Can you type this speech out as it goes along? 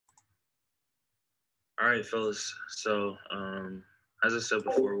All right, fellas. So, as I said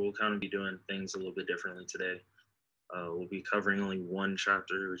before, we'll kind of be doing things a little bit differently today. We'll be covering only one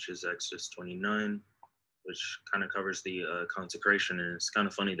chapter, which is Exodus 29, which kind of covers the consecration. And it's kind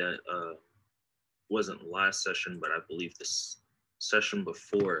of funny that wasn't last session, but I believe this session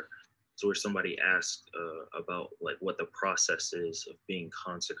before, so where somebody asked about like what the process is of being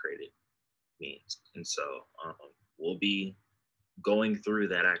consecrated means, and so we'll be going through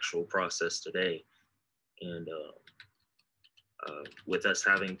that actual process today. And with us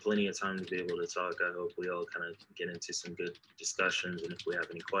having plenty of time to be able to talk, I hope we all kind of get into some good discussions. And if we have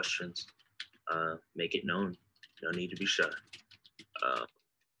any questions, make it known. No need to be shy. Uh,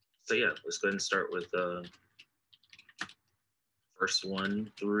 so yeah, let's go ahead and start with verse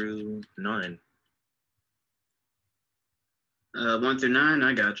 1 through 9. 1 through 9,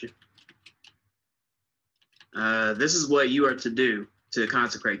 I got you. This is what you are to do to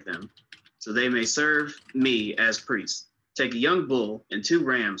consecrate them, so they may serve me as priests. Take a young bull and 2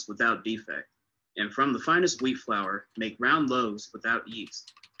 rams without defect, and from the finest wheat flour make round loaves without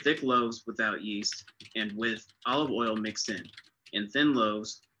yeast, thick loaves without yeast, and with olive oil mixed in, and thin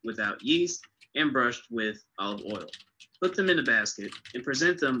loaves without yeast, and brushed with olive oil. Put them in a basket, and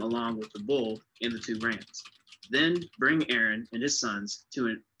present them along with the bull and the 2 rams. Then bring Aaron and his sons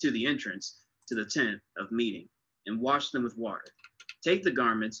to the entrance to the tent of meeting, and wash them with water. Take the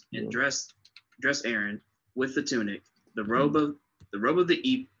garments and dress Aaron with the tunic, the robe of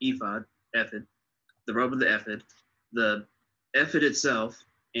the ephod, the robe of the ephod itself,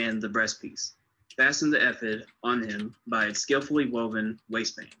 and the breastpiece. Fasten the ephod on him by its skillfully woven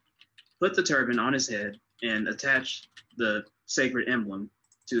waistband. Put the turban on his head and attach the sacred emblem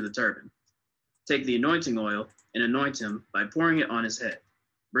to the turban. Take the anointing oil and anoint him by pouring it on his head.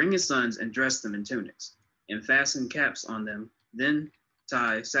 Bring his sons and dress them in tunics, and fasten caps on them. Then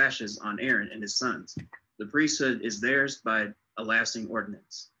tie sashes on Aaron and his sons. The priesthood is theirs by a lasting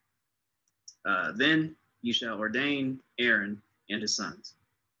ordinance. Then you shall ordain Aaron and his sons.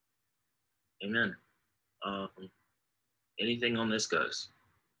 Amen. Anything on this, guys?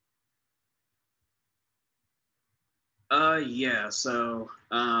 Yeah. So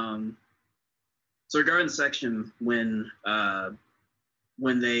regarding the section when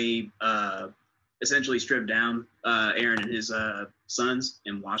they essentially stripped down Aaron and his sons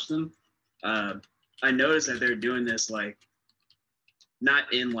and washed them, I noticed that they're doing this like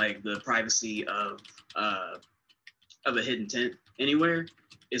not in like the privacy of a hidden tent anywhere.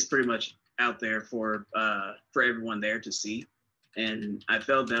 It's pretty much out there for everyone there to see, and I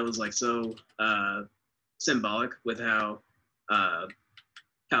felt that was like so symbolic with how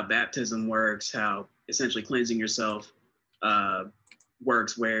baptism works, how essentially cleansing yourself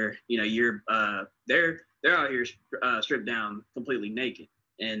works, where you're they're out here stripped down completely naked,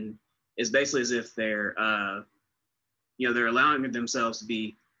 and it's basically as if they're they're allowing themselves to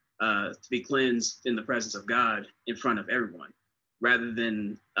be cleansed in the presence of God in front of everyone, rather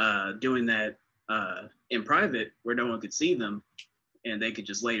than doing that in private where no one could see them and they could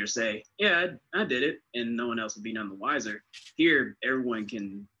just later say, yeah, I did it, and no one else would be none the wiser. Here, everyone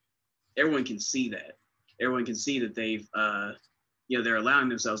can see that. Everyone can see that they've they're allowing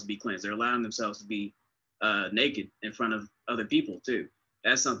themselves to be cleansed. They're allowing themselves to be naked in front of other people too.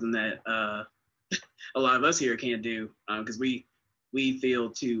 That's something that a lot of us here can't do because we feel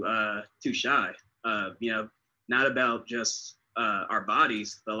too shy. Not about just our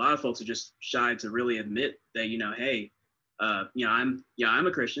bodies, but a lot of folks are just shy to really admit that hey, I'm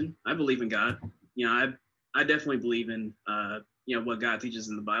a Christian. I believe in God. I definitely believe in what God teaches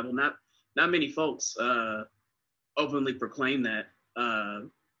in the Bible. Not many folks openly proclaim that.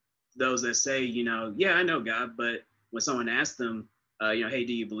 Those that say, yeah, I know God, but when someone asks them, hey,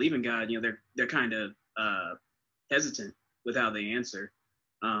 do you believe in God? They're kind of hesitant with how they answer.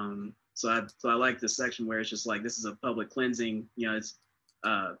 So I like this section where it's just like, this is a public cleansing. It's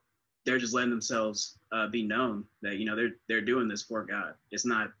they're just letting themselves be known that they're doing this for God. It's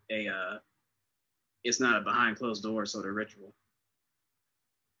not a behind closed doors sort of ritual.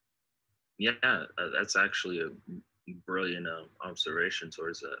 Yeah, that's actually a brilliant observation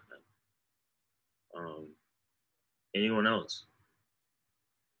towards that. Anyone else?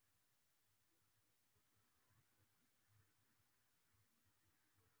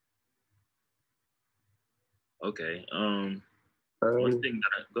 Okay. One thing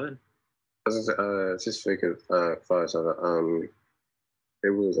that go ahead. Just figured first, it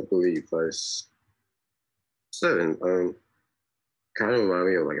was, I believe, verse 7. Kind of remind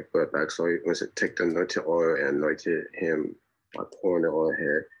me of like a bird backstory. When it take the anointed oil and anointed him by pouring the oil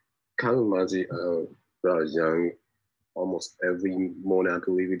here. Kind of reminds me of when I was young. Almost every morning, I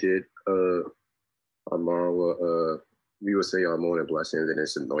believe we did My mom will, we would say our morning blessings and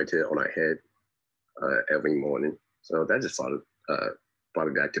it's anointed on our head every morning. So that just brought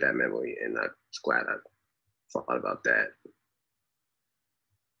me back to that memory, and I'm just glad I thought about that.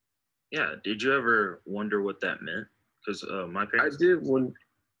 Yeah. Did you ever wonder what that meant? Because my parents. I did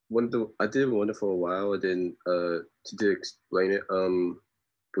wonder for a while, and then to explain it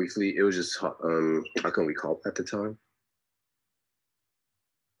briefly, it was just how can we call at the time?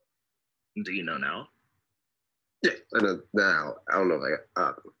 Do you know now? Yeah, I know now. I don't know, like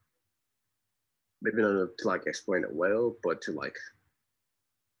maybe not to like explain it well, but to like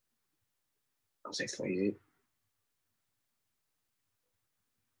I'll say explain it.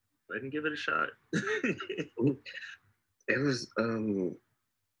 I can give it a shot. It was man,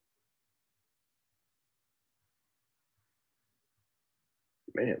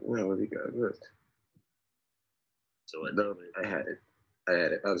 no, what we got good. So No, I had it. I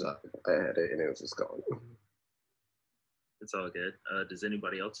had it. I had it, and it was just gone. It's all good. Does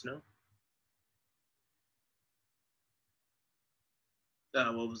anybody else know?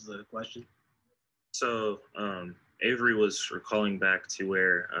 What was the question? So Avery was recalling back to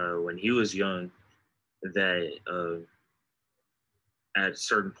where when he was young, that at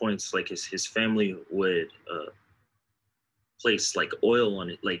certain points, like his family would place like oil on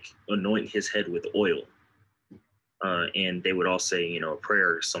it, like anoint his head with oil, and they would all say, you know, a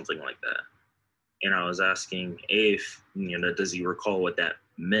prayer or something like that. And I was asking if, you know, does he recall what that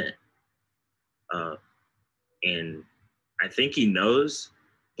meant? And I think he knows,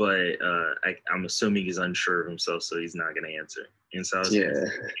 but I'm assuming he's unsure of himself, so he's not going to answer. And so I was wondering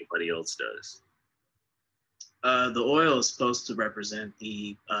if anybody else does. The oil is supposed to represent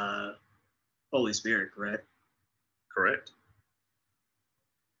the Holy Spirit, correct? Correct.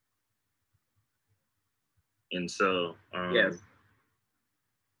 And so,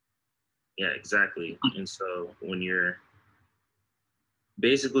 yeah, exactly. And so when you're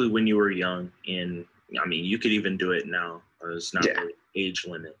basically when you were young, and I mean, you could even do it now. There's not really age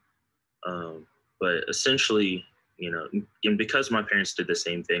limit. But essentially, you know, and because my parents did the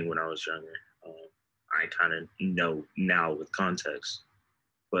same thing when I was younger, I kind of know now with context.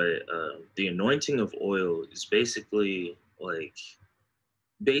 But the anointing of oil is basically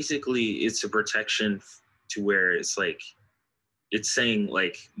it's a protection to where it's like, it's saying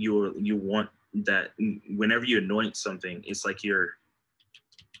like you want that whenever you anoint something, it's like you're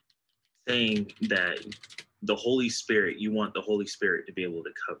saying that the Holy Spirit, you want the Holy Spirit to be able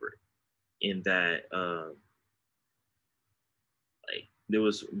to cover it. In that, like there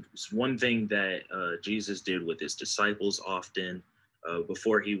was one thing that Jesus did with his disciples often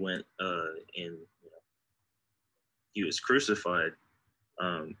before he went and he was crucified.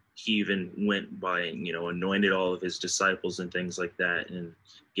 He even went by and, you know, anointed all of his disciples and things like that, and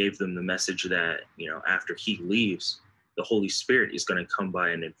gave them the message that, you know, after he leaves, the Holy Spirit is going to come by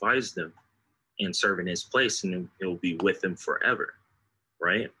and advise them and serve in his place, and he'll be with them forever,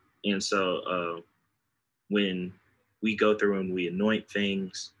 right? And so when we go through and we anoint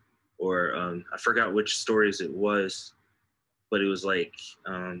things, or I forgot which stories it was, but it was like,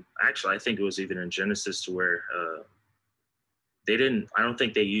 actually, I think it was even in Genesis to where I don't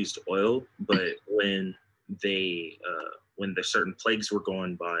think they used oil, but when the certain plagues were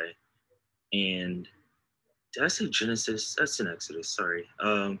going by, and did I say Genesis? That's in Exodus, sorry.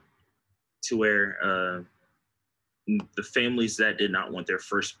 To where the families that did not want their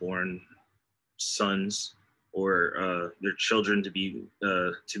firstborn sons or their children to be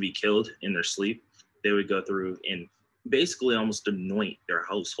killed in their sleep, they would go through and basically almost anoint their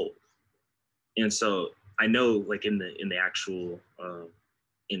household. And so I know, like in the actual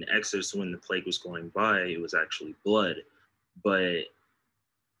in Exodus, when the plague was going by, it was actually blood, but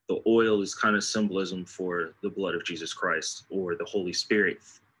the oil is kind of symbolism for the blood of Jesus Christ or the Holy Spirit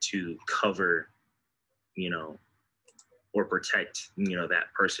to cover, you know, or protect, you know,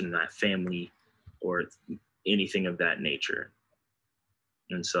 that person, that family, or anything of that nature.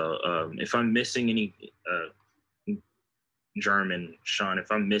 And so if I'm missing any German, Sean,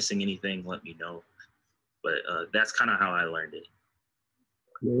 if I'm missing anything, let me know. But that's kind of how I learned it.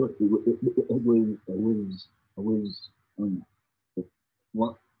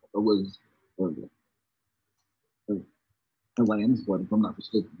 A lamb's blood, if I'm not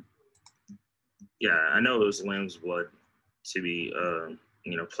mistaken. Yeah, I know it was lamb's blood to be,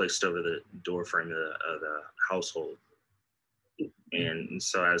 you know, placed over the door frame of the household. And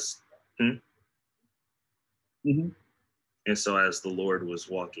so and so as the Lord was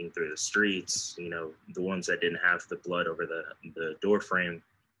walking through the streets, you know, the ones that didn't have the blood over the door frame,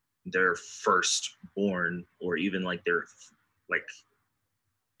 their firstborn, or even like their, like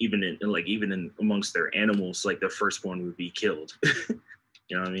even in amongst their animals, like the firstborn would be killed.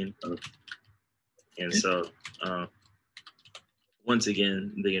 You know what I mean? And so once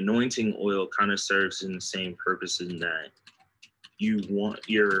again, the anointing oil kind of serves in the same purpose in that you want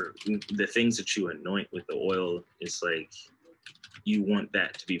the things that you anoint with the oil is like you want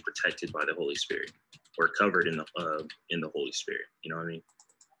that to be protected by the Holy Spirit or covered in the Holy Spirit. You know what I mean?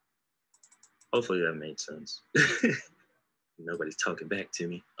 Hopefully that made sense. Nobody's talking back to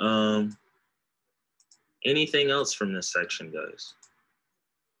me. Anything else from this section, guys?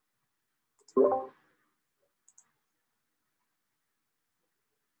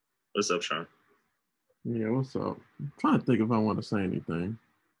 What's up, Sean? Yeah, what's up? I'm trying to think if I want to say anything.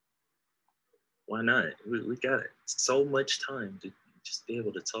 Why not? We got it. So much time to just be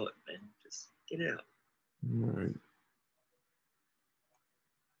able to talk, man. Just get it out. All right.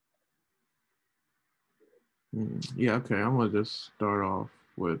 Yeah, okay. I'm gonna just start off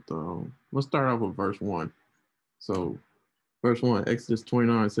with let's start off with verse 1. So verse 1, Exodus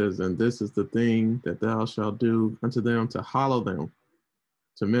 29 says, "And this is the thing that thou shalt do unto them to hallow them,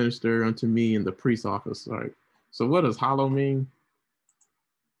 to minister unto me in the priest's office." Right. So what does hallow mean?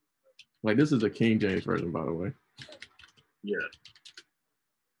 Like, this is the King James version, by the way. Yeah.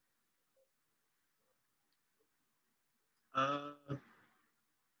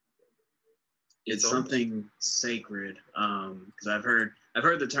 It's something sacred. Because I've heard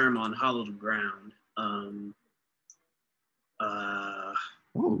the term on hallowed ground. Oh,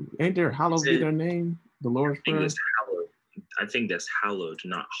 ain't there hallowed be their name? The Lord's Prayer? I think that's hallowed,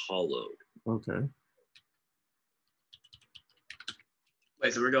 not hollowed. Okay.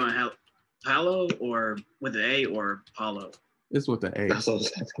 Wait, so we're going hallow or with the A or hollow? It's with the A. That's what I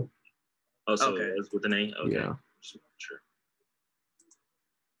was asking. Oh, so Okay. it's with an A? Okay. Yeah. Sure.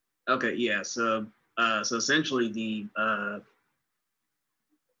 Okay, yeah. So essentially the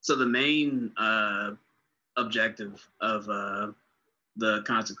main objective of the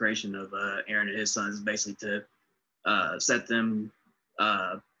consecration of Aaron and his sons is basically to set them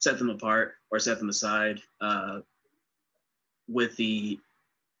apart or set them aside with the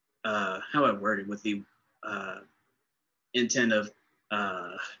how I worded, with the intent of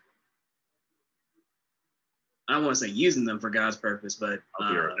I don't want to say using them for God's purpose, but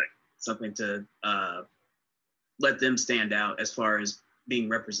something to let them stand out as far as being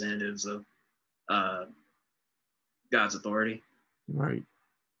representatives of God's authority. Right.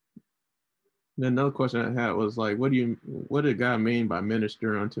 Then another question I had was like, what did God mean by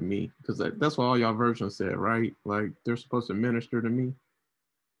minister unto me? Because that's what all y'all versions said, right? Like, they're supposed to minister to me.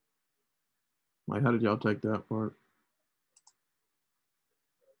 Like, how did y'all take that part?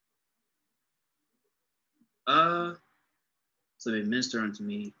 So they minister unto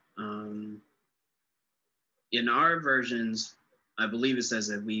me. In our versions, I believe it says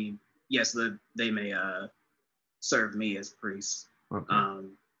that they may serve me as priests. Okay.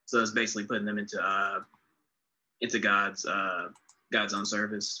 So it's basically putting them into God's own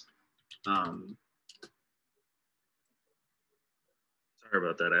service. Sorry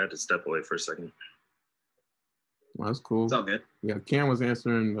about that. I had to step away for a second. Well, that's cool. It's all good. Yeah, Cam was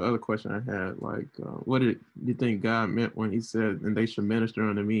answering the other question I had. Like, what did you think God meant when he said, "And they should minister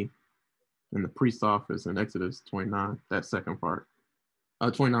unto me in the priest's office" in Exodus 29, that second part?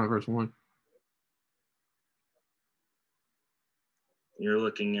 29 verse 1. You're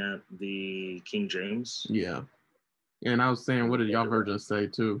looking at the King James? Yeah. And I was saying, what did y'all versions say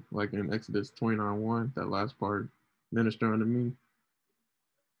too? Like in Exodus 29:1, that last part, minister unto me.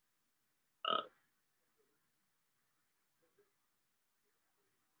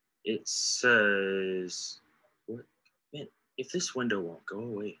 It says, what? Man, if this window won't go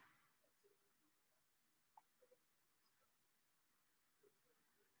away.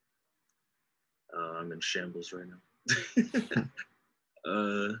 I'm in shambles right now.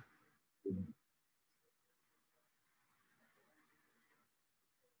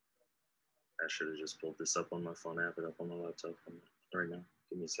 I should have just pulled this up on my phone. I have it up on my laptop right now.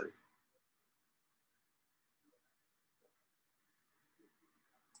 Give me a second.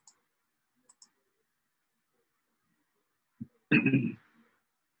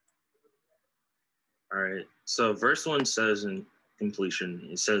 All right. So verse 1 says in completion,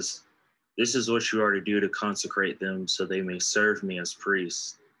 it says, "This is what you are to do to consecrate them so they may serve me as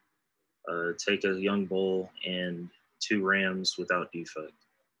priests. Take a young bull and 2 rams without defect.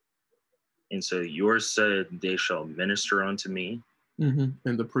 And so yours said, they shall minister unto me." In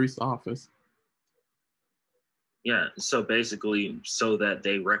the priest's office. Yeah. So basically, so that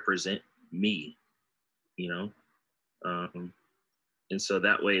they represent me, you know? And so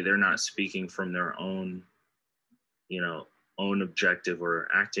that way they're not speaking from their own, own objective or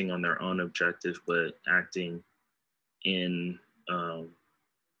acting on their own objective, but acting in, I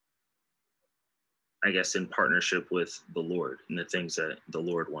guess, in partnership with the Lord and the things that the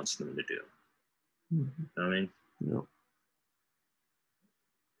Lord wants them to do. Mm-hmm. You know what I mean? Yep.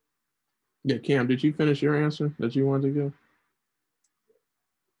 Yeah, Cam, did you finish your answer that you wanted to give?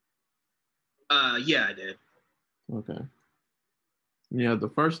 Yeah, I did. Okay. Yeah, the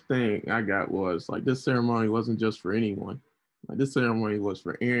first thing I got was like this ceremony wasn't just for anyone. Like this ceremony was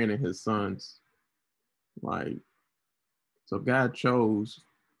for Aaron and his sons. Like, so God chose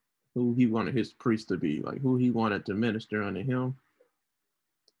who he wanted his priest to be, like who he wanted to minister unto him.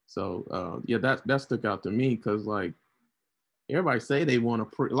 So yeah, that stuck out to me because like everybody say they want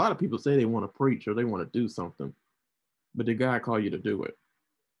to a lot of people say they want to preach or they want to do something, but did God call you to do it?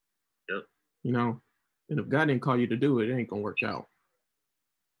 Yep. You know, and if God didn't call you to do it, it ain't gonna work out.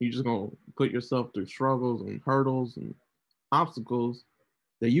 You're just gonna put yourself through struggles and hurdles and obstacles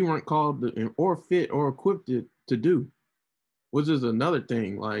that you weren't called to, or fit or equipped to do, which is another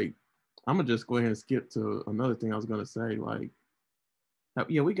thing. Like, I'm gonna just go ahead and skip to another thing I was gonna say. Like,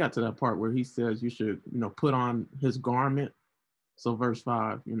 yeah, we got to that part where he says you should, put on his garment. So verse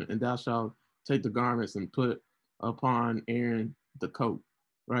 5, and thou shalt take the garments and put upon Aaron the coat,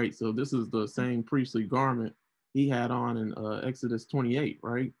 right? So this is the same priestly garment he had on in Exodus 28,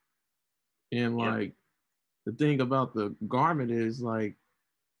 right? And like the thing about the garment is like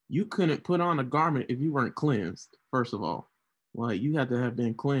you couldn't put on a garment if you weren't cleansed, first of all. Like you had to have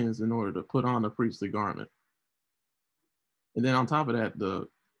been cleansed in order to put on a priestly garment. And then on top of that,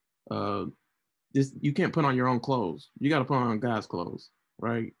 you can't put on your own clothes. You got to put on God's clothes,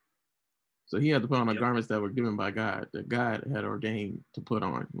 right? So he had to put on the garments that were given by God, that God had ordained to put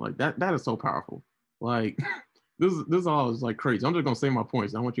on. Like that is so powerful. Like this all is like crazy. I'm just gonna say my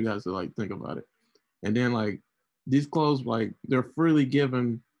points. I want you guys to like think about it. And then like these clothes, like they're freely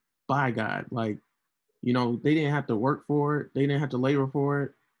given by God. Like, they didn't have to work for it. They didn't have to labor for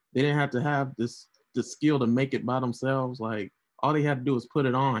it. They didn't have to have the skill to make it by themselves. Like all they had to do was put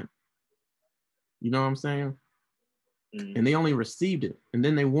it on. You know what I'm saying? Mm-hmm. And they only received it. And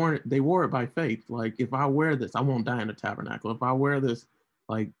then they wore it by faith. Like if I wear this, I won't die in the tabernacle. If I wear this,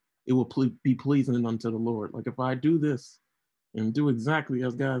 like it will be pleasing unto the Lord. Like if I do this and do exactly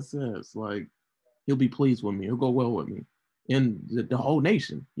as God says, like he'll be pleased with me. He'll go well with me. And the whole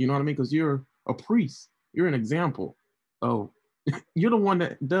nation, you know what I mean? Because you're a priest. You're an example. Oh, you're the one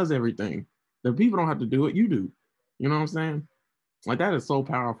that does everything. The people don't have to do it. You do. You know what I'm saying? Like that is so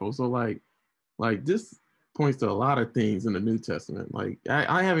powerful. So like this points to a lot of things in the New Testament. Like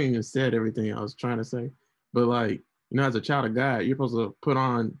I haven't even said everything I was trying to say, but like, as a child of God, you're supposed to put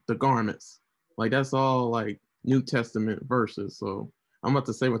on the garments. Like that's all like New Testament verses. So I'm about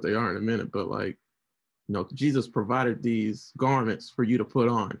to say what they are in a minute, but like, Jesus provided these garments for you to put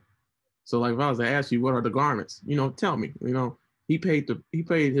on. So like if I was to ask you what are the garments, tell me. He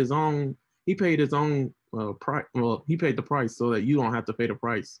paid his own price. Well, he paid the price so that you don't have to pay the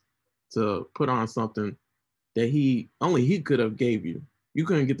price to put on something that he could have gave you. You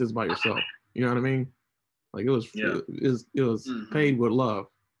couldn't get this by yourself. You know what I mean? Like it was mm-hmm. paid with love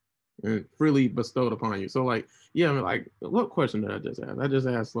and freely bestowed upon you. So like, yeah, I mean, like what question did I just ask? I just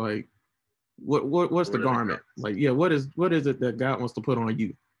asked like, what's the garment? Like, yeah, what is it that God wants to put on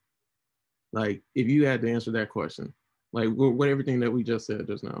you? Like, if you had to answer that question, like what everything that we just said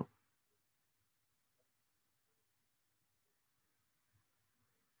just now.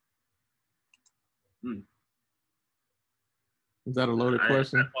 Is that a loaded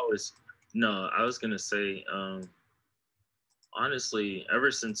question? I was gonna say, honestly,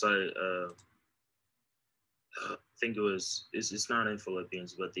 ever since I think it's not in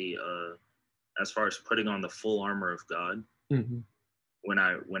Philippians, but the as far as putting on the full armor of God, mm-hmm. when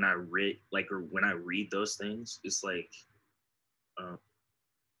I read those things, it's like,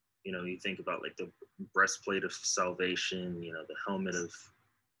 you think about like the breastplate of salvation, the helmet of,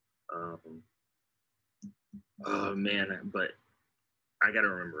 oh man, but I gotta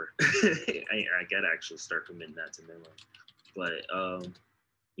remember. I gotta actually start committing that to memory. But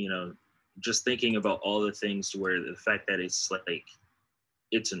just thinking about all the things where the fact that it's like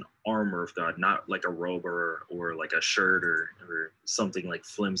it's an armor of God, not like a robe or like a shirt or something like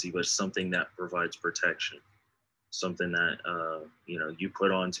flimsy, but something that provides protection, something that you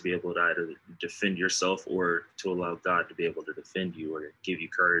put on to be able to either defend yourself or to allow God to be able to defend you or give you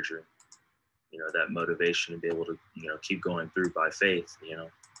courage or that motivation to be able to keep going through by faith.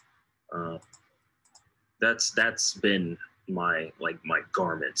 That's been my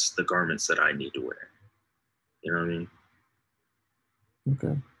garments, the garments that I need to wear. You know what I mean?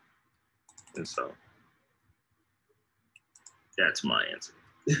 Okay. And so That's my answer.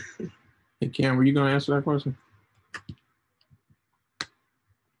 Hey, Cam, were you going to answer that question?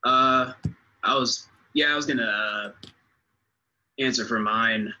 I was gonna answer for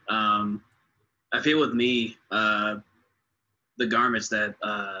mine. I feel with me, the garments that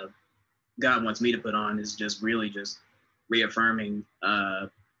God wants me to put on is just really just reaffirming my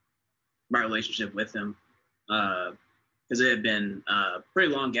relationship with Him, because it had been a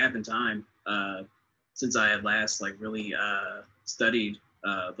pretty long gap in time since I had last like really studied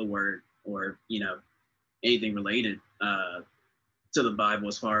the Word, or anything related to the Bible,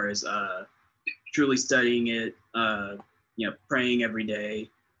 as far as truly studying it, praying every day,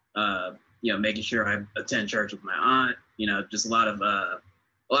 making sure I attend church with my aunt, just a lot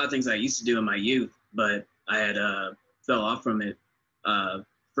of things I used to do in my youth, but I had fell off from it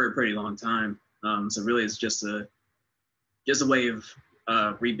for a pretty long time. So really, it's just a way of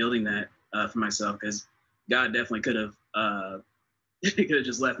rebuilding that for myself, because God definitely could have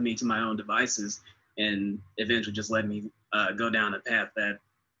just left me to my own devices and eventually just let me go down a path that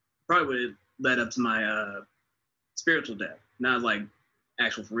probably would have led up to my spiritual death. Not like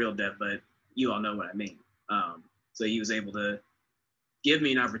actual for real death, but you all know what I mean. So He was able to give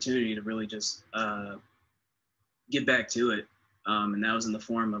me an opportunity to really just get back to it. And that was in the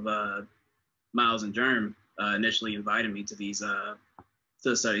form of Miles and Germ initially invited me to these to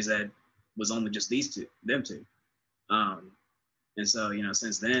the studies that was only just them two. And so,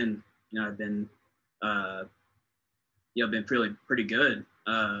 since then, I've been been pretty good,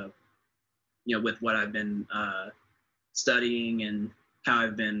 with what I've been studying and how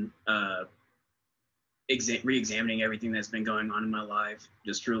I've been re-examining everything that's been going on in my life,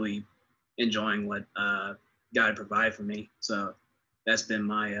 just truly enjoying what God provided for me. So that's been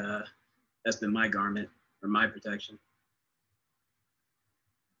my garment, or my protection.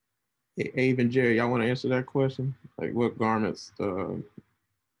 Hey, Abe and Jerry, y'all want to answer that question? Like, what garments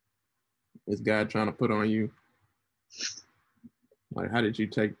is God trying to put on you? Like, how did you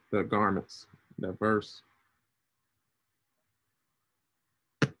take the garments, that verse?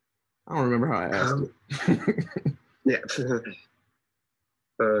 I don't remember how I asked it. Yeah.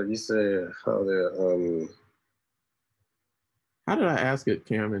 You said how the How did I ask it,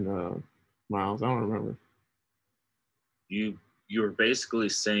 Cam and Miles? I don't remember. You were basically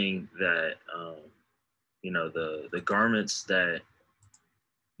saying that the garments that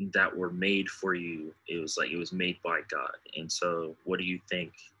were made for you, it was made by God. And so what do you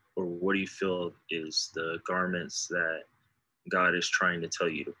think, or what do you feel is the garments that God is trying to tell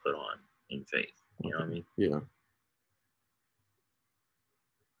you to put on in faith? You know what I mean? Yeah.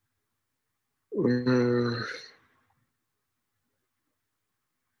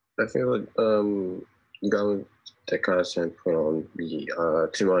 I feel like God that God is trying to put on me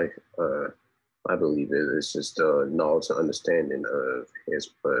to my I believe it is just knowledge and understanding of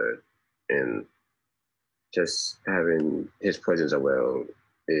His word, and just having His presence around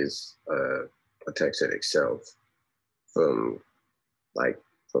is protection itself from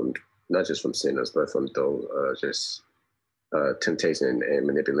not just from sinners, but from those just temptation and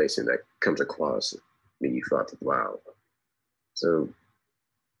manipulation that comes across me throughout the while. So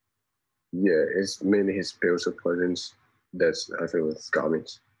yeah, it's mainly His spiritual presence that's I feel with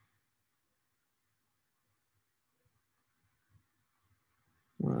garments.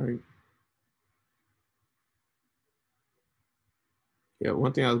 All right. Yeah,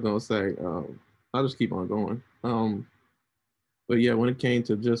 one thing I was gonna say, I'll just keep on going. But yeah, when it came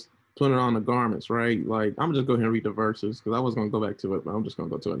to just putting on the garments, right? Like, I'm just go ahead and read the verses because I was gonna go back to it, but I'm just gonna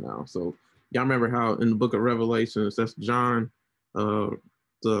go to it now. So y'all remember how in the book of Revelations, that's John, the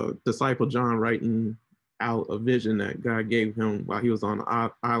disciple John, writing out a vision that God gave him while he was on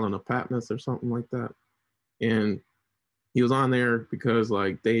the island of Patmos or something like that. And he was on there because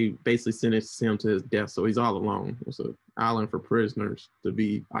like they basically sentenced him to his death, so he's all alone. It's an island for prisoners to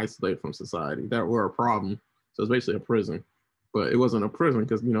be isolated from society that were a problem. So it's basically a prison, but it wasn't a prison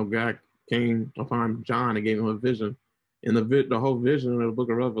because God came upon John and gave him a vision, and the whole vision of the book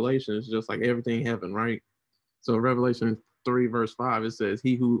of Revelation is just like everything in heaven, right? So Revelation 3 verse 5, it says,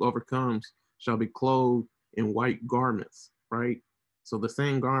 "He who overcomes shall be clothed in white garments," right? So the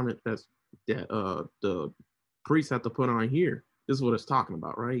same garment that the priests have to put on here. This is what it's talking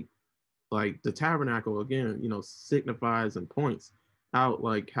about, right? Like the tabernacle again, signifies and points out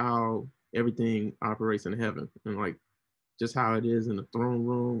like how everything operates in heaven, and like just how it is in the throne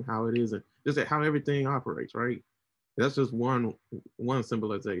room, how it is, and just how everything operates, right? That's just one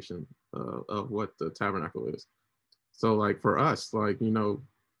symbolization of what the tabernacle is. So like for us, like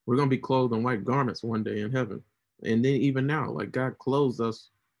we're gonna be clothed in white garments one day in heaven, and then even now, like God clothes us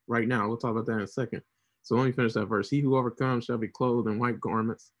right now. We'll talk about that in a second. So let me finish that verse. He who overcomes shall be clothed in white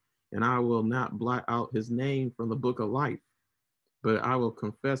garments, and I will not blot out his name from the book of life, but I will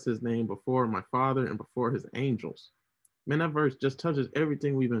confess his name before my Father and before his angels. Man, that verse just touches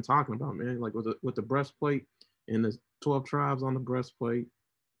everything we've been talking about, man. Like with the breastplate and the 12 tribes on the breastplate.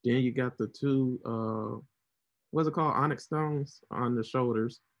 Then you got the two, what's it called? Onyx stones on the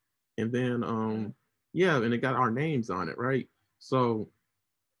shoulders. And then, yeah, and it got our names on it, right? So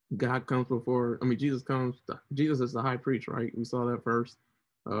God comes before, I mean, Jesus is the high priest, right? We saw that first,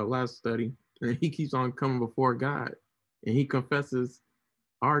 last study. And he keeps on coming before God. And he confesses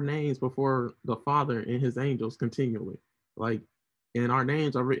our names before the Father and his angels continually. Like, and our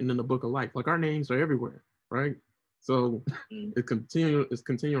names are written in the book of life. Like our names are everywhere, right? So it's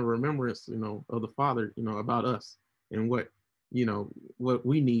continual remembrance, of the Father, about us and what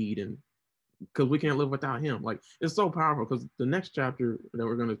we need, and because we can't live without him. Like it's so powerful, because the next chapter that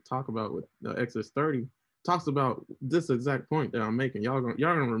we're going to talk about with Exodus 30 talks about this exact point that I'm making. Y'all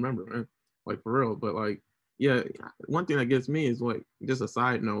gonna remember, man, like for real. But like, yeah, one thing that gets me is like, just a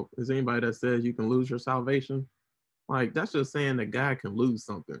side note, is anybody that says you can lose your salvation, like that's just saying that God can lose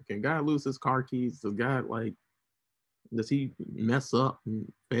something. Can God lose his car keys? Does he mess up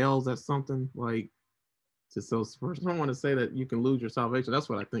and fails at something? Like, so for someone to say that you can lose your salvation, that's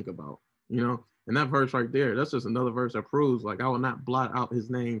what I think about, and that verse right there, that's just another verse that proves, like, I will not blot out his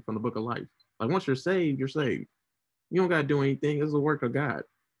name from the book of life. Like once you're saved, you're saved. You don't got to do anything. It's a work of God.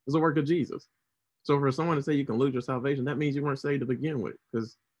 It's a work of Jesus. So for someone to say you can lose your salvation, that means you weren't saved to begin with,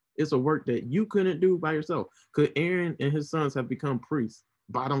 because it's a work that you couldn't do by yourself. Could Aaron and his sons have become priests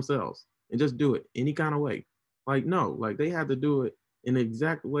by themselves and just do it any kind of way? Like, no, like they had to do it in the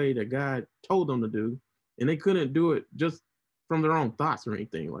exact way that God told them to do. And they couldn't do it just from their own thoughts or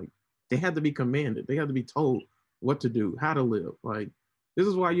anything. Like they had to be commanded. They had to be told what to do, how to live. Like, this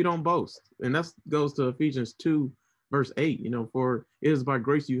is why you don't boast. And that goes to Ephesians 2, verse 8, for it is by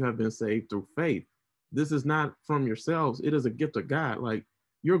grace you have been saved through faith. This is not from yourselves. It is a gift of God. Like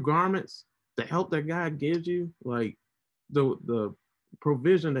your garments, the help that God gives you, like the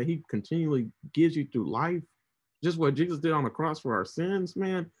provision that he continually gives you through life, just what Jesus did on the cross for our sins,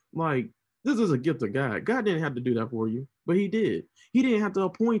 man. Like, this is a gift of God. God didn't have to do that for you, but he did. He didn't have to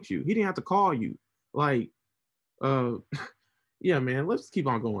appoint you. He didn't have to call you. Like, yeah, man, let's keep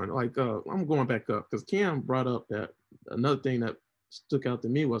on going. Like, I'm going back up because Cam brought up that another thing that stuck out to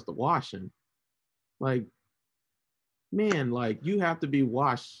me was the washing. Like, man, like you have to be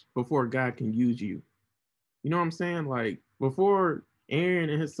washed before God can use you. You know what I'm saying? Like, before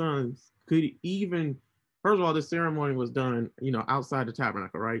Aaron and his sons could even, first of all, the ceremony was done, outside the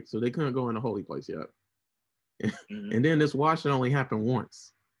tabernacle, right? So they couldn't go in the holy place yet. And then this washing only happened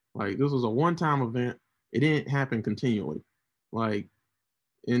once. Like, this was a one-time event. It didn't happen continually. Like,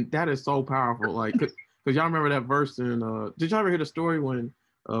 and that is so powerful. Like, because y'all remember that verse in, did y'all ever hear the story when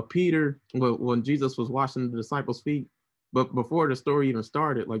Peter, when Jesus was washing the disciples' feet? But before the story even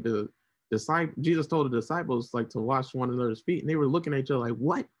started, like Jesus told the disciples like to wash one another's feet, and they were looking at each other like,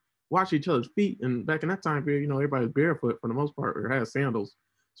 what? Wash each other's feet? And back in that time period, everybody was barefoot for the most part, or had sandals,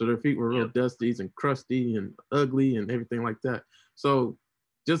 so their feet were real dusty and crusty and ugly and everything like that. So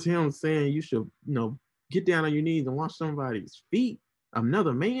just him saying you should, get down on your knees and wash somebody's feet,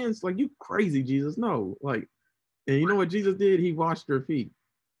 another man's, like, you crazy, Jesus? No, like, and you know what Jesus did? He washed their feet,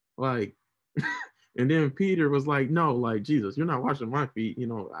 like. And then Peter was like, no, like, Jesus, you're not washing my feet.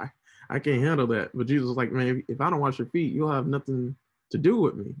 I can't handle that. But Jesus was like, man, if I don't wash your feet, you'll have nothing to do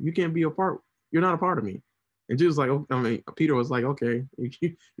with me. You can't be a part. You're not a part of me. And Jesus was like, Peter was like, okay,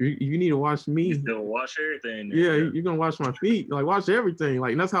 you need to wash me. You still wash everything. Yeah, you're going to wash my feet. Like, wash everything.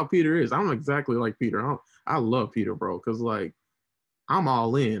 Like, and that's how Peter is. I'm exactly like Peter. I love Peter, bro, because, like, I'm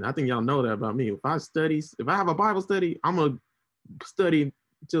all in. I think y'all know that about me. If I have a Bible study, I'm going to study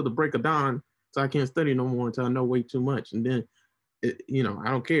till the break of dawn. So I can't study no more until I know way too much. And then, I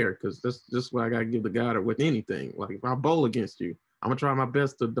don't care, because that's just what I got to give to God or with anything. Like, if I bowl against you, I'm going to try my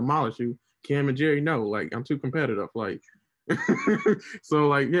best to demolish you. Cam and Jerry know, like, I'm too competitive. Like, so,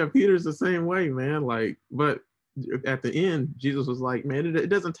 like, yeah, Peter's the same way, man. Like, but at the end, Jesus was like, man, it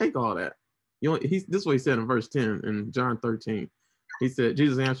doesn't take all that. This is what he said in verse 10 in John 13. He said,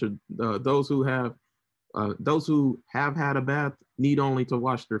 Jesus answered, those who have had a bath need only to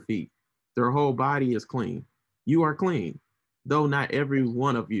wash their feet. Their whole body is clean. You are clean, though not every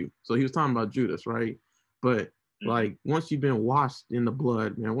one of you. So he was talking about Judas, right? But like, once you've been washed in the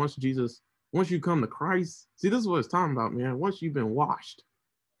blood, man, once you come to Christ, see, this is what it's talking about, man. Once you've been washed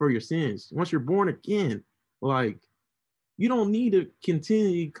for your sins, once you're born again, like, you don't need to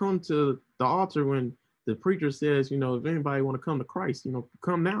continually come to the altar when the preacher says, if anybody want to come to Christ,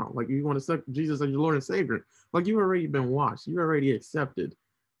 come now. Like, you want to accept Jesus as your Lord and Savior. Like, you already been washed. You already accepted.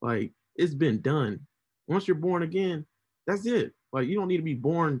 Like, it's been done. Once you're born again, that's it. Like, you don't need to be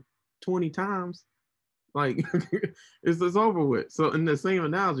born 20 times. Like, it's over with. So in the same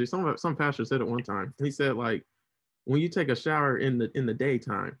analogy, some pastor said it one time. He said, like, when you take a shower in the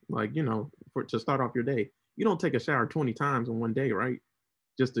daytime, like, to start off your day, you don't take a shower 20 times in one day, right?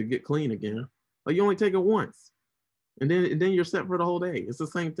 Just to get clean again. Like, you only take it once, and then you're set for the whole day. It's the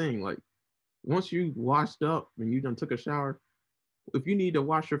same thing. Like, once you washed up and you done took a shower, if you need to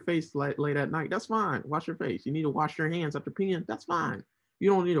wash your face late at night, that's fine. Wash your face. You need to wash your hands after peeing, that's fine.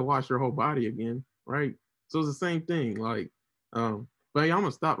 You don't need to wash your whole body again, right? So it's the same thing. Like, but yeah, I'm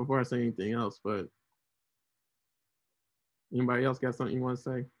gonna stop before I say anything else. But anybody else got something you want to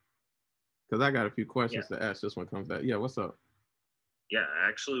say? Because I got a few questions to ask just when it comes back. Yeah, what's up? Yeah, I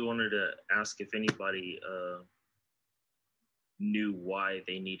actually wanted to ask if anybody knew why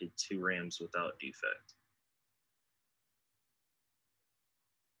they needed 2 rams without defect.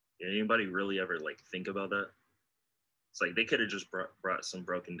 Did anybody really ever like think about that? It's like they could have just brought some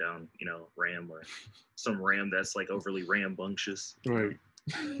broken down, ram, or some ram that's like overly rambunctious. Right.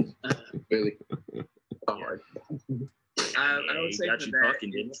 Really? Yeah. I would say got you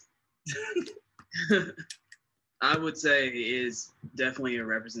talking, didn't it? I would say it is definitely a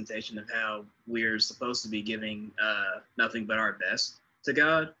representation of how we're supposed to be giving nothing but our best to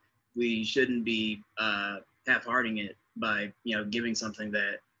God. We shouldn't be half-hearting it by giving something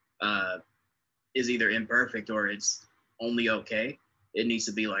that is either imperfect or it's only okay. It needs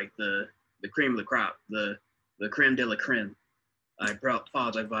to be like the cream of the crop, the creme de la creme. I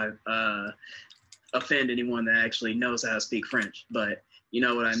apologize if I offend anyone that actually knows how to speak French, but you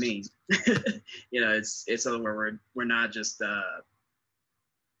know what I mean. It's so where we're not just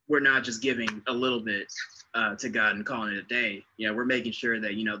giving a little bit to God and calling it a day. We're making sure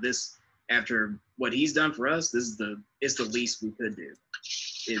that this, after what He's done for us, it's the least we could do.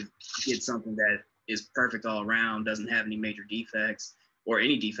 Is get something that is perfect all around, doesn't have any major defects or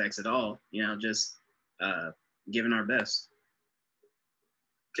any defects at all. Just giving our best.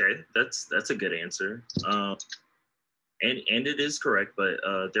 Okay, that's a good answer. And it is correct, but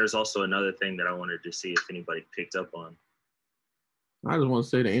there's also another thing that I wanted to see if anybody picked up on. I just want to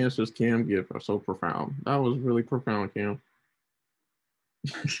say the answers Cam give are so profound. That was really profound, Cam.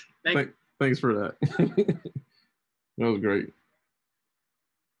 Thanks for that. That was great.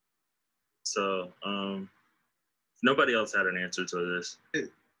 So, if nobody else had an answer to this. Yeah,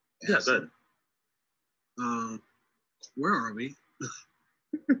 go ahead. Where are we?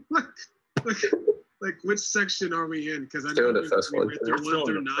 Like which section are we in? Because I know the first one. We're still 1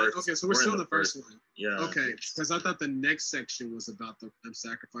 through 9. Okay, so we're still in the first one. Yeah. Okay, because I thought the next section was about the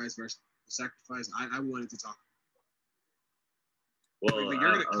sacrifice versus sacrifice. I wanted to talk. Well, you're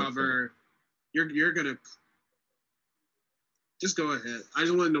gonna cover. You're gonna just go ahead. I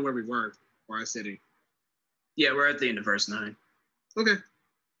just want to know where we were before I said it. Yeah, we're at the end of verse 9. Okay.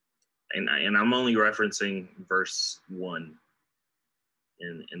 And I'm only referencing verse 1.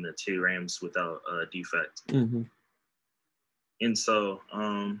 In the 2 rams without defect. Mm-hmm. And so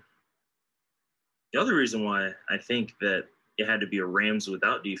the other reason why I think that it had to be a rams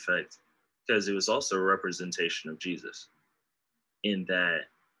without defect, because it was also a representation of Jesus, in that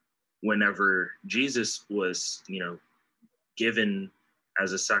whenever Jesus was, given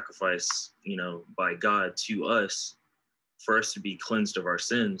as a sacrifice, by God to us, for us to be cleansed of our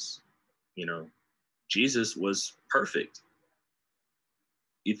sins, Jesus was perfect.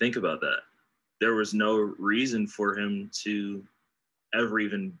 You think about that. There was no reason for him to ever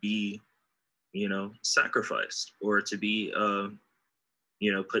even be, sacrificed or to be,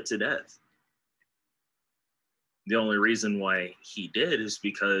 put to death. The only reason why he did is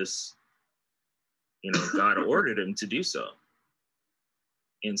because, God ordered him to do so.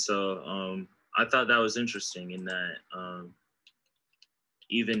 And so I thought that was interesting in that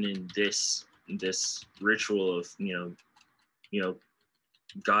even in this ritual of,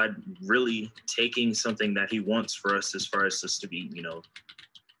 God really taking something that he wants for us as far as us to be,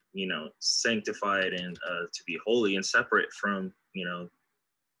 sanctified and to be holy and separate from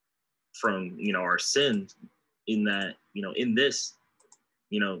our sin, in that, in this,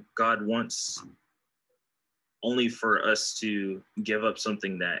 God wants only for us to give up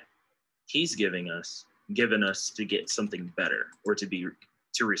something that he's given us to get something better, or to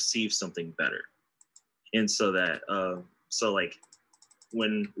receive something better. And so that,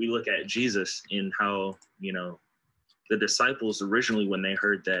 when we look at Jesus and how, the disciples originally, when they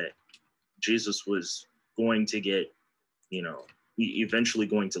heard that Jesus was going to get, eventually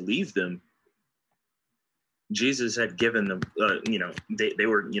going to leave them, Jesus had given them, they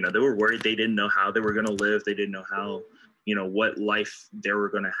were worried. They didn't know how they were going to live. They didn't know how, what life they were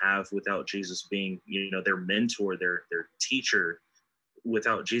going to have without Jesus being, their mentor, their teacher,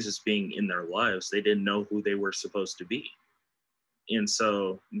 without Jesus being in their lives. They didn't know who they were supposed to be. And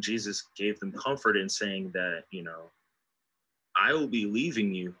so Jesus gave them comfort in saying that, I will be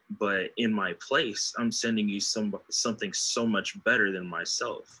leaving you, but in my place, I'm sending you something so much better than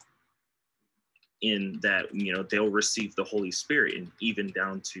myself. In that, they'll receive the Holy Spirit, and even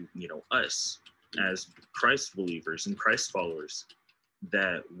down to, us as Christ believers and Christ followers,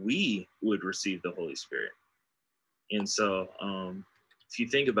 that we would receive the Holy Spirit. And so if you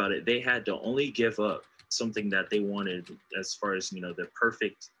think about it, they had to only give up something that they wanted, as far as, the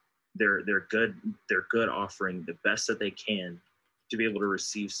perfect, their good offering, the best that they can, to be able to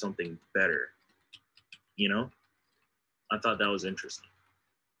receive something better. I thought that was interesting.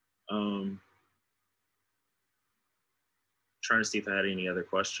 Trying to see if I had any other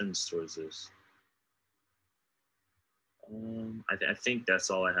questions towards this. I think that's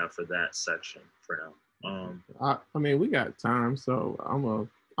all I have for that section for now. I mean, we got time, so I'm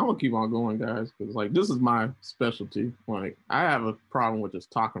gonna keep on going, guys, because like this is my specialty. Like I have a problem with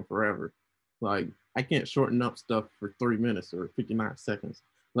just talking forever. Like I can't shorten up stuff for 3 minutes or 59 seconds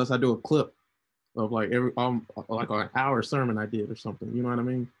unless I do a clip of like like an hour sermon I did or something. You know what I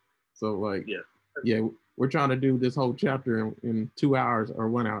mean? So like yeah, we're trying to do this whole chapter in 2 hours or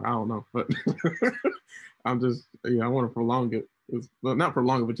 1 hour. I don't know, but I'm just I want to prolong it. Well, not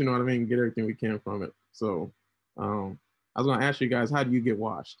prolong it, but you know what I mean. Get everything we can from it. So I was gonna ask you guys, how do you get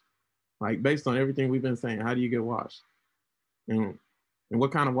washed? Like based on everything we've been saying, how do you get washed? And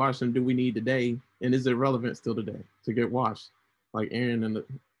what kind of washing do we need today? And is it relevant still today to get washed, like Aaron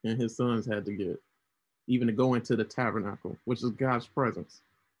and his sons had to get, even to go into the tabernacle, which is God's presence?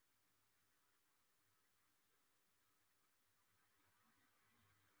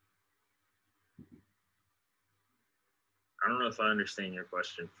 I don't know if I understand your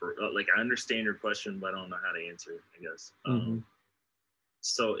question. I understand your question, but I don't know how to answer it, I guess.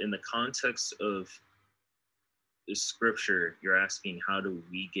 So in the context of the scripture, you're asking how do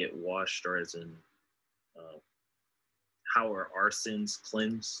we get washed, or as in how are our sins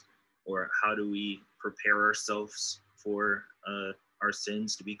cleansed, or how do we prepare ourselves for our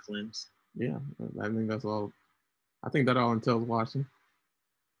sins to be cleansed? Yeah, I think that's all. I think that all entails washing.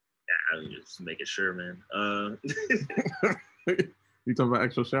 Yeah, I'm just making sure, man. You talking about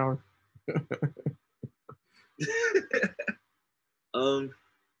actual shower?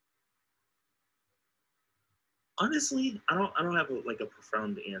 Honestly, I don't have a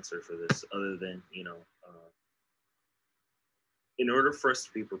profound answer for this, other than in order for us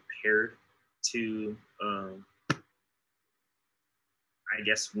to be prepared to I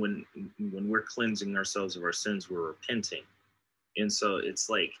guess when we're cleansing ourselves of our sins, we're repenting. And so it's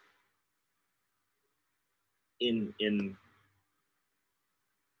like in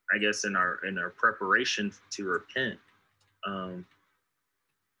I guess in our preparation to repent,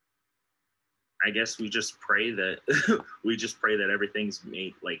 I guess we just pray that everything's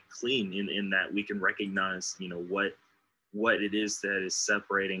made like clean, in that we can recognize what it is that is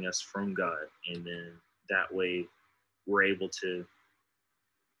separating us from God, and then that way we're able to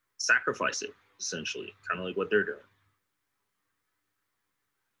sacrifice it, essentially, kind of like what they're doing.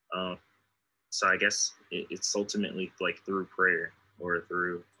 So I guess it's ultimately like through prayer, or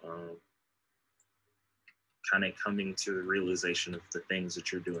through kind of coming to the realization of the things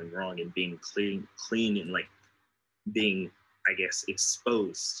that you're doing wrong, and being clean, and like being, I guess,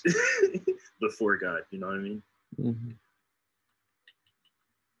 exposed before God. You know what I mean? Mm-hmm.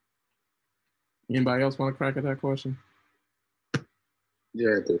 Anybody else want to crack at that question?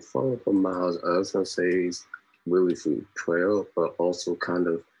 Yeah, the follow up on Miles, I was gonna say is really through prayer, but also kind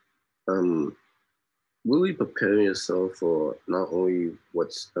of really preparing yourself for not only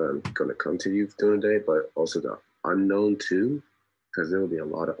what's gonna come to you during the day, but also the unknown too, because there will be a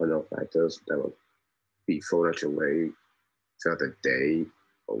lot of unknown factors that will be thrown at your way throughout the day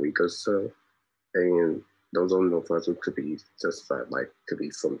or week or so, and those unknown factors could be justified, like could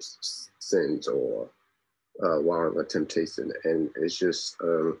be from sins or while a temptation, and it's just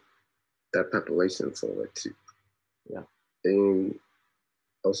that preparation for it too. Yeah. And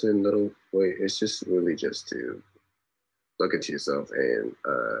also in another way, it's just really just to look into yourself and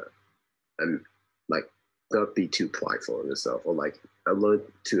like not be too prideful of yourself, or like learn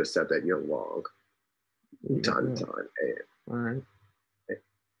to accept that you're wrong from time to time. And all right.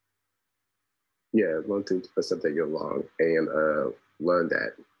 Yeah, learn to accept that you're wrong, and learn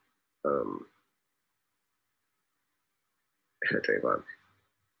that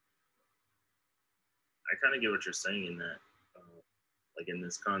I kind of get what you're saying in that, like in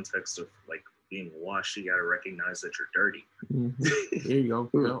this context of like being washed, you got to recognize that you're dirty. There you go.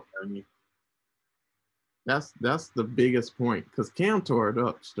 Yep. I mean, That's the biggest point, because Cam tore it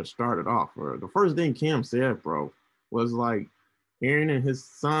up to start it off. Or the first thing Cam said, bro, was like Aaron and his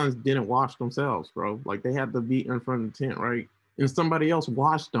sons didn't wash themselves, bro. Like they had to be in front of the tent, right? And somebody else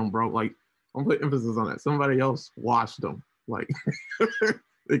washed them, bro. Like I'm putting emphasis on that. Somebody else washed them. Like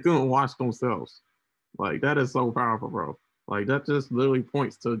they couldn't wash themselves. Like that is so powerful, bro. Like that just literally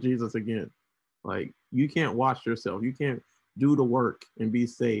points to Jesus again. Like you can't wash yourself. You can't do the work and be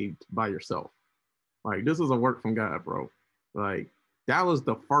saved by yourself. Like this is a work from God, bro. Like that was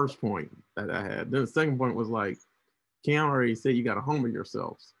the first point that I had. Then the second point was like, Cam already said you got to humble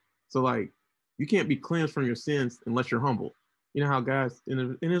yourselves. So like you can't be cleansed from your sins unless you're humble. You know how God's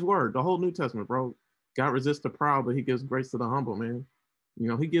in his word, the whole New Testament, bro. God resists the proud, but he gives grace to the humble, man. You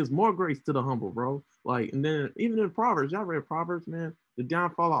know, he gives more grace to the humble, bro. Like, and then even in Proverbs, y'all read Proverbs, man. The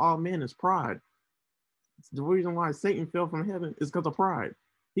downfall of all men is pride. It's the reason why Satan fell from heaven is because of pride.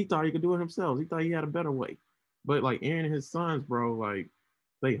 He thought he could do it himself. He thought he had a better way. But like Aaron and his sons, bro, like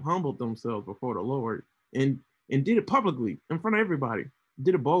they humbled themselves before the Lord and did it publicly in front of everybody.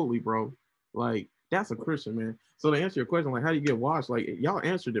 Did it boldly, bro. Like that's a Christian, man. So to answer your question, like how do you get washed? Like y'all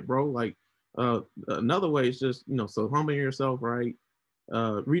answered it, bro. Like another way is just, you know, so humbling yourself, right?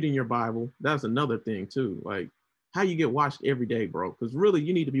 Reading your Bible. That's another thing too. Like how you get washed every day, bro. Because really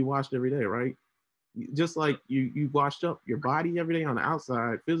you need to be washed every day, right? Just like you washed up your body every day on the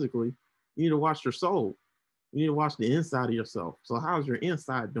outside physically, you need to wash your soul. You need to wash the inside of yourself. So how's your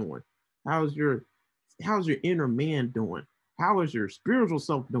inside doing? How's your inner man doing? How is your spiritual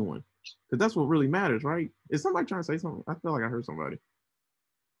self doing? Because that's what really matters, right? Is somebody trying to say something? I feel like I heard somebody.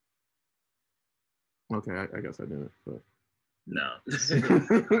 Okay, I guess I didn't. But No.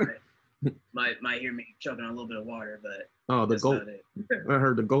 might hear me choking on a little bit of water, but the goat. I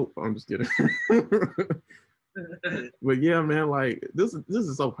heard the goat. I'm just kidding. But yeah, man, like this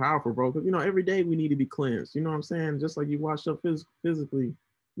is so powerful, bro. Because you know, every day we need to be cleansed. You know what I'm saying? Just like you wash up physically,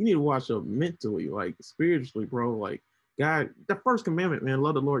 you need to wash up mentally, like spiritually, bro. Like God, the first commandment, man,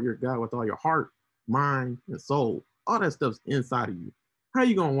 love the Lord your God with all your heart, mind, and soul. All that stuff's inside of you. How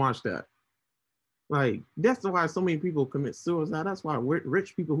you gonna wash that? Like that's why so many people commit suicide. That's why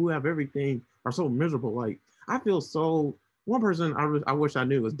rich people who have everything are so miserable. Like I feel so. One person I wish I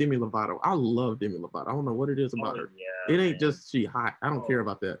knew was Demi Lovato. I love Demi Lovato. I don't know what it is about her. Yeah, it ain't just she hot. I don't care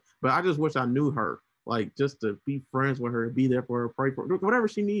about that. But I just wish I knew her. Like just to be friends with her, be there for her, pray for her, whatever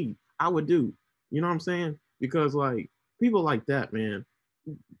she needs. I would do. You know what I'm saying? Because like people like that, man,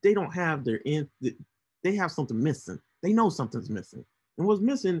 they don't have they have something missing. They know something's missing, and what's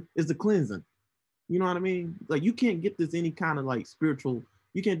missing is the cleansing. You know what I mean? Like you can't get this any kind of like spiritual.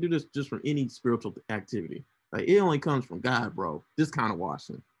 You can't do this just from any spiritual activity. Like it only comes from God, bro. This kind of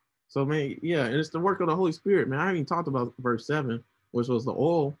washing. So man, yeah, and it's the work of the Holy Spirit, man. I haven't even talked about verse 7, which was the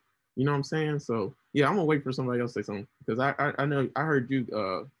oil. You know what I'm saying? So yeah, I'm gonna wait for somebody else to say something because I know I heard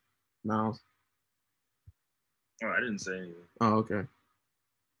you, Miles. Oh, I didn't say anything. Oh, okay.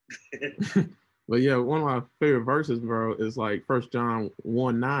 But yeah, one of my favorite verses, bro, is like 1 John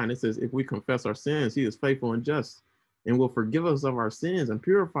 1:9. It says, if we confess our sins, he is faithful and just and will forgive us of our sins and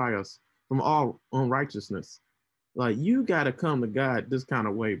purify us from all unrighteousness. Like you got to come to God this kind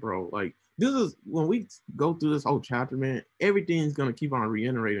of way, bro. Like this is when we go through this whole chapter, man, everything's going to keep on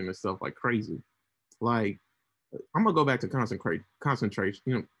reiterating itself like crazy. Like I'm going to go back to concentration,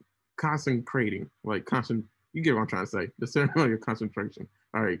 you know, consecrating, like you get what I'm trying to say. The ceremony of concentration.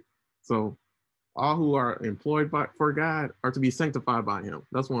 All right. So all who are employed for God are to be sanctified by him.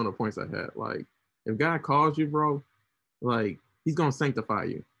 That's one of the points I had. Like, if God calls you, bro, like, he's going to sanctify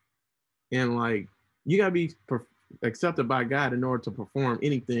you. And, like, you got to be accepted by God in order to perform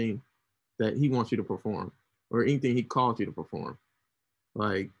anything that he wants you to perform or anything he calls you to perform.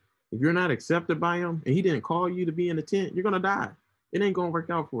 Like, if you're not accepted by him and he didn't call you to be in the tent, you're going to die. It ain't going to work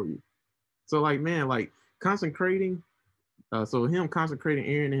out for you. So, like, man, like, consecrating. So him consecrating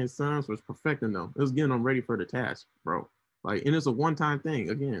Aaron and his sons was perfecting them. It was getting them ready for the task, bro. Like, and it's a one-time thing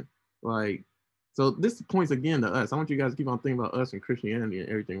again. Like, so this points again to us. I want you guys to keep on thinking about us and Christianity and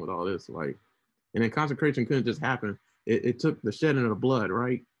everything with all this. Like, and then consecration couldn't just happen. It took the shedding of the blood,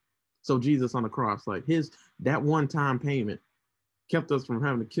 right? So Jesus on the cross, like that one-time payment kept us from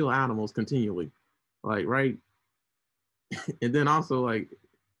having to kill animals continually. Like, right? And then also like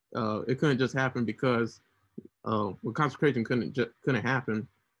it couldn't just happen because well, consecration couldn't happen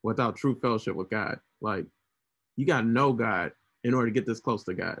without true fellowship with God. Like you got to know God in order to get this close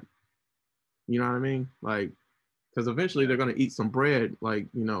to God. You know what I mean? Like because eventually they're going to eat some bread, like,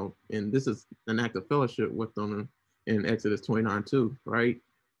 you know, and this is an act of fellowship with them in Exodus 29 too, right?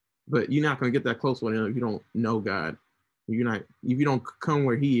 But you're not going to get that close with him if you don't know God. If you don't come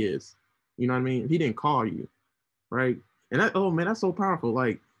where he is, you know what I mean? He didn't call you, right? And that, oh man, that's so powerful.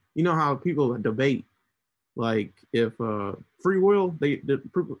 Like, you know how people debate, like, if free will,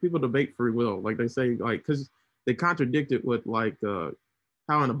 people debate free will. Like they say, like, because they contradict it with, like,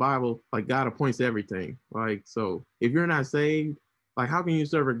 how in the Bible, like, God appoints everything. Like, so if you're not saved, like, how can you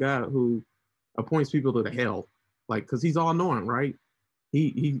serve a God who appoints people to the hell? Like, because he's all knowing, right?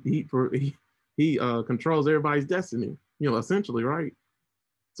 He controls everybody's destiny, you know, essentially, right?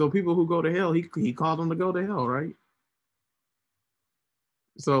 So people who go to hell, he called them to go to hell, right?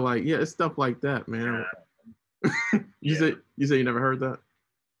 So, like, yeah, it's stuff like that, man. You say you never heard that?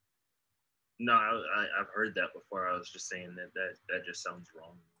 No, I've heard that before. I was just saying that just sounds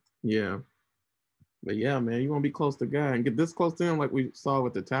wrong. Yeah. But yeah, man, you want to be close to God and get this close to him, like we saw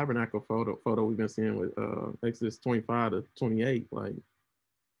with the tabernacle photo we've been seeing with Exodus 25 to 28. Like,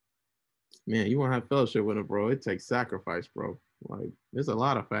 man, you want to have fellowship with him, bro. It takes sacrifice, bro. Like, there's a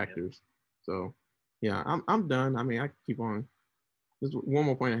lot of factors. So yeah, I'm done. I mean, I can keep on. There's one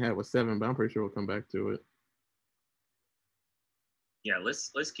more point I had with 7, but I'm pretty sure we'll come back to it. Yeah,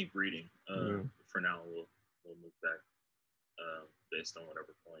 let's keep reading. For now, we'll move back based on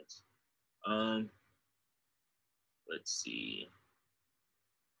whatever points. Let's see.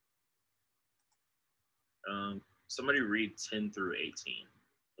 Somebody read 10 through 18.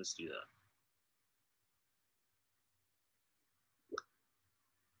 Let's do that.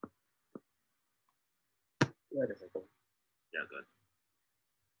 Wait a second. Yeah, good.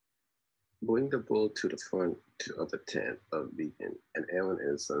 Bring the bull to the front of the tent of meeting, and Aaron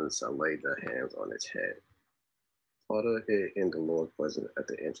and his sons shall lay their hands on its head. Slaughter it in the Lord's presence at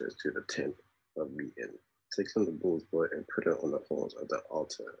the entrance to the tent of meeting. Take some of the bull's blood and put it on the horns of the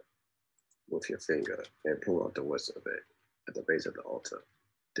altar with your finger, and pour out the rest of it at the base of the altar.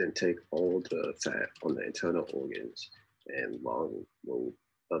 Then take all the fat on the internal organs and long lobe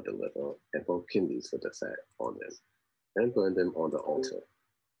of the liver, and both kidneys with the fat on them, and burn them on the altar.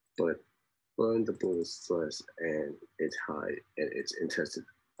 But burn the bull's flesh and its hide and its intestine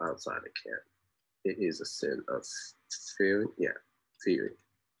outside the camp. It is a sin of fearing. Yeah, fearing.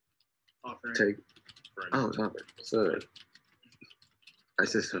 Offering. Take. Sorry. I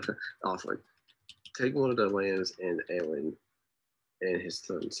said offering. Take one of the lambs, and Aaron and his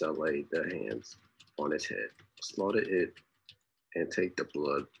sons shall lay their hands on its head. Slaughter it, and take the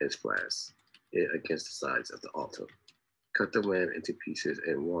blood and splash it against the sides of the altar. Cut the lamb into pieces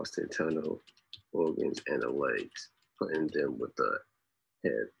and wash the internal organs and the legs, putting them with the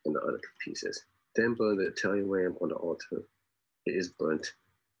head and the other pieces. Then burn the Italian lamb on the altar. It is burnt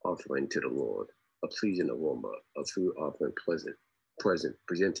offering to the Lord, a pleasing aroma, a food offering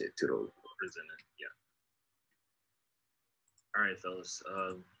presented to the Lord. Yeah. All right, fellas.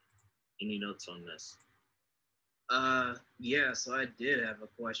 Any notes on this? Yeah, so I did have a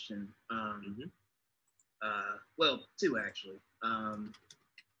question. Well, 2 actually.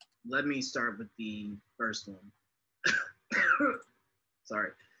 Let me start with the first one.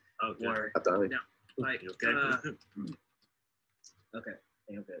 Sorry. Okay. No, like, okay. Okay,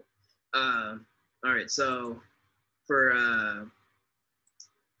 I'm good. All right, so for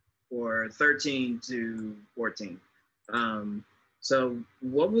 13 to 14. So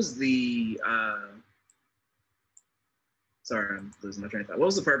what was the sorry, I'm losing my train of thought. What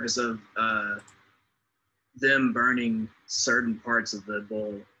was the purpose of them burning certain parts of the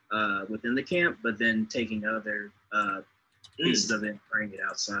bull within the camp, but then taking other pieces of it and burning it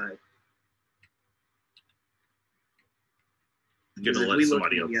outside? I'm gonna let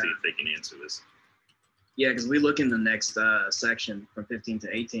somebody else see if they can answer this. Yeah, because we look in the next section from 15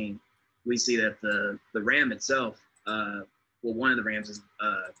 to 18, we see that the ram itself, well, one of the rams is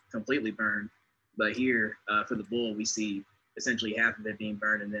completely burned, but here for the bull, we see essentially half of it being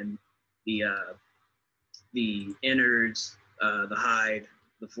burned, and then the innards, the hide,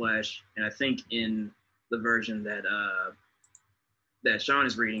 the flesh, and I think in the version that that Sean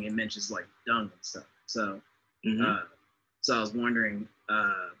is reading, it mentions like dung and stuff. So, so I was wondering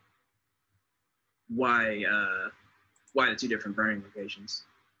why the 2 different burning locations.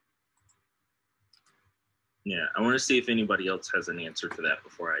 Yeah, I want to see if anybody else has an answer to that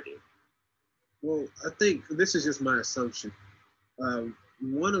before I do. Well, I think this is just my assumption.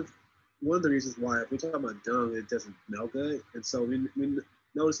 One of the reasons why, if we talk about dung, it doesn't smell good, and so we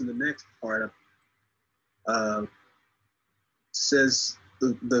notice in the next part, says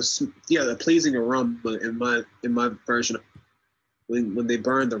the pleasing aroma in my version. When they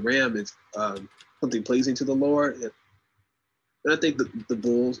burn the ram, something pleasing to the Lord. And I think the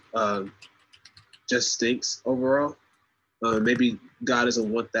bull just stinks overall. Maybe God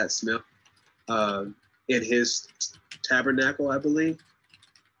doesn't want that smell in His tabernacle, I believe.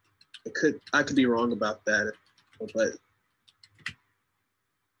 I could be wrong about that, but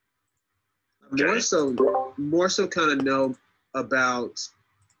more so kind of know about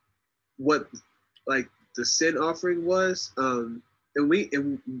what like the sin offering was, and we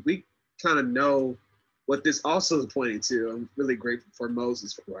kind of know what this also is pointing to. I'm really grateful for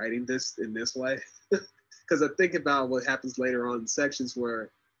Moses for writing this in this way, because I think about what happens later on in sections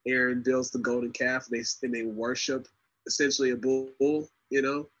where Aaron builds the golden calf and they worship essentially a bull, you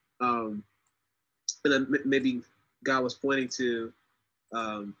know, and then maybe God was pointing to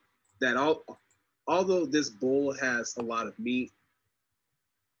that although this bull has a lot of meat,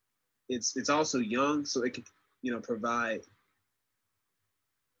 it's also young, so it can, you know, provide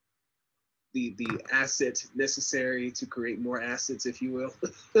the asset necessary to create more assets, if you will,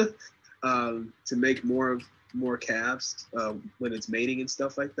 to make more calves when it's mating and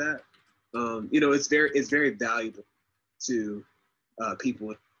stuff like that. You know, it's very valuable to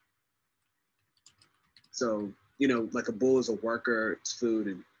people. So, you know, like a bull is a worker, it's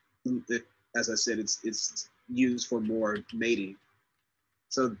food, and as I said, it's used for more mating.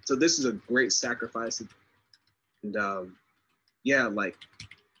 So this is a great sacrifice, and yeah, like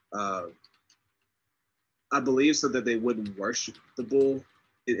I believe so that they wouldn't worship the bull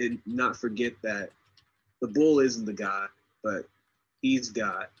and not forget that the bull isn't the God, but He's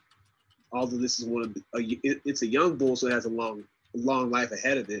God. Although this is it's a young bull, so it has a long life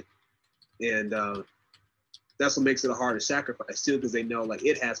ahead of it, and that's what makes it a harder sacrifice too, because they know like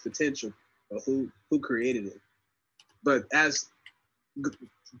it has potential, but who created it? But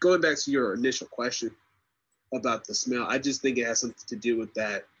going back to your initial question about the smell, I just think it has something to do with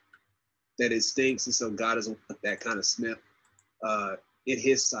that it stinks, and so God doesn't want that kind of smell in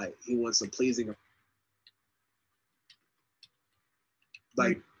His sight. He wants a pleasing,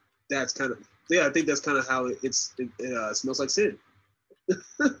 like that's kind of, yeah, I think that's kind of how it smells like sin.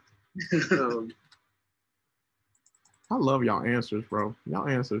 I love y'all answers, bro. Y'all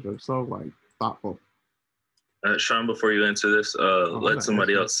answers are so like thoughtful. Sean, before you answer this, let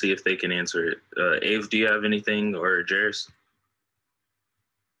somebody else see if they can answer it. Ave, do you have anything, or Jairus?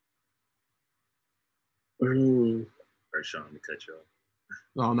 Or Sean, to cut you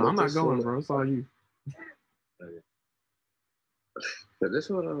off. No, I'm not going, bro. It's all you. Okay. For this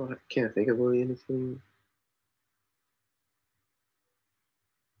one, I can't think of really anything.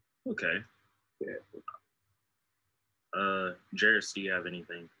 Okay. Yeah. Jairus, do you have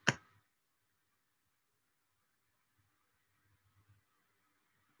anything?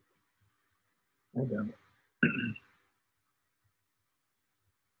 I don't.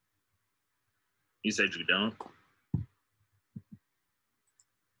 You said you don't?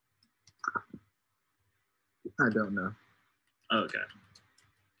 I don't know. Okay.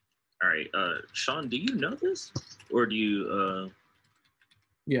 All right. Sean, do you know this? Or do you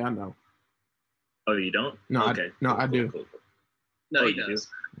Yeah, I know. Oh, you don't? No, okay. I do. Cool. No, Oh, he you does.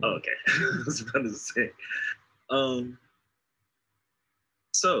 do? Oh, okay. I was about to say.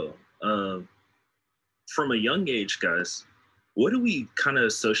 So, from a young age, guys, what do we kind of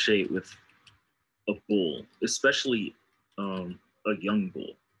associate with a bull, especially a young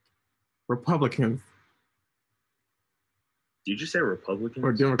bull? Republicans Did you say Republicans?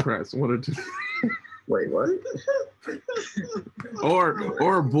 or Democrats? One or two. Wait, what?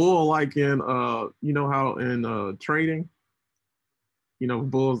 or a bull, like in you know how in trading, you know,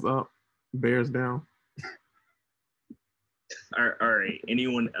 bulls up, bears down. All right.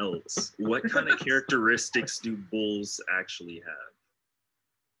 Anyone else? What kind of characteristics do bulls actually have?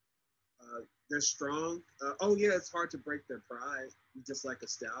 They're strong. Oh yeah, it's hard to break their pride, just like a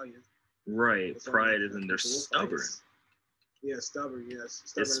stallion. Right, It's pride, like and they're stubborn. fights. Yeah, stubborn. Yes,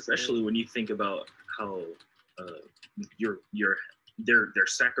 stubborn. Especially when you think about how they're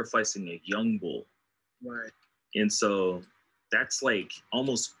sacrificing a young bull, right. and so that's like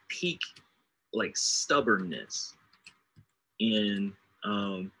almost peak like stubbornness. And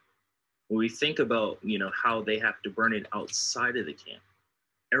when we think about, you know, how they have to burn it outside of the camp,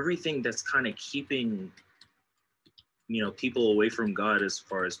 everything that's kind of keeping, you know, people away from God, as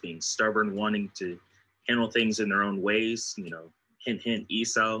far as being stubborn, wanting to handle things in their own ways, you know, hint, hint,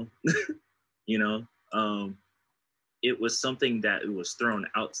 Esau, you know, it was something that it was thrown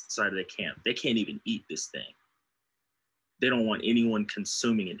outside of the camp. They can't even eat this thing. They don't want anyone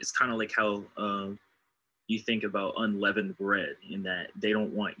consuming it. It's kind of like how you think about unleavened bread, in that they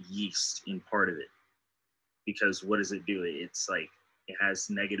don't want yeast in part of it, because what does it do? It's like it has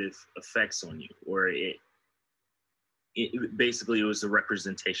negative effects on you, or it basically it was a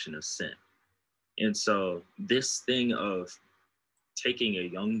representation of sin. And so this thing of taking a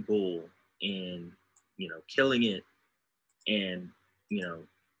young bull and, you know, killing it and, you know,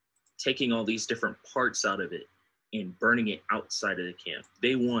 taking all these different parts out of it and burning it outside of the camp.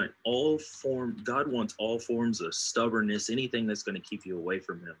 God wants all forms of stubbornness, anything that's going to keep you away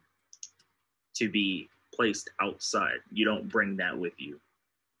from him, to be placed outside. You don't bring that with you.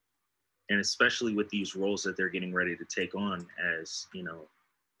 And especially with these roles that they're getting ready to take on as, you know,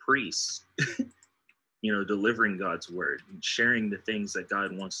 priests, you know, delivering God's word and sharing the things that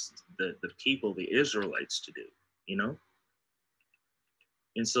God wants the people, the Israelites, to do, you know?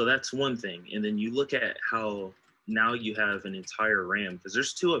 And so that's one thing. And then you look at how now you have an entire ram, because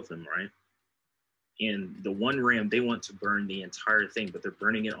there's two of them, right? And the one ram, they want to burn the entire thing, but they're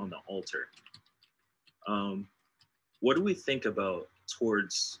burning it on the altar. What do we think about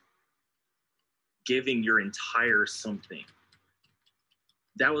towards giving your entire something?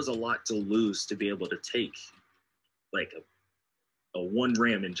 That was a lot to lose, to be able to take like a one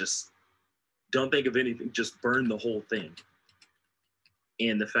ram and just don't think of anything, just burn the whole thing.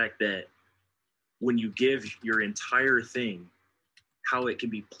 And the fact that when you give your entire thing, how it can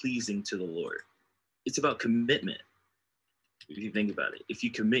be pleasing to the Lord. It's about commitment. If you think about it, if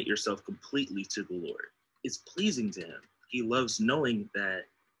you commit yourself completely to the Lord, it's pleasing to him. He loves knowing that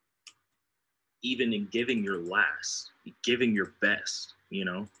even in giving your last, giving your best, you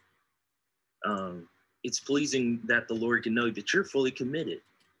know, it's pleasing that the Lord can know that you're fully committed.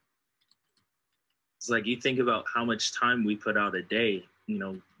 It's like you think about how much time we put out a day, you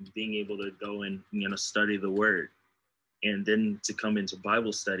know, being able to go and, you know, study the word, and then to come into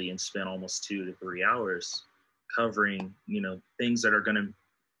Bible study and spend almost 2 to 3 hours covering, you know, things that are going to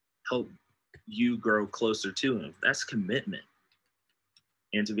help you grow closer to him. That's commitment.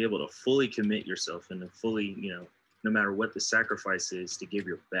 And to be able to fully commit yourself and to fully, you know, no matter what the sacrifice is, to give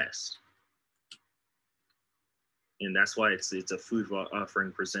your best. And that's why it's a food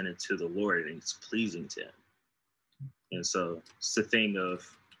offering presented to the Lord, and it's pleasing to him. And so it's the thing of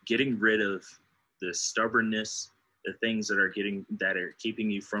getting rid of the stubbornness, the things that are keeping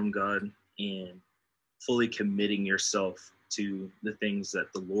you from God, and fully committing yourself to the things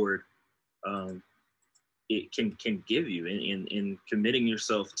that the Lord it can give you, in committing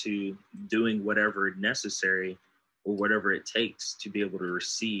yourself to doing whatever necessary or whatever it takes to be able to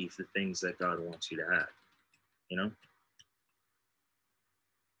receive the things that God wants you to have, you know?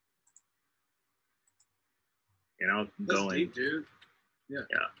 And I'll go in, dude. Yeah,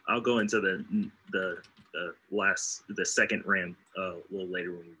 I'll go into the second ram a little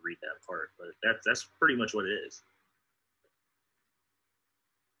later when we read that part, but that's pretty much what it is.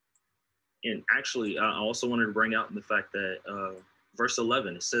 And actually, I also wanted to bring out the fact that verse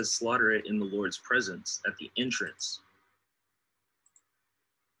 11, it says, slaughter it in the Lord's presence at the entrance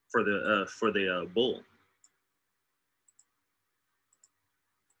for the bull.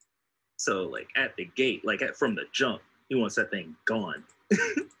 So like at the gate, like from the jump, he wants that thing gone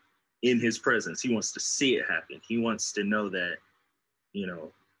in his presence. He wants to see it happen. He wants to know that, you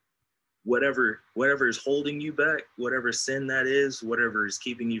know, whatever is holding you back, whatever sin that is, whatever is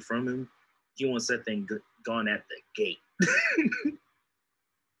keeping you from him, he wants that thing gone at the gate.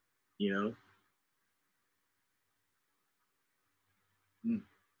 You know?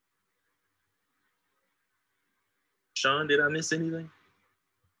 Sean, did I miss anything?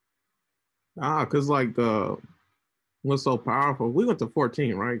 Because like what's so powerful, we went to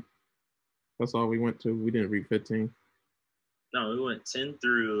 14, right? That's all we went to. We didn't read 15. No, we went 10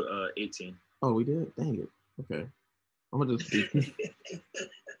 through 18. Oh, we did? Dang it. Okay. I'm gonna just be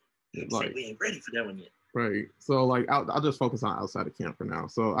like, we ain't ready for that one yet. Right. So like I'll just focus on outside of camp for now.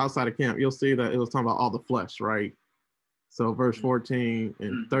 So outside of camp, you'll see that it was talking about all the flesh, right? So verse 14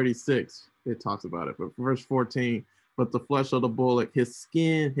 and 36, it talks about it. But verse 14, but the flesh of the bullock, his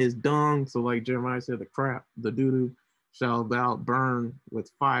skin, his dung, so like Jeremiah said, the crap, the doo-doo, shall thou burn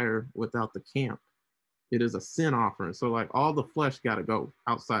with fire without the camp. It is a sin offering. So like all the flesh got to go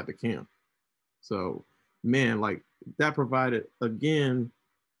outside the camp. So man, like that provided again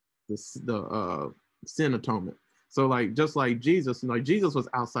the sin atonement. So like just like Jesus was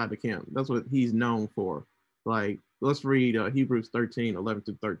outside the camp. That's what he's known for. Like let's read Hebrews 13, 11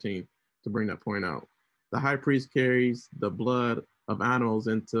 to 13 to bring that point out. The high priest carries the blood of animals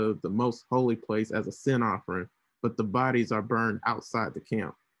into the most holy place as a sin offering, but the bodies are burned outside the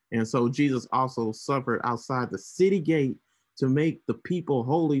camp. And so Jesus also suffered outside the city gate to make the people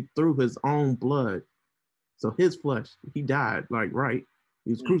holy through his own blood. So his flesh, he died, like, right?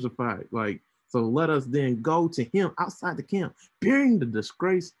 He was crucified, like, So let us then go to him outside the camp, bearing the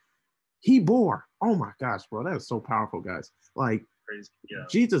disgrace he bore. Oh my gosh, bro, that is so powerful, guys. Like, Crazy. Yeah.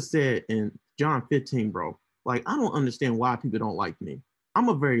 Jesus said in John 15, bro, like, I don't understand why people don't like me. I'm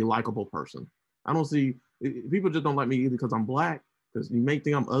a very likable person. I don't see, people just don't like me either because I'm black, because you may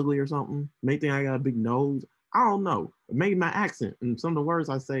think I'm ugly or something, may think I got a big nose. I don't know. Maybe my accent and some of the words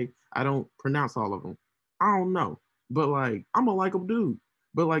I say, I don't pronounce all of them. I don't know. But like, I'm a likable dude.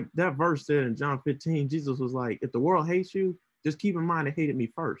 But like that verse said in John 15, Jesus was like, if the world hates you, just keep in mind it hated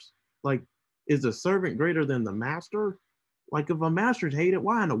me first. Like, is the servant greater than the master? Like, if a master's hated,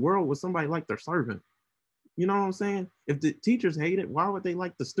 why in the world would somebody like their servant? You know what I'm saying? If the teachers hate it, why would they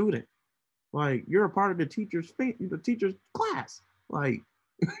like the student? Like, you're a part of the teacher's class. Like,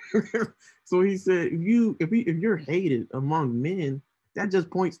 so he said, if you're hated among men, that just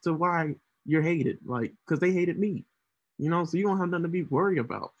points to why you're hated. Like, because they hated me. You know, so you don't have nothing to be worried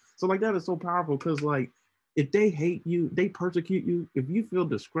about. So like that is so powerful because like if they hate you, they persecute you, if you feel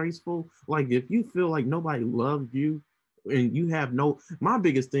disgraceful, like if you feel like nobody loved you and you have no, my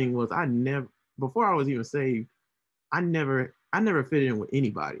biggest thing was before I was even saved, I never fit in with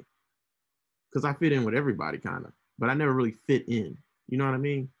anybody because I fit in with everybody kind of, but I never really fit in. You know what I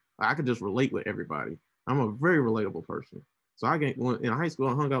mean? I could just relate with everybody. I'm a very relatable person. So in high school,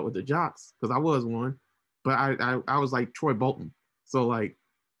 I hung out with the jocks because I was one, but I was like Troy Bolton. So like,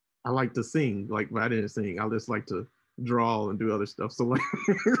 I like to sing, like, but I didn't sing. I just like to draw and do other stuff. So like,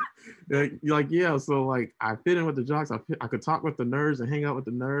 yeah. So like, I fit in with the jocks. I could talk with the nerds and hang out with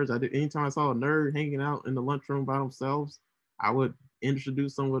the nerds. Anytime I saw a nerd hanging out in the lunchroom by themselves, I would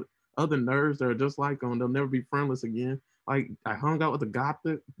introduce them with other nerds that are just like them. They'll never be friendless again. Like I hung out with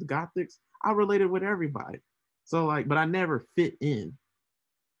the Gothics. I related with everybody. So like, but I never fit in.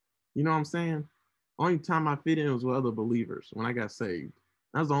 You know what I'm saying? Only time I fit in was with other believers when I got saved.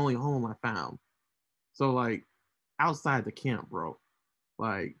 That was the only home I found. So like outside the camp, bro.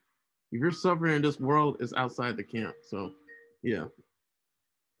 Like if you're suffering in this world, it's outside the camp. So yeah.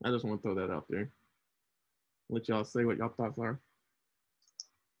 I just want to throw that out there. Let y'all say what y'all thoughts are.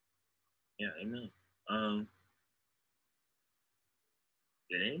 Yeah, amen.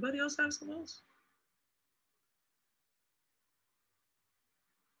 Did anybody else have something else?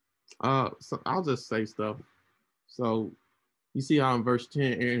 So I'll just say stuff. So you see how in verse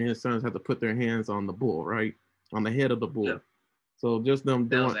 10, Aaron and his sons had to put their hands on the bull, right? On the head of the bull. Yeah. So just them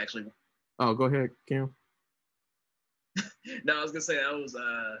doing. That was actually. Oh, go ahead, Cam. No, I was gonna say that was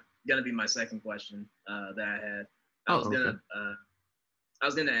gonna be my second question that I had. I was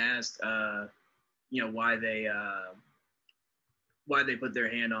gonna ask why they put their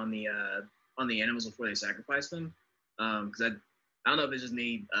hand on the animals before they sacrificed them. Because I don't know if it's just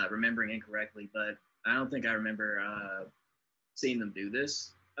me remembering incorrectly, but I don't think I remember seeing them do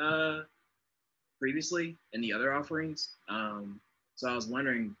this previously in the other offerings. So I was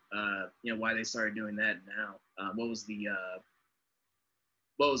wondering, why they started doing that now. What was the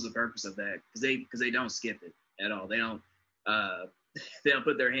purpose of that? Because they don't skip it at all. They don't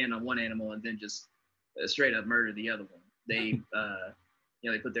put their hand on one animal and then just straight up murder the other one. They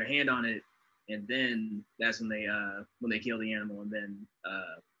they put their hand on it, and then that's when they kill the animal and then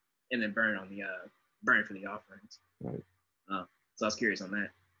burn for the offerings. Right. So I was curious on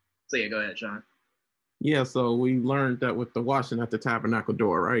that. So yeah, go ahead, Sean. Yeah, so we learned that with the washing at the tabernacle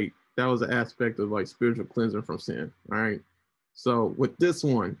door, right? That was an aspect of like spiritual cleansing from sin, right? So with this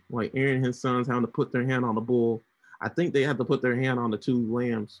one, like Aaron and his sons having to put their hand on the bull, I think they had to put their hand on the two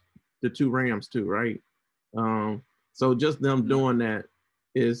rams too, right? So just them doing that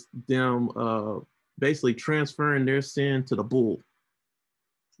is them basically transferring their sin to the bull,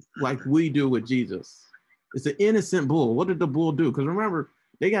 like we do with Jesus. It's an innocent bull. What did the bull do? Because remember,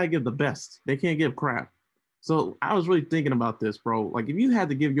 they got to give the best. They can't give crap. So I was really thinking about this, bro. Like if you had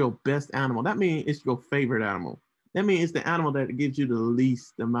to give your best animal, that means it's your favorite animal. That means it's the animal that gives you the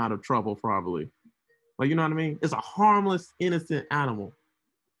least amount of trouble, probably. Like, you know what I mean? It's a harmless, innocent animal.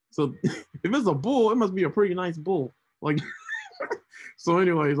 So if it's a bull, it must be a pretty nice bull. Like, so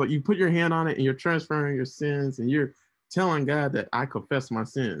anyways, like you put your hand on it and you're transferring your sins and you're telling God that I confess my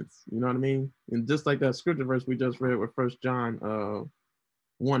sins. You know what I mean? And just like that scripture verse we just read with 1 John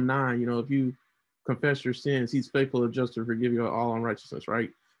 1:9, if you confess your sins, he's faithful and just to forgive you all unrighteousness, right?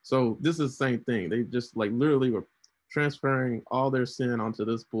 So this is the same thing. They just like literally were transferring all their sin onto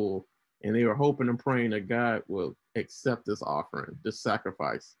this bull, and they were hoping and praying that God will accept this offering, this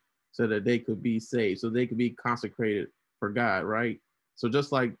sacrifice, so that they could be saved, so they could be consecrated for God, right? So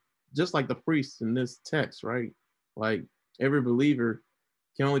just like the priests in this text, right? Like every believer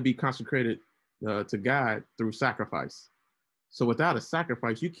can only be consecrated to God through sacrifice. So without a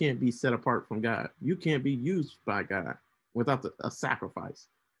sacrifice, you can't be set apart from God. You can't be used by God without a sacrifice.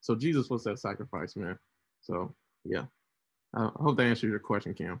 So Jesus was that sacrifice, man. So yeah, I hope that answers your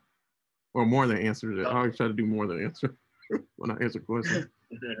question, Cam, or more than answers it. I always try to do more than answer when I answer questions.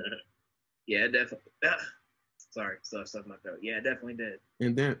 Yeah, definitely. Sorry, stuff in my throat. Yeah, it definitely did.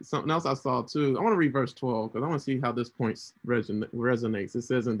 And then something else I saw too. I want to read verse 12 because I want to see how this point resonates. It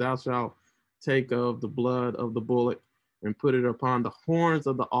says, "And thou shalt take of the blood of the bullock and put it upon the horns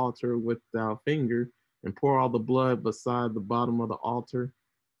of the altar with thy finger, and pour all the blood beside the bottom of the altar."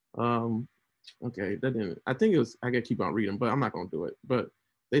 Okay, that didn't. I think it was. I gotta keep on reading, but I'm not gonna do it. But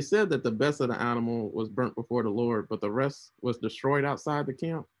they said that the best of the animal was burnt before the Lord, but the rest was destroyed outside the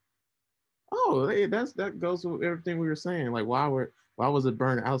camp. Oh, hey, that goes with everything we were saying. Like, why was it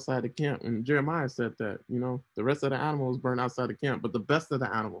burned outside the camp? And Jeremiah said that, the rest of the animal was burned outside the camp, but the best of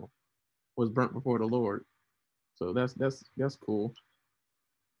the animal was burnt before the Lord. So that's cool.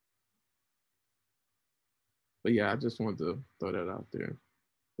 But yeah, I just wanted to throw that out there.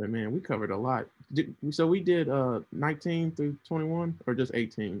 But man, we covered a lot. So we did 19 through 21 or just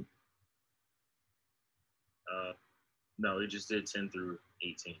 18? No, we just did 10 through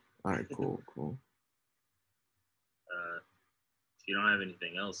 18. All right, cool. If you don't have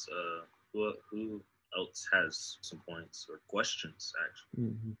anything else, who else has some points or questions, actually?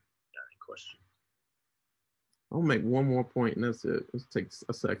 Mm-hmm. Got any questions? I'll make one more point and that's it. It takes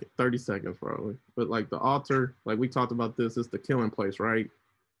a second, 30 seconds probably. But like the altar, like we talked about this, it's the killing place, right?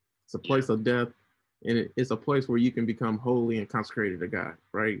 It's a place of death, and it's a place where you can become holy and consecrated to God,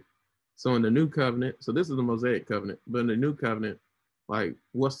 right? So in the new covenant, so this is the Mosaic covenant, but in the new covenant, like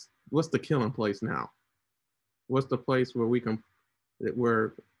what's the killing place now? What's the place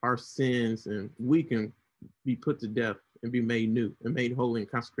where our sins and we can be put to death and be made new and made holy and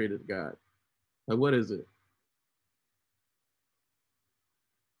consecrated to God? Like what is it?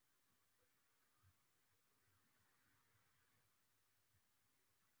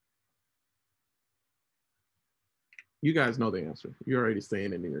 You guys know the answer. You're already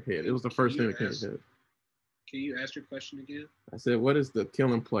saying it in your head. It was the first thing that came to your head. Can you ask your question again? I said, what is the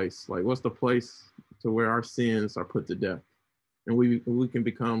killing place? Like, what's the place to where our sins are put to death and we can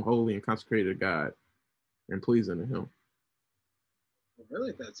become holy and consecrated to God and pleasing to Him? Well,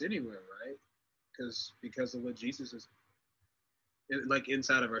 really, that's anywhere, right? Because of what Jesus is, like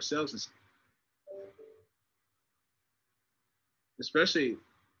inside of ourselves is, especially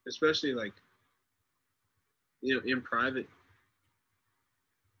like, in private,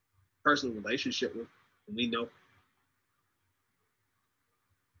 personal relationship with, and we know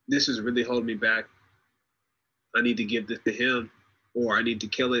this is really holding me back. I need to give this to Him, or I need to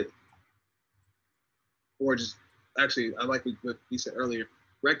kill it, or just actually, I like what you said earlier.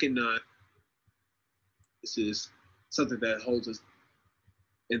 Recognize this is something that holds us,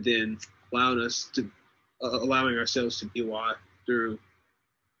 and then allowing ourselves to be washed through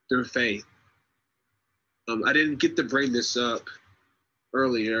faith. I didn't get to bring this up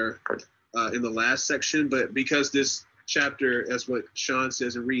earlier in the last section, but because this chapter, as what Sean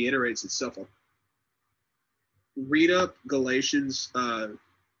says, it reiterates itself. Read up Galatians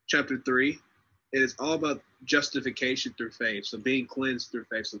chapter 3. It is all about justification through faith, so being cleansed through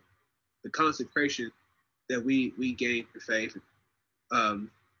faith, so the consecration that we gain through faith.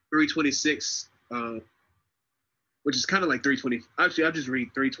 326, which is kind of like 320. Actually, I'll just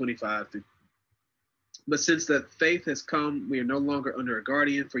read 325 through. But since that faith has come, we are no longer under a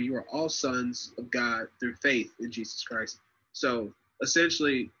guardian, for you are all sons of God through faith in Jesus Christ. So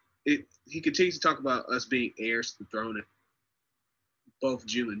essentially, he continues to talk about us being heirs to the throne, of both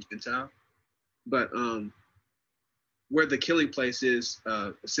Jew and Gentile. But where the killing place is,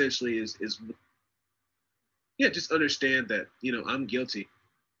 essentially is just understand that I'm guilty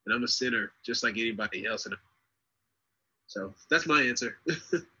and I'm a sinner just like anybody else. And so that's my answer.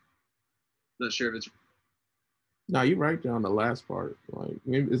 Not sure if it's. No, you right there on the last part. Like,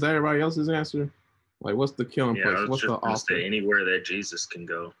 is that everybody else's answer? Like, what's the killing place? I was what's just the altar? say anywhere that Jesus can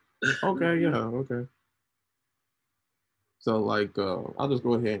go. Okay, yeah, okay. So, like, I'll just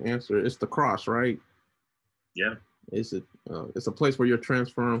go ahead and answer it. It's the cross, right? Yeah. It's a place where you're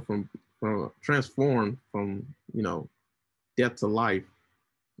transformed from death to life.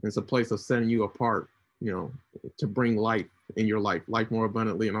 It's a place of setting you apart, to bring life in your life more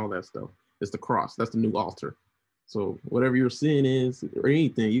abundantly and all that stuff. It's the cross. That's the new altar. So whatever your sin is or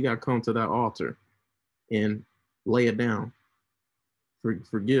anything, you got to come to that altar and lay it down.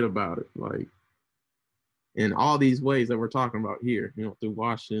 Forget about it. Like, in all these ways that we're talking about here, through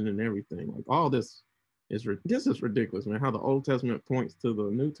washing and everything, like all this is ridiculous, man. How the Old Testament points to the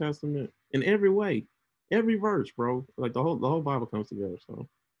New Testament in every way. every verse, bro. Like the whole Bible comes together. So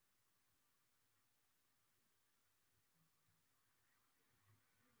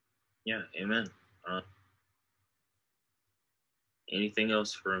Yeah, amen. Anything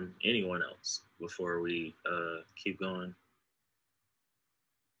else from anyone else before we keep going?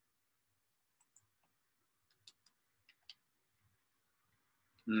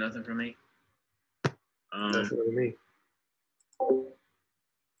 Nothing for me. That's what I mean.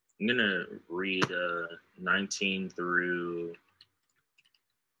 I'm gonna read 19 through.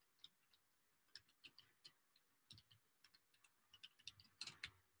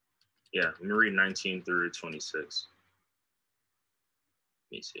 Yeah, I'm gonna read 19 through 26.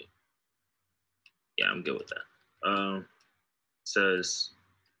 Let me see. Yeah, I'm good with that. It says,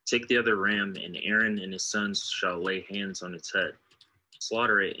 take the other ram, and Aaron and his sons shall lay hands on its head,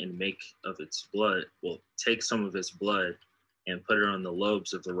 slaughter it, and make of its blood. Well, take some of its blood and put it on the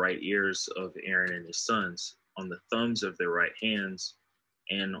lobes of the right ears of Aaron and his sons, on the thumbs of their right hands,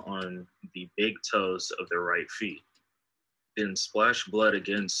 and on the big toes of their right feet. Then splash blood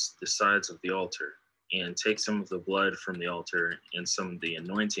against the sides of the altar, and take some of the blood from the altar and some of the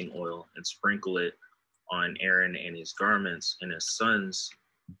anointing oil, and sprinkle it on Aaron and his garments, and his sons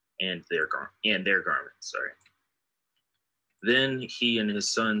and their garments. Sorry. Then he and his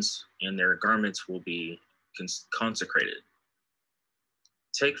sons and their garments will be consecrated.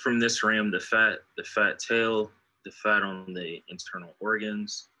 Take from this ram the fat tail, the fat on the internal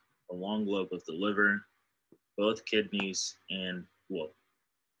organs, the long lobe of the liver, both kidneys with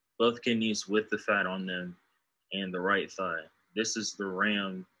the fat on them, and the right thigh. This is the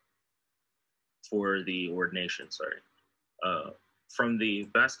ram for the ordination. From the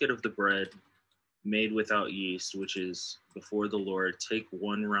basket of the bread made without yeast, which is before the Lord, take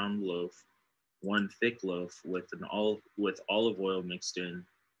one round loaf, one thick loaf with olive oil mixed in,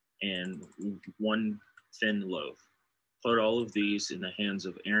 and one thin loaf. Put all of these in the hands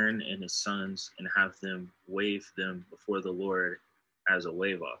of Aaron and his sons, and have them wave them before the Lord as a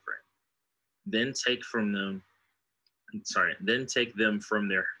wave offering. Then take them from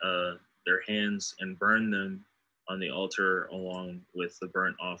their hands and burn them on the altar along with the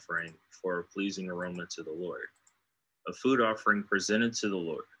burnt offering for a pleasing aroma to the Lord, a food offering presented to the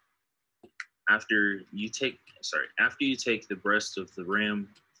Lord. After you take the breast of the ram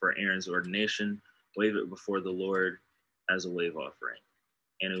for Aaron's ordination, wave it before the Lord as a wave offering,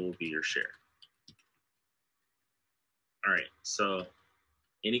 and it will be your share. All right, so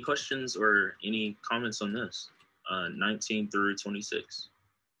any questions or any comments on this? 19 through 26.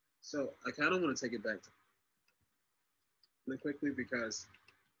 So I kind of want to take it back really quickly because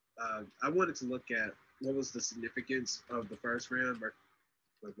I wanted to look at what was the significance of the first ram, or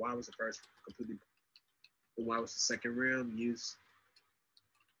like why was the first completely, and why was the second ram used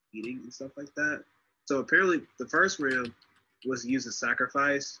eating and stuff like that. So apparently the first ram was used as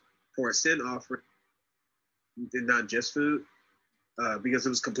sacrifice for a sin offering and not just food, because it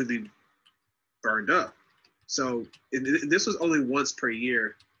was completely burned up. So this was only once per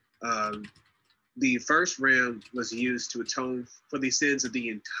year. The first ram was used to atone for the sins of the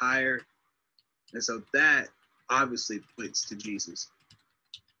entire, and so that obviously points to Jesus.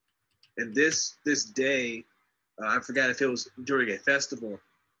 And this day, I forgot if it was during a festival,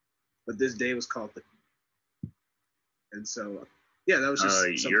 but this day was called the. And so, yeah, that was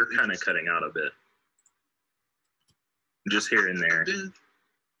just. You're kind of cutting out a bit. Just here and there.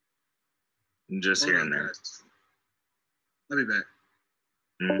 Just here and there. Let me back.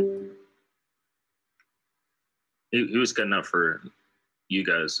 Mm-hmm. He was cutting out for you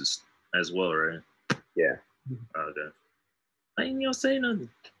guys as well, right? Yeah. Okay. I ain't gonna say nothing.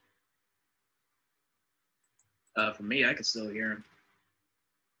 For me, I can still hear him.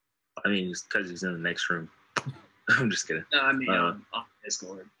 I mean, it's because he's in the next room. I'm just kidding. No, I mean, on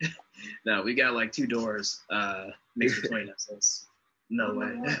Discord. No, we got like 2 doors mixed between us. So it's no way. I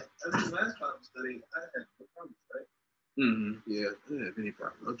mean, last Bible study, I had no problems, right? Mm-hmm. Yeah, I didn't have any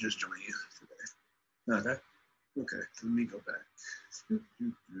problem. I'll just join you today. Okay. Okay, let me go back.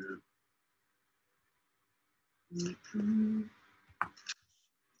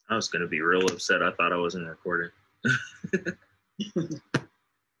 I was gonna be real upset. I thought I wasn't recording.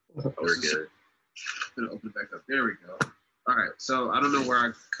 We're good. I'm gonna open it back up. There we go. All right. So I don't know where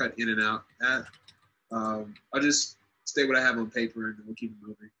I cut in and out at. I'll just stay what I have on paper and we'll keep it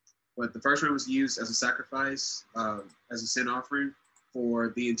moving. But the first one was used as a sacrifice, as a sin offering for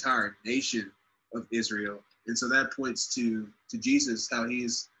the entire nation of Israel. And so that points to Jesus, how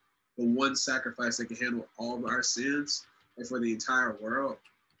he's the one sacrifice that can handle all of our sins and for the entire world.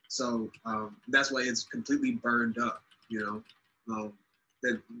 So that's why it's completely burned up, you know.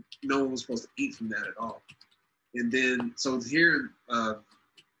 that no one was supposed to eat from that at all. And then, so here,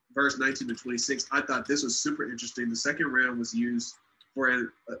 verse 19 to 26, I thought this was super interesting. The second ram was used for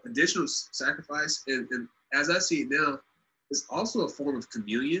an additional sacrifice. And as I see it now, it's also a form of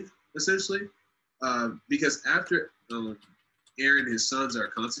communion, essentially, because after Aaron and his sons are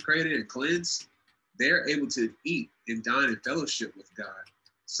consecrated and cleansed, they're able to eat and dine in fellowship with God.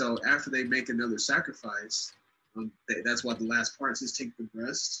 So after they make another sacrifice, that's why the last part says take the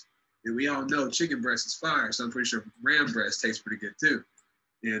breast. And we all know chicken breast is fire, so I'm pretty sure ram breast tastes pretty good too.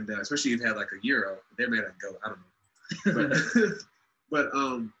 And especially if you've had like a gyro, they made a goat, I don't know. But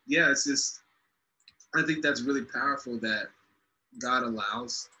yeah, it's just, I think that's really powerful that God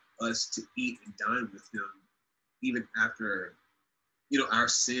allows us to eat and dine with him even after, you know, our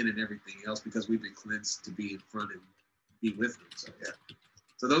sin and everything else, because we've been cleansed to be in front and be with him. So yeah.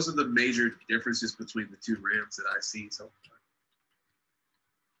 So those are the major differences between the two rams that I see so far.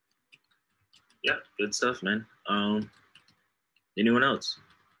 Yeah, good stuff, man. Anyone else?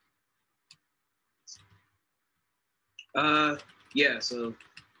 Yeah, so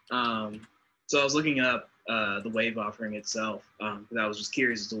I was looking up the wave offering itself, because I was just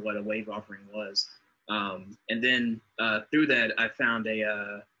curious as to what a wave offering was. And then through that, I found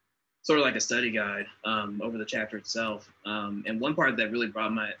a sort of like a study guide over the chapter itself. And one part that really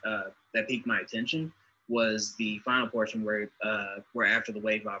that piqued my attention was the final portion where after the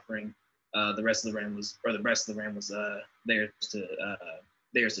wave offering, the rest of the ram was theirs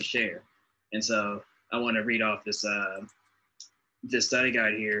to share. And so I want to read off this study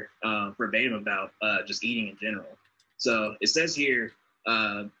guide here verbatim about just eating in general. So it says here,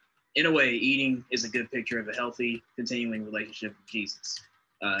 in a way, eating is a good picture of a healthy, continuing relationship with Jesus.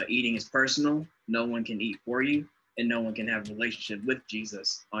 Eating is personal. No one can eat for you, and no one can have a relationship with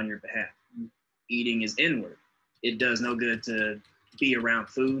Jesus on your behalf. Eating is inward. It does no good to be around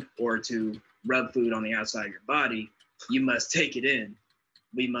food or to rub food on the outside of your body. You must take it in.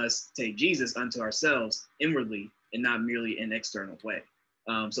 We must take Jesus unto ourselves inwardly and not merely an external way.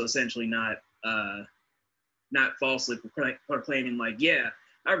 So essentially not falsely proclaiming like, yeah,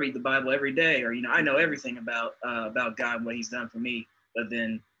 I read the Bible every day, or, you know, I know everything about God and what he's done for me. But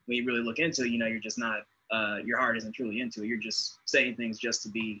then when you really look into it, you know, you're just not, your heart isn't truly into it. You're just saying things just to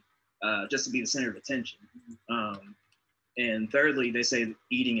be the center of attention. And thirdly, they say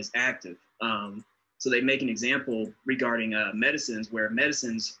eating is active. So they make an example regarding medicines, where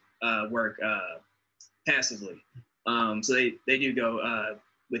medicines work passively. So they do go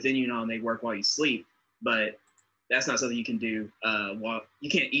within you, and they work while you sleep, but that's not something you can do while you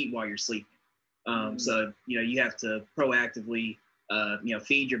can't eat while you're sleeping. So, you know, you have to proactively, you know,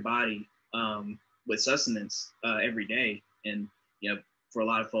 feed your body with sustenance every day. And, you know, for a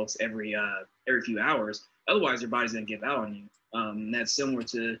lot of folks, every few hours, otherwise your body's going to give out on you. And that's similar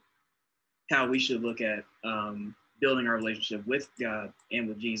to how we should look at building our relationship with God and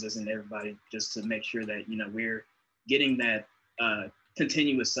with Jesus and everybody, just to make sure that, you know, we're getting that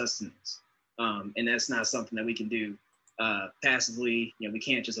continuous sustenance. And that's not something that we can do passively. You know, we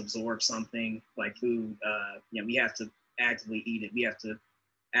can't just absorb something like food. You know, we have to actively eat it. We have to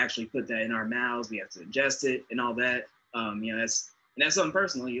actually put that in our mouths. We have to ingest it and all that. You know, that's something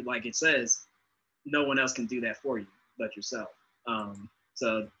personally, like it says, no one else can do that for you but yourself.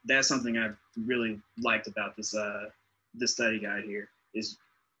 So that's something I really liked about this study guide here. It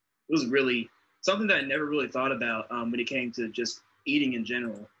was really something that I never really thought about when it came to just eating in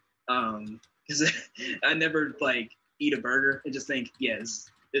general. Because I never like eat a burger and just think, yeah,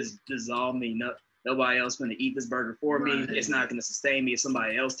 this is all me. Nobody else going to eat this burger for me. It's not going to sustain me if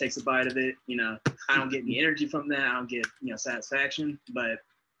somebody else takes a bite of it. You know, I don't get any energy from that. I don't get, you know, satisfaction. But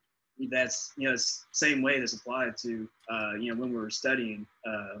that's, you know, it's the same way that's applied to, you know, when we were studying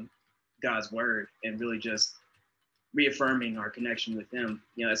God's word and really just reaffirming our connection with him.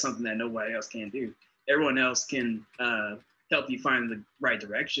 You know, it's something that nobody else can do. Everyone else can help you find the right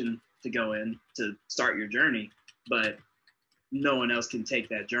direction to go in to start your journey, but no one else can take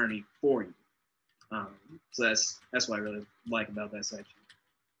that journey for you. So that's what I really like about that section.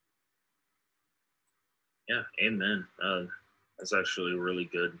 Yeah, amen. That's actually really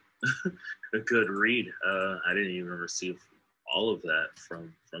good, a good read. I didn't even receive all of that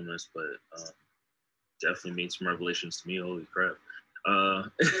from this, but definitely made some revelations to me. Holy crap!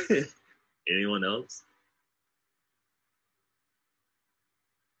 Anyone else?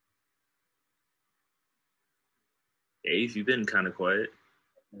 Dave, you've been kind of quiet.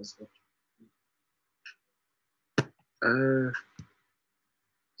 Something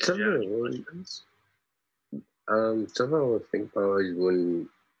I would think about is when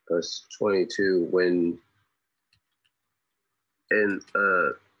verse 22, when And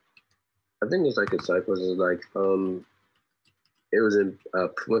I think it's like disciples is like it was in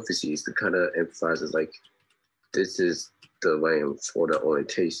parentheses to kind of emphasize it's like this is the lamb for the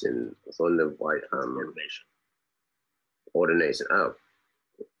orientation on the white ordination.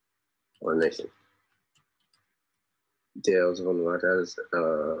 Ordination. Dale's one like that is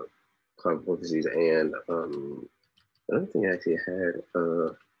parentheses, and I don't think I actually had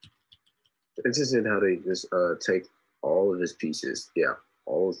it's just in how they just take all of his pieces,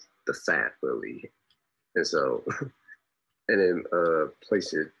 all the fat really, and so and then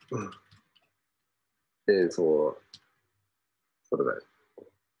place it in for the back.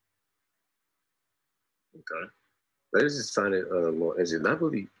 Okay. I just find it more interesting. Not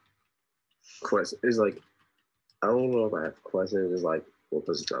really question. It's like I don't know if I have questions. It's like what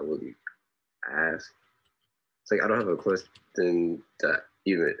questions I really ask. It's like I don't have a question that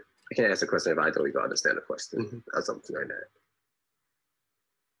even I can't ask a question if I don't even understand the question or something like that.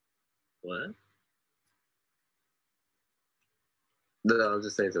 What? No, I'm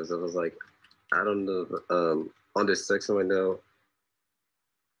just saying to myself, I was like, I don't know. On this section right now,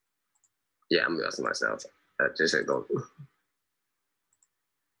 yeah, I'm asking myself. I just say don't.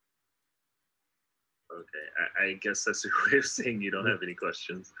 Okay, I guess that's your way of saying you don't have any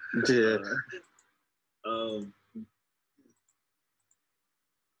questions. Yeah.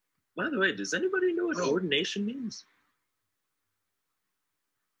 By the way, does anybody know what ordination means?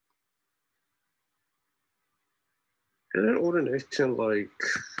 An ordination, like,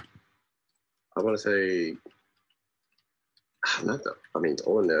 I want to say, not the, I mean,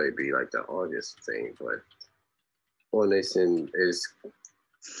 ordinary be like the obvious thing, but ordination is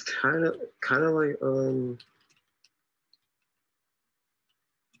kind of like,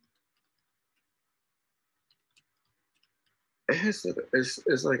 it's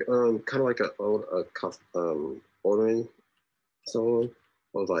like, kind of like ordering someone,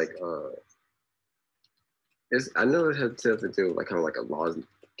 or like, I know it has to do with like kind of like a laws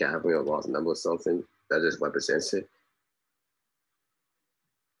gathering or laws number or something that just represents it.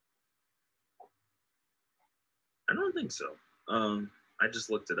 I don't think so. I just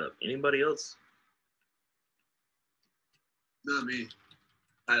looked it up. Anybody else? Not me.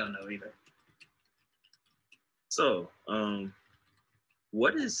 I don't know either. So,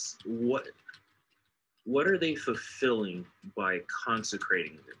 what are they fulfilling by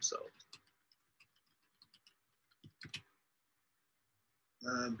consecrating themselves?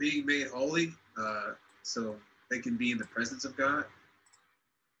 Being made holy, so they can be in the presence of God.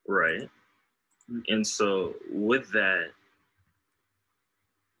 Right. And so with that,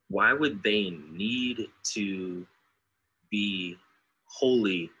 why would they need to be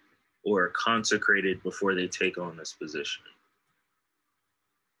holy or consecrated before they take on this position?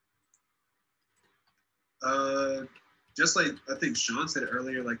 Just like I think Sean said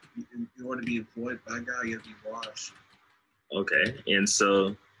earlier, like in order to be employed by God, you have to be washed. Okay. And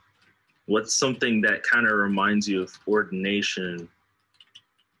so what's something that kind of reminds you of ordination,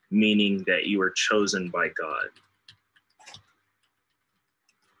 meaning that you are chosen by God?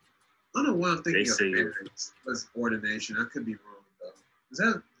 I don't know why I'm thinking of marriage as ordination. I could be wrong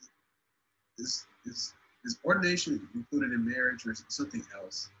though. Is ordination included in marriage, or is it something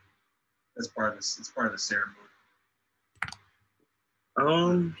else? That's part of this. It's part of the ceremony.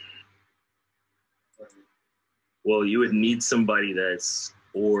 Well, you would need somebody that's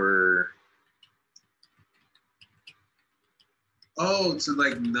to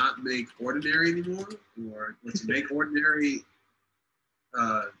like not make ordinary anymore, or to make ordinary.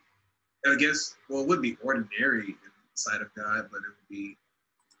 I guess it would be ordinary in the sight of God, but it would be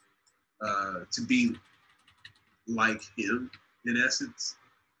to be like Him in essence.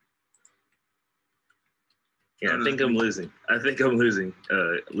 Yeah, I think I'm losing.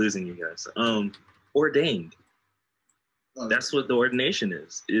 Losing you guys. Ordained. That's what the ordination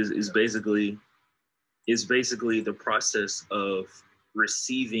is basically the process of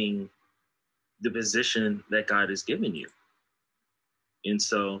receiving the position that God has given you. And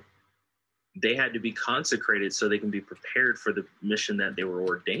so they had to be consecrated so they can be prepared for the mission that they were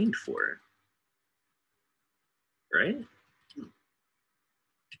ordained for. Right?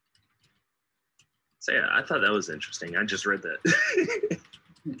 So yeah, I thought that was interesting. I just read that.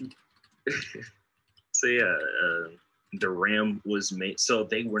 So yeah, the ram was made. So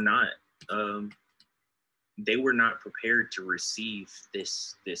they were not prepared to receive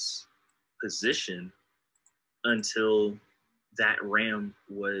this position until that ram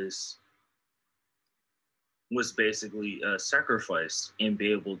was basically sacrificed and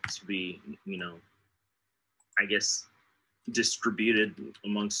be able to be, I guess, distributed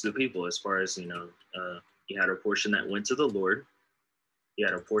amongst the people, as far as you had a portion that went to the Lord He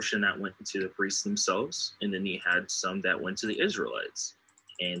had a portion that went to the priests themselves, and then he had some that went to the Israelites,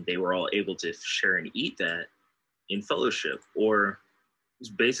 and they were all able to share and eat that in fellowship. Or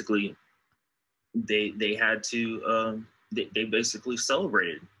basically, they had to they basically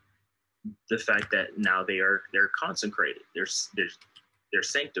celebrated the fact that now they're consecrated, they're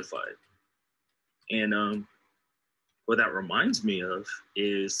sanctified. And what that reminds me of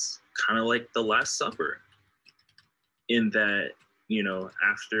is kind of like the Last Supper, in that,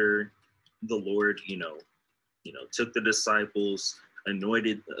 after the Lord, took the disciples,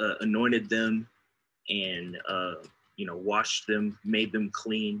 anointed them, and washed them, made them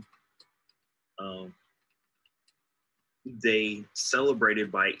clean. They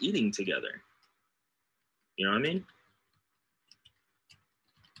celebrated by eating together. You know what I mean?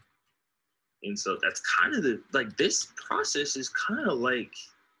 And so that's kind of this process is kind of like,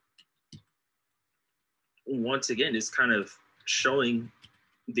 once again, it's kind of showing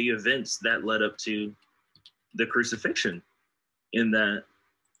the events that led up to the crucifixion, in that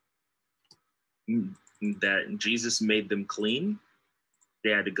Jesus made them clean.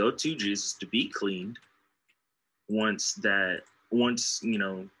 They had to go to Jesus to be cleaned. Once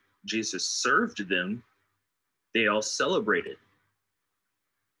Jesus served them, they all celebrated.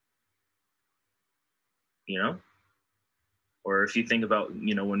 Or if you think about,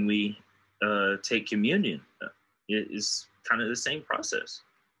 when we take communion, it is kind of the same process,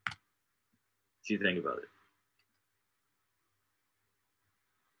 if you think about it.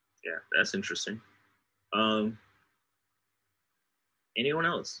 Yeah, that's interesting. Anyone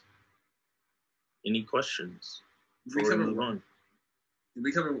else? Any questions before we move on? Did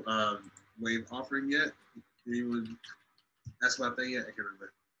we cover wave offering yet? Anyone ask about that yet? I can't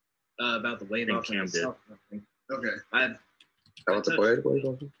remember. About the wave offering itself. Okay. I About the touched wave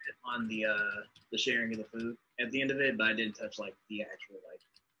offering? on the sharing of the food at the end of it, but I didn't touch like the actual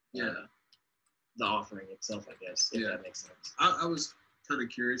the offering itself, I guess, if that makes sense. I was kind of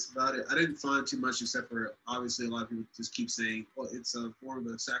curious about it. I didn't find too much, except for obviously a lot of people just keep saying, well, it's a form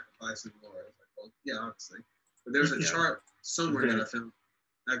of sacrifice in the Lord. It's like, well, yeah, obviously. But there's a chart somewhere that I found.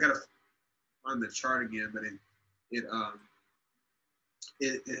 I gotta find the chart again, but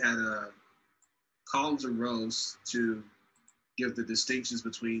it had columns and rows to give the distinctions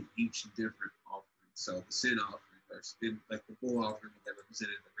between each different offering. So the sin offering versus like the bull offering that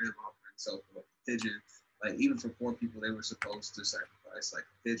represented the ram offering. So for the pigeon, like even for poor people, they were supposed to sacrifice like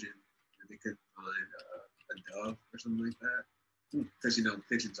a pigeon, and they couldn't find a dove or something like that, because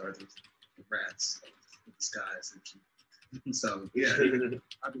pigeons are the rats of the sky essentially. So yeah,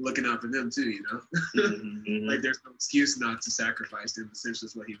 I've been looking out for them too, like there's no excuse not to sacrifice them. Essentially,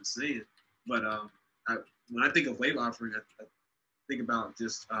 is what he was saying. But when I think of wave offering, I think about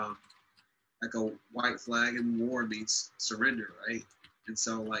just like a white flag in war means surrender, right? And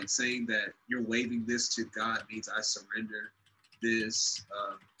so like saying that you're waving this to God means I surrender this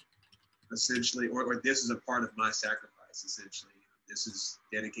essentially, or this is a part of my sacrifice essentially. This is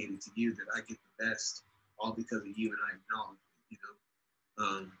dedicated to you, that I get the best, all because of you, and I acknowledge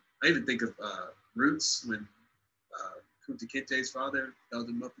it, I even think of Roots, when Kunta Kinte's father held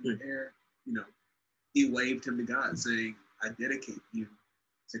him up in the air, he waved him to God, saying, I dedicate you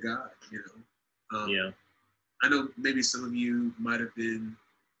to God, I know maybe some of you might have been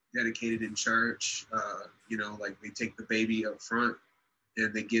dedicated in church, like they take the baby up front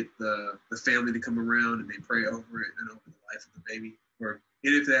and they get the family to come around and they pray over it and over the life of the baby. And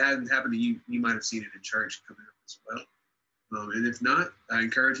if that hadn't happened to you, you might have seen it in church coming up as well. And if not, I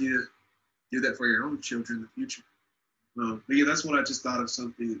encourage you to do that for your own children in the future. But yeah, that's what I just thought of,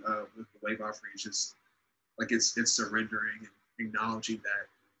 something with the wave offering. It's just like it's surrendering and acknowledging that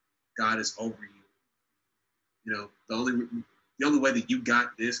God is over you. The only way that you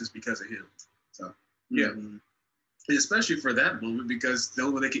got this is because of Him. So yeah, and especially for that moment, because the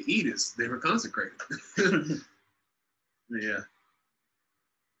only way they could eat is they were consecrated. Yeah.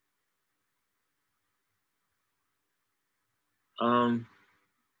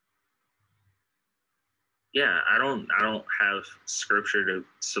 Yeah, I don't have scripture to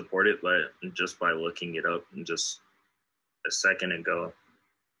support it, but just by looking it up and just a second ago,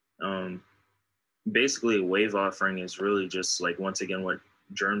 basically a wave offering is really just like, once again, what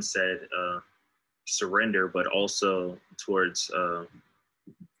Germ said, surrender, but also towards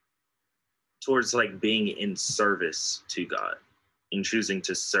like being in service to God and choosing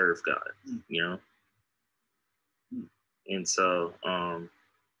to serve God, And so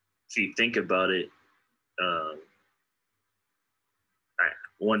if you think about it,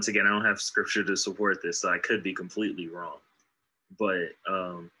 once again, I don't have scripture to support this, so I could be completely wrong. But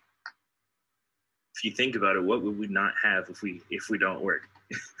if if you think about it, what would we not have if we don't work?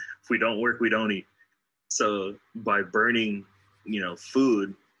 If we don't work, we don't eat. So by burning,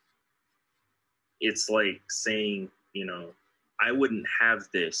 food, it's like saying, I wouldn't have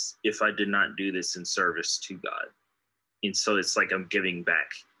this if I did not do this in service to God. And so it's like I'm giving back,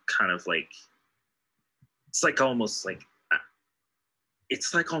 kind of like, it's like almost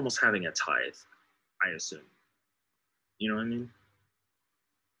having a tithe, I assume. You know what I mean?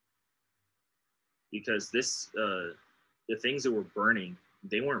 Because the things that were burning,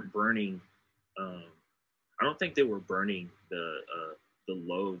 they weren't burning. I don't think they were burning the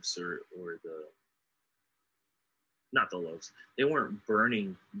loaves or the, not the loaves. They weren't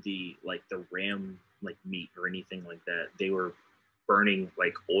burning the ram meat or anything like that. They were burning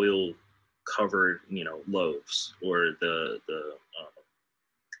like oil covered loaves or the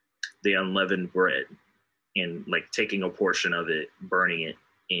unleavened bread, and like taking a portion of it, burning it,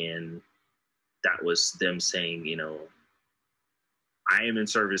 and that was them saying, I am in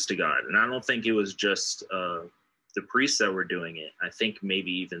service to God. And I don't think it was just the priests that were doing it. I think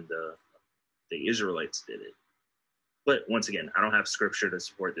maybe even the Israelites did it. But once again, I don't have scripture to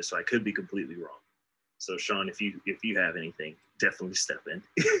support this, so I could be completely wrong. So Sean, if you have anything, definitely step in.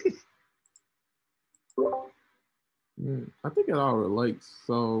 I think it all relates.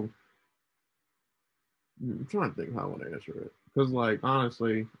 So I'm trying to think how I want to answer it. Because,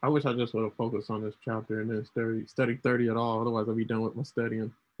 honestly, I wish I just would have focused on this chapter and then study 30 at all. Otherwise, I'd be done with my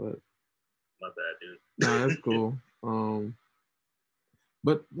studying. But my bad, dude. Nah, that's cool.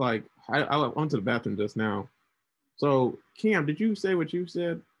 But I went to the bathroom just now. So Cam, did you say what you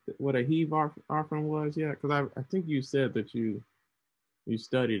said? What a heave offering was? Yeah, because I think you said that you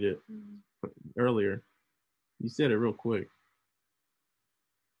studied it earlier. You said it real quick.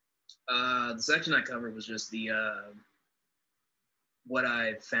 The section I covered was just the what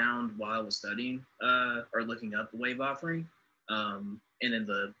I found while I was studying or looking up the wave offering, and then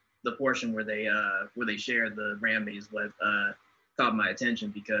the portion where they shared the ram meat is what caught my attention,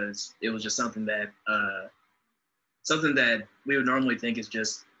 because it was just something that we would normally think is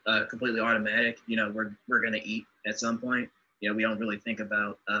just completely automatic. We're gonna eat at some point. We don't really think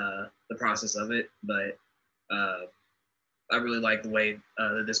about the process of it, but I really like the way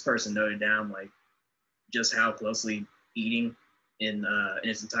that this person noted down, like, just how closely eating in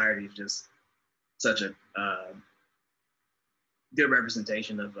its entirety is just such a good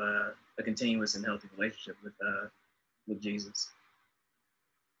representation of a continuous and healthy relationship with Jesus.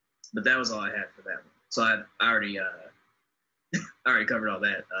 But that was all I had for that one. So I already covered all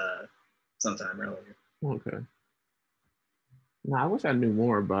that sometime earlier. Okay. Now I wish I knew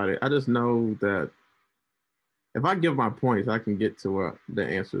more about it. I just know that if I give my points, I can get to the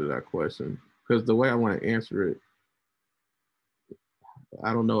answer to that question. Because the way I want to answer it,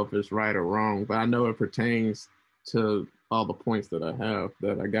 I don't know if it's right or wrong, but I know it pertains to all the points that I have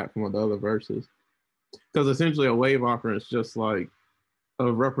that I got from the other verses. Because essentially a wave offering is just like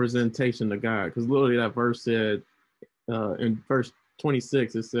a representation of God. Because literally that verse said, in verse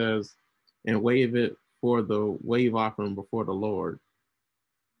 26, it says, and wave it for the wave offering before the Lord,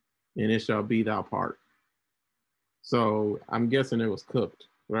 and it shall be thy part. So I'm guessing it was cooked,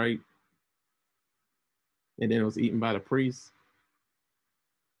 right? And then it was eaten by the priests.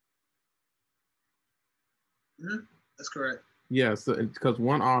 Mm-hmm. That's correct. Yeah, so because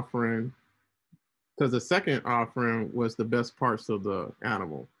the second offering was the best parts of the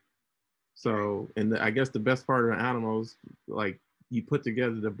animal. So, and I guess the best part of the animals, like you put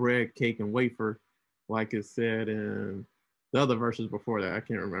together the bread, cake, and wafer, like it said in the other verses before that. I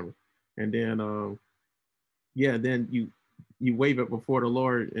can't remember. And then, then you wave it before the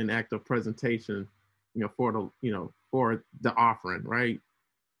Lord in act of presentation, for the offering, right?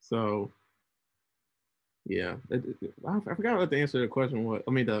 So, yeah, I forgot what the answer to the question was.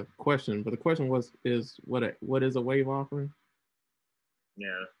 I mean, the question, but the question is what is a wave offering?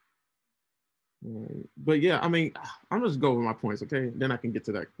 Yeah. But yeah, I mean, I'm just go over my points, okay? Then I can get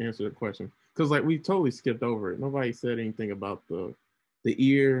to that answer to the question, because we totally skipped over it. Nobody said anything about the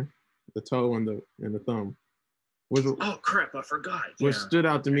ear, the toe, and the thumb. Oh crap! I forgot. Which stood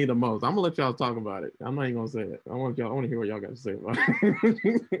out to me the most. I'm gonna let y'all talk about it. I'm not even gonna say it. I want to hear what y'all got to say about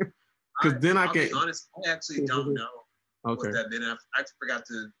it. Because then I'll be honest, I actually don't know what that meant. I forgot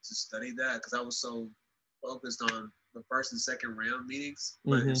to study that because I was so focused on the first and second round meetings.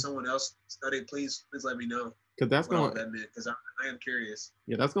 But if someone else studied, please let me know. Because that's what that meant, because I am curious.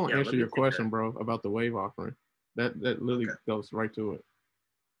 Yeah, that's gonna answer your question, bro, about the wave offering. That literally goes right to it.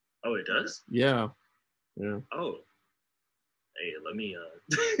 Oh, it does? Yeah. Yeah. Oh. Hey, let me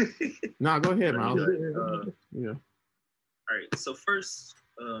No, go ahead, Miles. Yeah. All right. So first,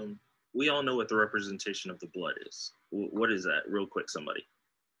 we all know what the representation of the blood is. What is that? Real quick, somebody.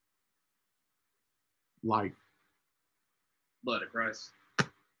 Life. Blood of Christ.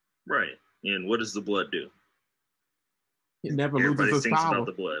 Right. And what does the blood do? It never Everybody loses its thinks power. about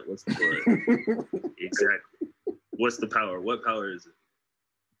the blood. What's the blood? Exactly. What's the power? What power is it?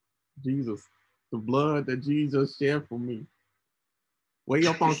 Jesus. The blood that Jesus shed for me. Way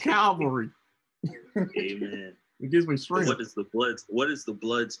up on Calvary. Amen. It gives me But strength. what is the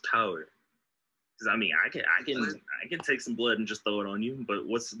blood's power? Because I mean, I can take some blood and just throw it on you, but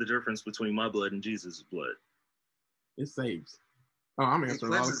what's the difference between my blood and Jesus' blood? It saves. Oh, I'm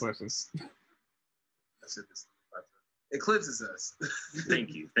answering all the cleanses- questions. That's it. It cleanses us.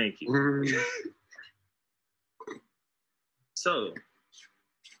 Thank you. So,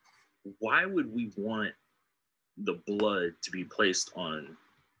 why would we want the blood to be placed on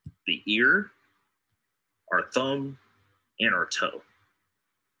the ear, our thumb, and our toe?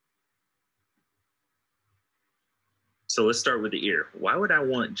 So let's start with the ear. Why would I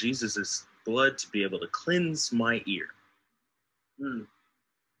want Jesus's blood to be able to cleanse my ear?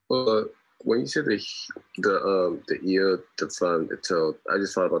 Well, when you said the ear, the thumb, the toe, I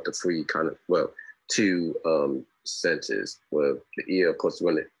just thought about the three two senses. Well, the ear, of course,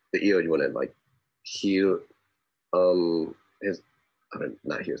 the ear you want to like hear, not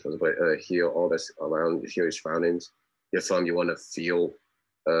hear, but hear all that's around, hear his surroundings. Your thumb, you want to feel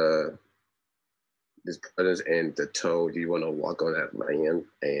this presence, and the toe, you want to walk on that land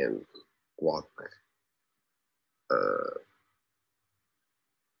and walk.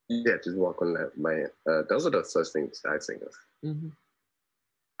 Just walk on that land. Those are the first things I think of. Mm-hmm.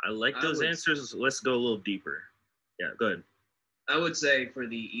 I like those answers. Let's go a little deeper. Yeah, go ahead. I would say for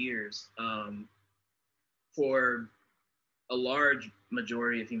the ears, for a large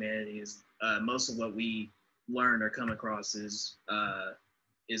majority of humanity, is most of what we learn or come across is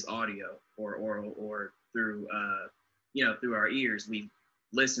audio or oral or through through our ears. We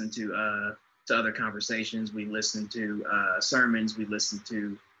listen to other conversations. We listen to sermons. We listen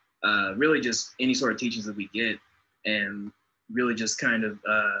to really just any sort of teachings that we get, and really just kind of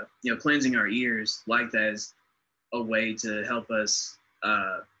cleansing our ears like that is a way to help us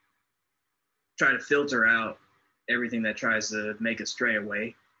try to filter out everything that tries to make us stray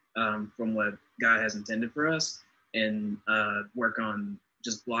away from what God has intended for us, and work on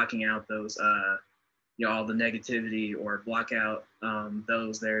just blocking out those all the negativity, or block out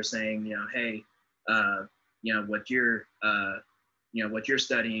those that are saying, hey, what you're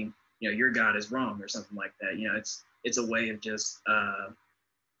studying, your God is wrong, or something like that. It's a way of just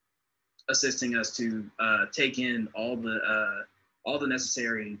assisting us to take in all the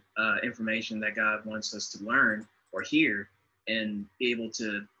necessary information that God wants us to learn or hear, and be able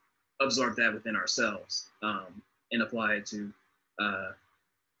to absorb that within ourselves, and apply it to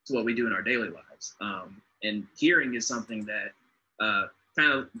what we do in our daily lives. And hearing is something that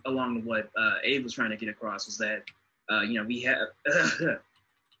kind of along with what Abe was trying to get across, was that we have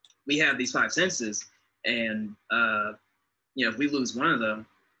we have these five senses, and if we lose one of them,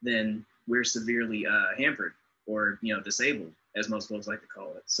 then we're severely hampered, or disabled, as most folks like to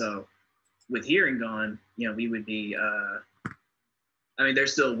call it. So with hearing gone, we would be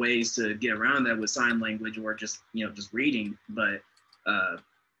there's still ways to get around that with sign language, or just reading, but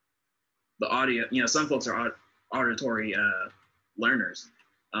the audio, some folks are auditory learners,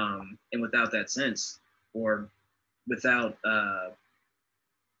 and without that sense, or without God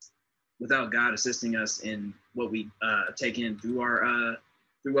assisting us in what we take in through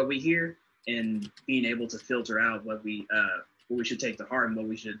what we hear, and being able to filter out what we should take to heart and what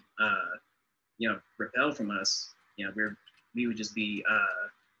we should repel from us, we would just be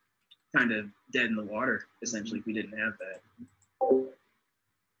kind of dead in the water, essentially, if we didn't have that.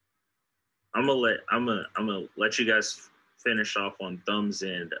 I'm gonna let you guys finish off on thumbs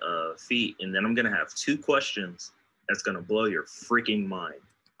and feet, and then I'm gonna have two questions that's gonna blow your freaking mind.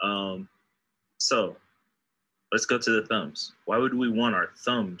 So let's go to the thumbs. Why would we want our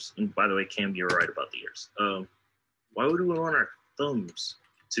thumbs? And by the way, Cam, you're right about the ears. Why would we want our thumbs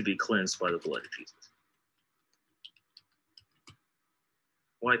to be cleansed by the blood of Jesus?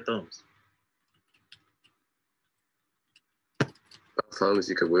 Why thumbs? Thumbs,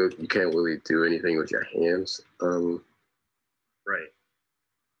 you can't really do anything with your hands. Right.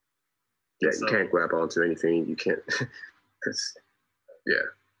 Yeah, So, you can't grab onto anything. You can't. Yeah,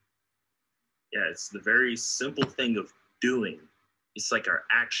 it's the very simple thing of doing. It's like our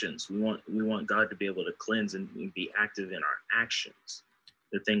actions. We want God to be able to cleanse and be active in our actions.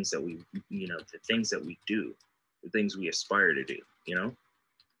 The things that we do, the things we aspire to do. All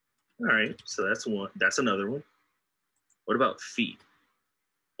right. So that's one. That's another one. What about feet?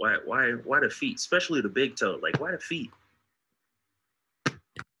 Why the feet, especially the big toe? Like, why the feet?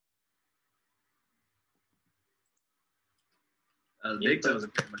 The big toes are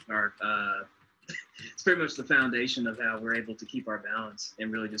pretty much our, it's pretty much the foundation of how we're able to keep our balance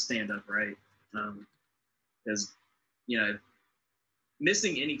and really just stand upright. Because, you know,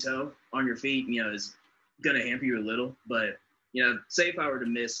 missing any toe on your feet, you know, is going to hamper you a little. But, you know, say if I were to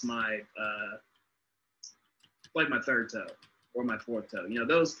miss my, like my third toe or my fourth toe, you know,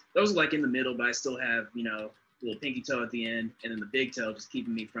 those are like in the middle, but I still have, you know, a little pinky toe at the end, and then the big toe just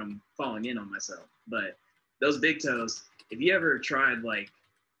keeping me from falling in on myself. But those big toes, if you ever tried like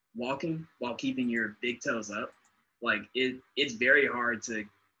walking while keeping your big toes up, like it's very hard to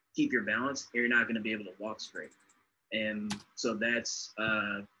keep your balance, or you're not going to be able to walk straight. And so that's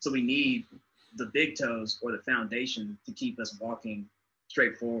so we need the big toes or the foundation to keep us walking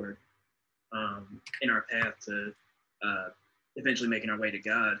straight forward in our path to eventually making our way to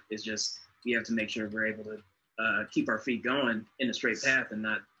God. Is just we have to make sure we're able to keep our feet going in a straight path and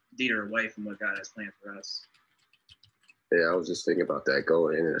not deter away from what God has planned for us. Yeah, I was just thinking about that,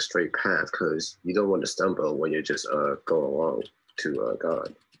 going in a straight path, because you don't want to stumble when you're just going along to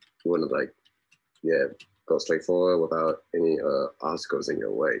God. You want to go straight forward without any obstacles in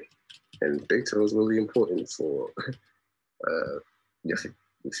your way. And big toe is really important for your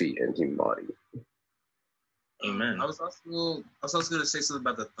feet and human body. Amen. I was also going to say something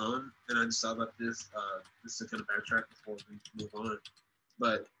about the thumb, and I just thought about this. Just to kind of backtrack before we move on.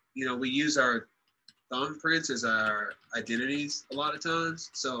 But you know, we use our thumbprints as our identities a lot of times.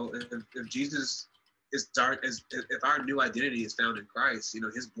 So if Jesus is if our new identity is found in Christ, you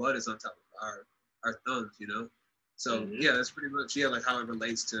know, His blood is on top of our thumbs. You know, so yeah, that's pretty much like how it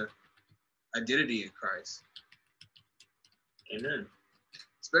relates to identity in Christ. Amen.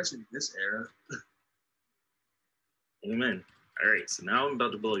 Especially in this era. Amen. All right, so now I'm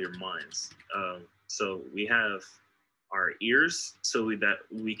about to blow your minds. So we have our ears, so that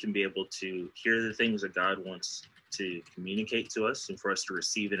we can be able to hear the things that God wants to communicate to us and for us to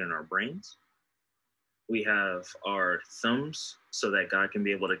receive it in our brains. We have our thumbs, so that God can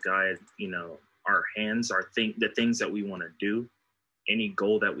be able to guide, you know, our hands, the things that we want to do, any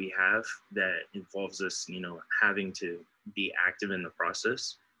goal that we have that involves us, you know, having to be active in the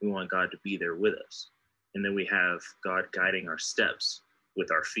process. We want God to be there with us. And then we have God guiding our steps with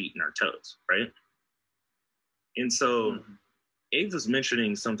our feet and our toes, right? And so Abe was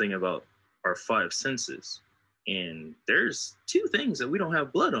mentioning something about our five senses. And there's two things that we don't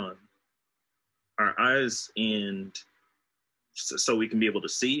have blood on. Our eyes, and so we can be able to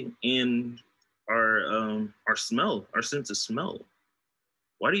see, and our smell, our sense of smell.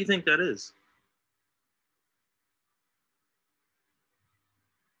 Why do you think that is?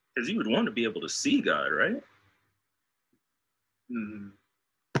 Because you would want to be able to see God, right? Mm-hmm.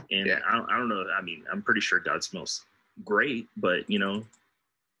 And yeah. I don't know. I mean, I'm pretty sure God smells great, but you know,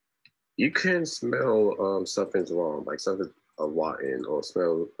 you can smell something's wrong, like something's rotten, or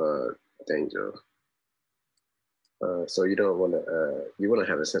smell danger. So you don't want to. You want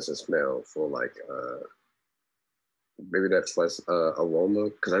to have a sense of smell for like maybe that's less aroma,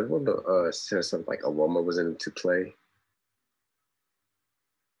 because I remember said something like aroma was into play.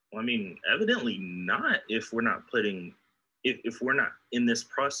 Well, I mean, evidently not if we're not putting. If we're not in this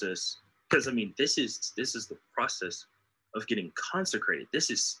process, because I mean, this is the process of getting consecrated.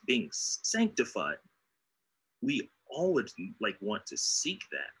 This is being sanctified. We all would like want to seek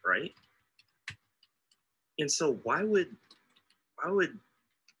that, right? And so why would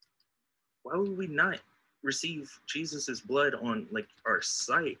we not receive Jesus's blood on like our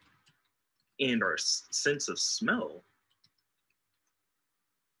sight and our sense of smell?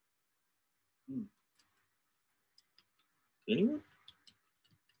 Anyone?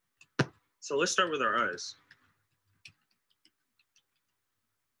 So let's start with our eyes.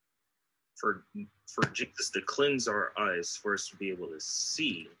 For Jesus to cleanse our eyes, for us to be able to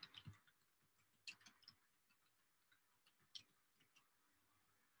see.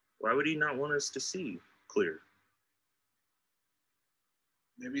 Why would He not want us to see clear?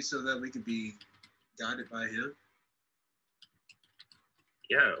 Maybe so that we could be guided by Him.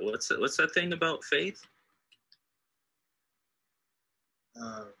 Yeah, what's that thing about faith?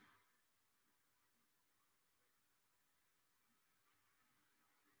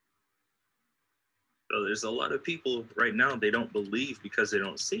 So there's a lot of people right now, they don't believe because they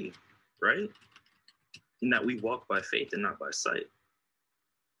don't see, right? And that we walk by faith and not by sight.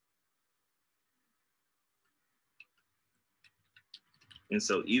 And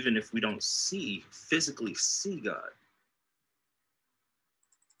so even if we don't physically see God,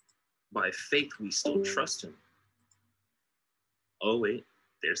 by faith we still trust Him. Oh, wait,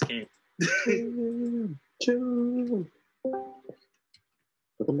 There's Cam.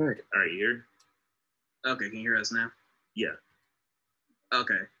 Welcome back. All right, you here? Okay, can you hear us now? Yeah.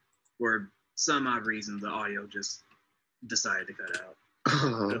 Okay. For some odd reason, the audio just decided to cut out.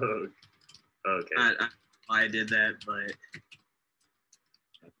 Okay. I did that, but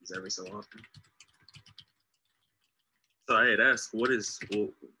happens every so often. So I had asked, what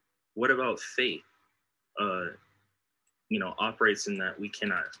about faith? Operates in that we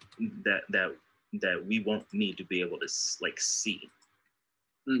cannot, that we won't need to be able to like see.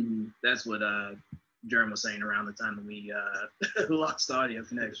 Mm-hmm. That's what Jerem was saying around the time that we lost audio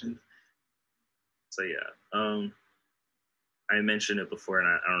connection. So yeah, I mentioned it before, and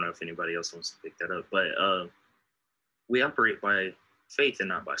I don't know if anybody else wants to pick that up, but we operate by faith and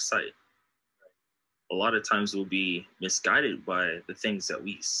not by sight. A lot of times we'll be misguided by the things that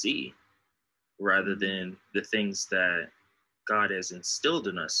we see rather than the things that God has instilled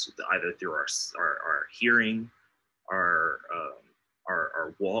in us, either through our hearing, our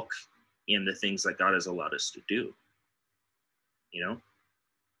walk, and the things that God has allowed us to do. And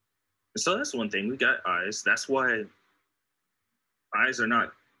so that's one thing. We got eyes. That's why eyes are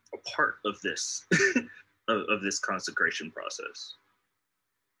not a part of this of this consecration process.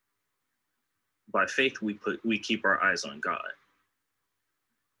 By faith, we keep our eyes on God.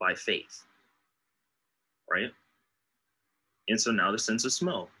 By faith, right? And so now the sense of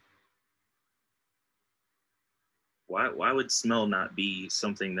smell. Why would smell not be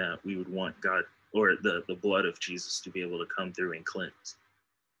something that we would want God or the blood of Jesus to be able to come through and cleanse?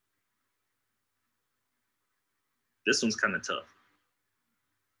 This one's kind of tough.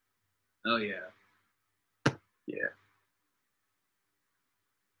 Oh yeah. Yeah.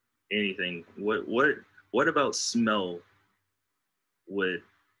 Anything. What about smell would,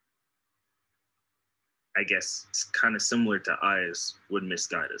 I guess, it's kind of similar to eyes, would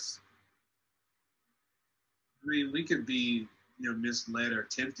misguide us? I mean, we could be, misled or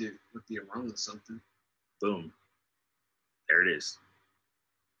tempted with the aroma of something. Boom. There it is.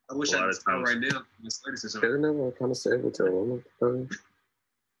 I wish I could tell right now. Mislead Isn't that what I kind of said with the aroma?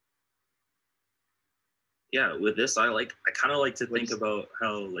 Yeah, with this, I kind of like to think about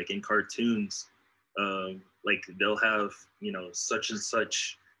how, like, in cartoons, like they'll have, such and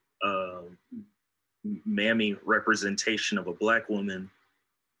such mammy representation of a black woman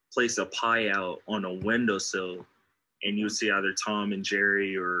place a pie out on a windowsill, and you would see either Tom and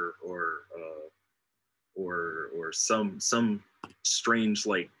Jerry or some strange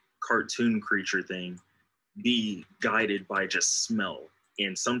like cartoon creature thing be guided by just smell,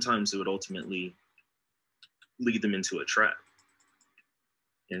 and sometimes it would ultimately lead them into a trap.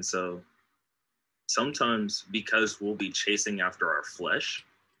 And so sometimes, because we'll be chasing after our flesh,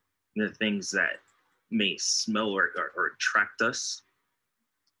 the things that may smell or attract us,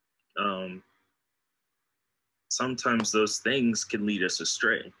 sometimes those things can lead us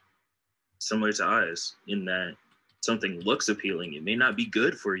astray. Similar to eyes, in that something looks appealing. It may not be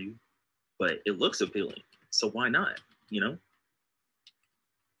good for you, but it looks appealing. So why not,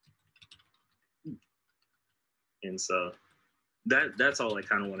 And so that's all I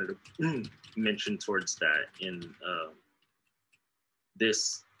kind of wanted to mention towards that in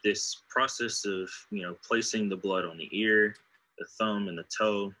this process of placing the blood on the ear, the thumb, and the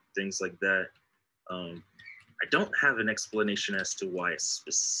toe, things like that. I don't have an explanation as to why it's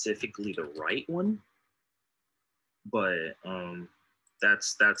specifically the right one, but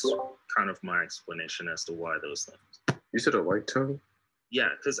that's kind of my explanation as to why those things. You said a right toe? Yeah,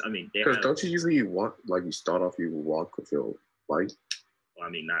 because I mean, don't you usually walk, like you start off, you walk with your right? Well, I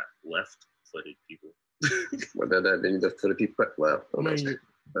mean, not left-footed people. Well, then the footed people left. I mean,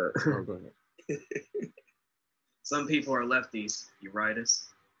 go ahead. Some people are lefties. You rightists.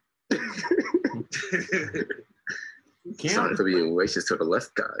 Sorry for being racist to the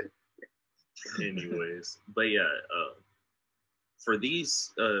left guy. Anyways, but yeah, for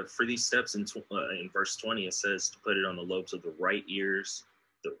these steps in verse 20, it says to put it on the lobes of the right ears,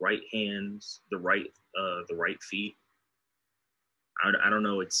 the right hands, the right feet. I don't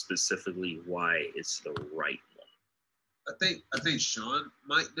know it's specifically why it's the right one. I think Sean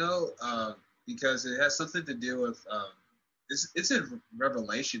might know because it has something to do with it's in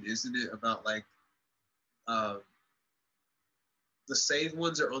Revelation, isn't it? About like the saved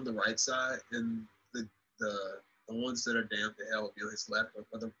ones are on the right side, and the ones that are damned to hell will be on his left, or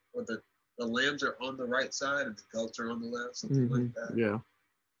the lambs are on the right side and the goats are on the left, something like that. Yeah,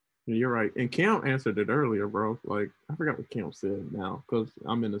 you're right. And Cam answered it earlier, bro. Like, I forgot what Cam said now because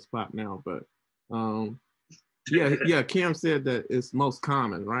I'm in the spot now. But yeah, Cam said that it's most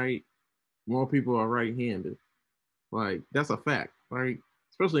common, right? More people are right-handed. Like, that's a fact, right?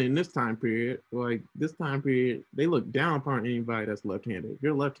 especially in this time period, like this time period, they look down upon anybody that's left-handed. If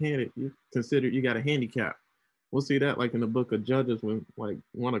you're left-handed, you consider you got a handicap. We'll see that like in the book of Judges when like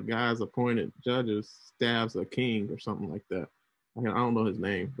one of God's appointed judges stabs a king or something like that. I don't know his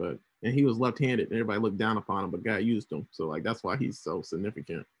name, but and he was left-handed and everybody looked down upon him, but God used him. So like that's why he's so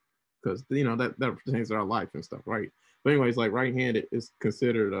significant. Because that pertains to our life and stuff, right? But anyways, like right-handed is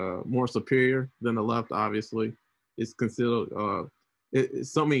considered more superior than the left, obviously. It's considered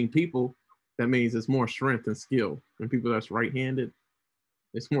it's so many people, that means it's more strength and skill. And people that's right-handed,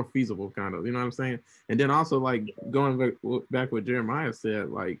 it's more feasible, kind of, you know what I'm saying? And then also like going back what Jeremiah said,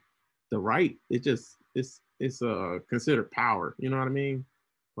 like the right, it's considered power, you know what I mean?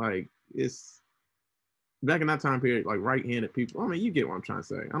 Like it's back in that time period, like right-handed people, I mean, you get what I'm trying to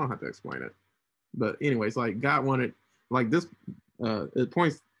say. I don't have to explain it. But anyways, like God wanted, like this,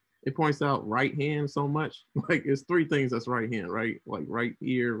 it points out right hand so much. Like it's three things that's right hand, right? Like right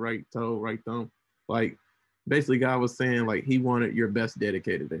ear, right toe, right thumb. Like basically God was saying like he wanted your best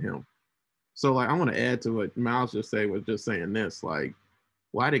dedicated to him. So like I want to add to what Miles just was just saying this, like,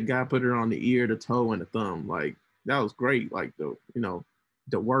 why did God put it on the ear, the toe, and the thumb? Like that was great. Like the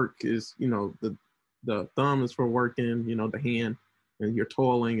work is, the thumb is for working, the hand, and you're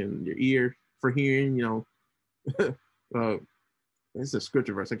toiling, and your ear for hearing, it's a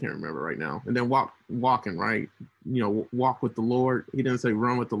scripture verse I can't remember right now. And then walking, right? Walk with the Lord. He didn't say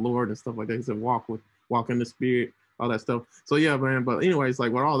run with the Lord and stuff like that. He said walk in the spirit, all that stuff. So yeah, man. But anyways,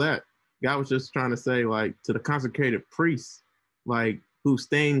 like with all that, God was just trying to say, like, to the consecrated priests, like who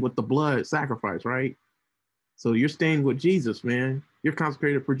stained with the blood sacrifice, right? So you're stained with Jesus, man. You're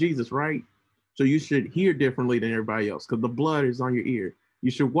consecrated for Jesus, right? So you should hear differently than everybody else because the blood is on your ear.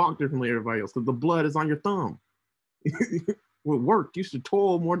 You should walk differently than everybody else because the blood is on your thumb. With work, you should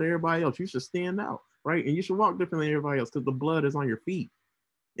toil more than everybody else. You should stand out, right? And you should walk differently than everybody else because the blood is on your feet.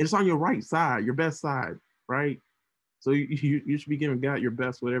 And it's on your right side, your best side, right? So you should be giving God your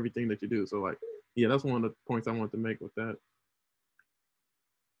best with everything that you do. So like, yeah, that's one of the points I wanted to make with that.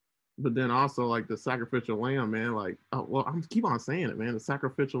 But then also like the sacrificial lamb, man, like, oh, well, I'm keep on saying it, man. The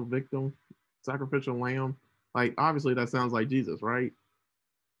sacrificial victim, sacrificial lamb, like obviously that sounds like Jesus, right?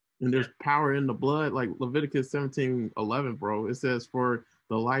 And there's power in the blood, like Leviticus 17:11, bro. It says, for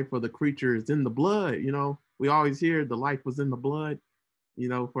the life of the creature is in the blood. We always hear the life was in the blood,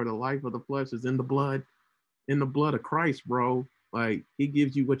 for the life of the flesh is in the blood of Christ, bro. Like he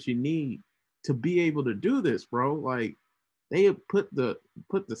gives you what you need to be able to do this, bro. Like they put the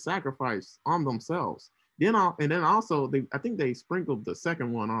sacrifice on themselves. Then also I think they sprinkled the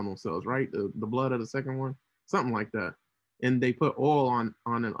second one on themselves, right? The blood of the second one, something like that. And they put oil on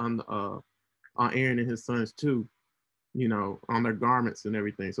Aaron and his sons too, on their garments and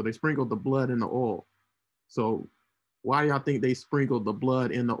everything. So they sprinkled the blood in the oil. So why do y'all think they sprinkled the blood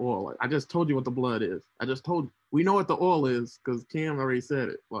in the oil? Like, I just told you what the blood is. We know what the oil is because Cam already said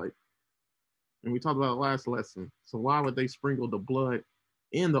it. Like, and we talked about it last lesson. So why would they sprinkle the blood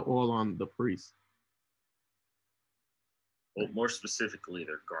in the oil on the priest? Well, more specifically,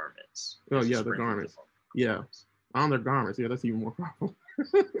 their garments. Oh yeah, the garments. Yeah, on their garments. Yeah, that's even more powerful.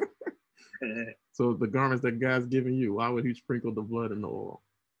 So the garments that God's giving you, why would he sprinkle the blood in the oil?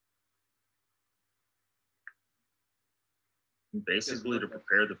 Basically to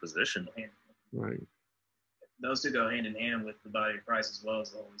prepare the position. Right. Those two go hand in hand with the body of Christ as well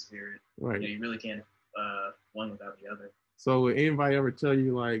as the Holy Spirit. Right. You really can't one without the other. So would anybody ever tell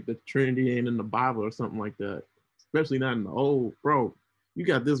you like the Trinity ain't in the Bible or something like that? Especially not in the old, bro. You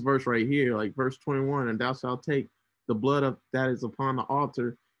got this verse right here, like verse 21, and thou shalt take the blood of that is upon the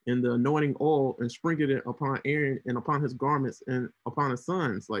altar and the anointing oil and sprinkle it upon Aaron and upon his garments and upon his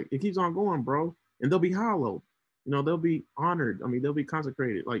sons. Like it keeps on going, bro. And they'll be hallowed. They'll be honored. I mean, they'll be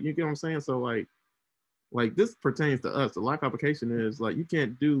consecrated. Like, you get what I'm saying? So like this pertains to us. The life application is like, you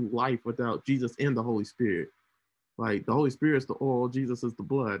can't do life without Jesus and the Holy Spirit. Like the Holy Spirit is the oil, Jesus is the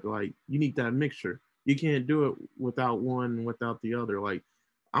blood. Like you need that mixture. You can't do it without one, without the other. Like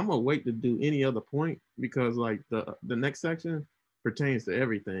I'm gonna wait to do any other point because like the next section pertains to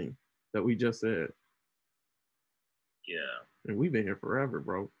everything that we just said. Yeah. And we've been here forever,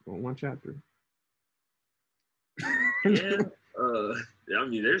 bro, on one chapter. Yeah. I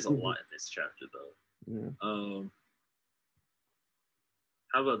mean, there's a lot in this chapter though. Yeah.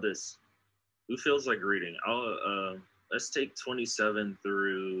 How about this? Who feels like reading? Let's take 27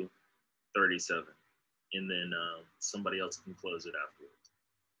 through 37, and then somebody else can close it afterwards.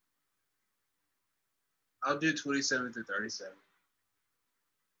 I'll do 27 through 37.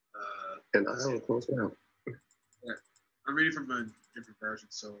 And I will close it out. Yeah. I'm reading from a different version,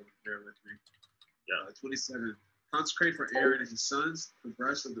 so bear with me. Yeah. 27 Consecrate for Aaron and his sons the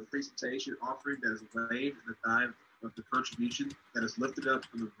breast of the presentation offering that is laid in the thigh of the contribution that is lifted up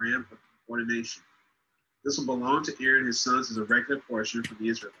from the ram of ordination. This will belong to Aaron and his sons as a regular portion for the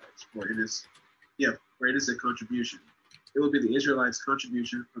Israelites, for it is a contribution. It will be the Israelites'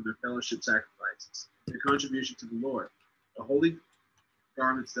 contribution from their fellowship sacrifices, their contribution to the Lord. The holy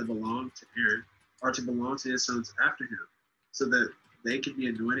garments that belong to Aaron are to belong to his sons after him, so that they can be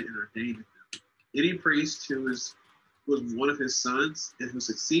anointed and ordained in them. Any priest who was one of his sons and who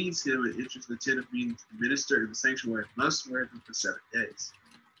succeeds him and enters the tent of meeting to minister in the sanctuary must wear them for 7 days.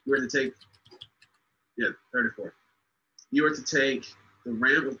 You are to take, 34. You are to take the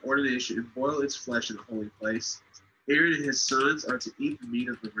ram of ordination and boil its flesh in a holy place. Aaron and his sons are to eat the meat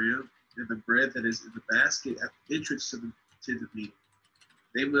of the ram and the bread that is in the basket at the entrance to the tent of meeting.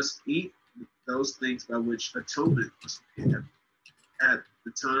 They must eat those things by which atonement must be made at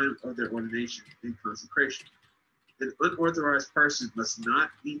the time of their ordination and consecration. An unauthorized person must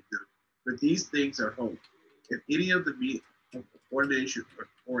not eat them, for these things are holy. If any of the meat of ordination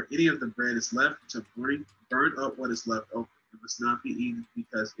or any of the bread is left to burn up what is left over, it must not be eaten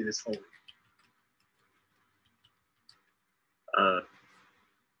because it is holy.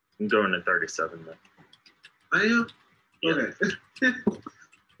 I'm going to 37 then. I am? Yeah. Okay.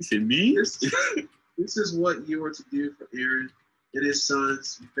 Is it me? This is what you are to do for Aaron and his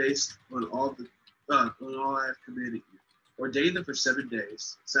sons based on all I have commanded you. Ordain them for 7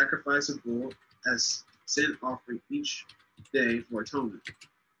 days. Sacrifice a bull as sin offering each day for atonement.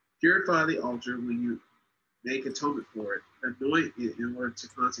 Purify the altar when you make atonement for it. Anoint it in order to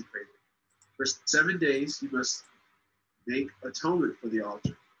consecrate it. For 7 days you must make atonement for the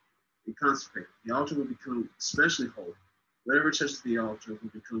altar and consecrate it. The altar will become especially holy. Whatever touches the altar will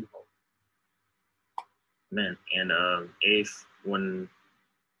become holy. Man, and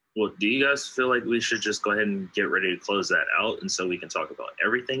do you guys feel like we should just go ahead and get ready to close that out, and so we can talk about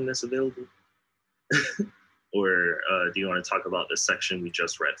everything that's available? Or do you want to talk about the section we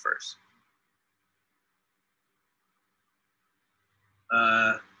just read first?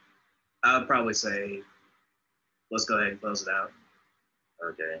 I would probably say, let's go ahead and close it out.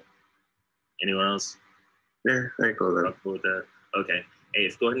 Okay. Anyone else? Yeah, I go there. Cool with that. Okay. Hey,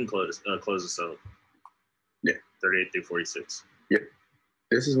 go ahead and close us out. Yeah. 38 through 46. Yep.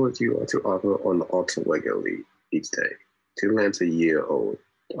 This is what you are to offer on the altar regularly each day. 2 lambs a year old.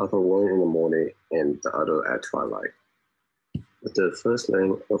 Offer one in the morning and the other at twilight. With the first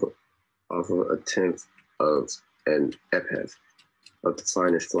lamb, offer a tenth of an ephah of the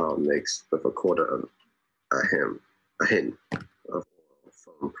finest flour mixed with a quarter of a hin of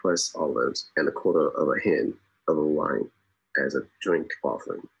from pressed olives and a quarter of a hin of a wine as a drink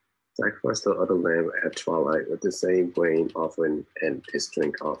offering. Sacrifice the other lamb at twilight with the same grain offering and its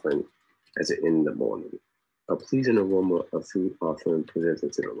drink offering as in the morning. A pleasing aroma of food offering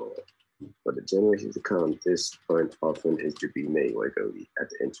presented to the Lord. For the generations to come, this burnt offering is to be made regularly at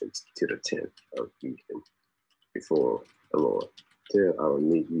the entrance to the tent of meeting before the Lord. There I will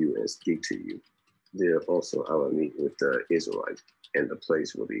meet you and speak to you. There also I will meet with the Israelites, and the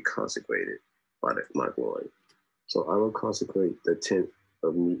place will be consecrated by my glory. So I will consecrate the tent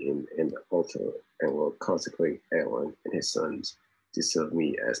of meeting and the altar, and will consecrate Aaron and his sons to serve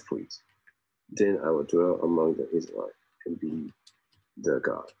me as priests. Then I will dwell among the Israelites and be their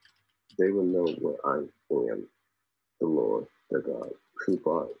God. They will know what I am, the Lord, their God, who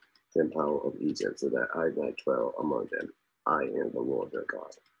brought them out of Egypt, so that I might dwell among them. I am the Lord, their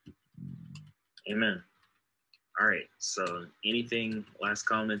God. Amen. All right. So, anything, last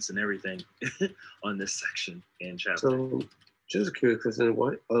comments and everything on this section and chapter? So, just curious, because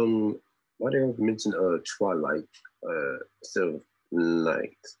why they have mentioned twilight instead of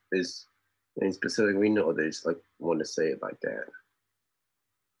night? Is any specific reason, or they just like want to say it like that?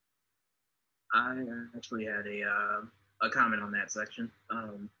 I actually had a comment on that section.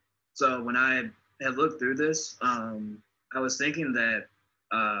 So when I had looked through this, I was thinking that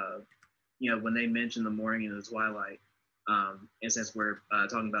when they mentioned the morning and the twilight, and since we're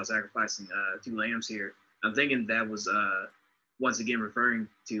talking about sacrificing 2 lambs here, I'm thinking that was once again referring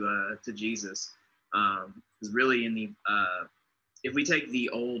to Jesus. Because really, in the if we take the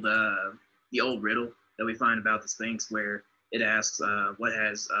old riddle that we find about the Sphinx, where it asks what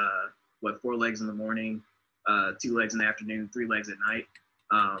has 4 legs in the morning, 2 legs in the afternoon, 3 legs at night,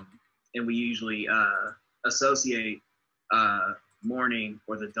 and we usually associate morning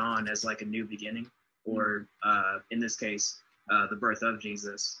or the dawn as like a new beginning, or in this case, the birth of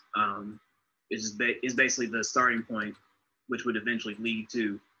Jesus. Is basically the starting point, which would eventually lead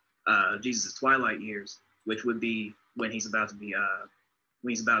to Jesus' twilight years, which would be when he's about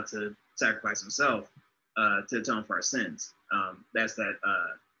to sacrifice himself. to atone for our sins. That's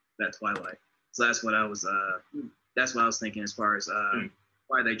that twilight. So that's what I was thinking as far as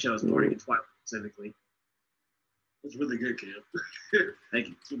why they chose morning and twilight specifically. It's really good, Cam. Thank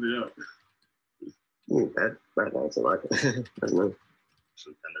you. Keep it up. That answer like it. That's nice.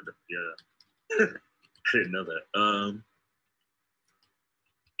 So kind of, yeah. I didn't know that.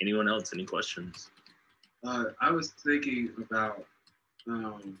 Anyone else? Any questions? I was thinking about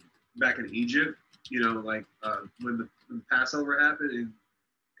back in Egypt, like when the Passover happened and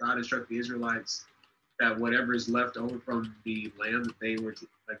God instructed the Israelites that whatever is left over from the lamb that they were to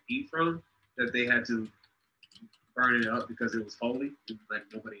eat from, that they had to burn it up because it was holy and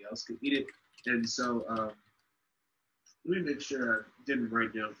nobody else could eat it. And so let me make sure I didn't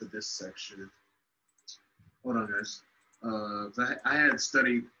write down for this section. Hold on, guys. I had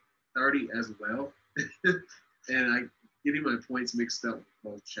studied 30 as well, and I getting my points mixed up with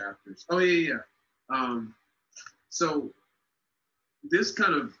both chapters. Oh yeah. So this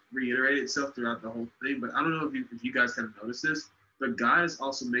kind of reiterated itself throughout the whole thing, but I don't know if you guys kind of noticed this, but God is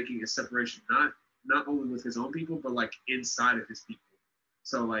also making a separation not only with his own people, but inside of his people.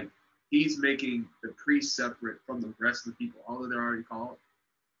 So he's making the priests separate from the rest of the people, although they're already called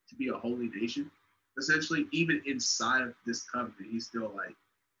to be a holy nation. Essentially, even inside of this covenant, he's still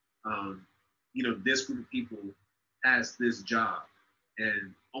this group of people has this job,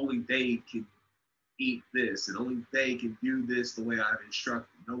 and only they can eat this, and only they can do this the way I've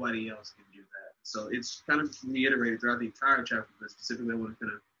instructed. Nobody else can do that. So it's kind of reiterated throughout the entire chapter, but specifically I want to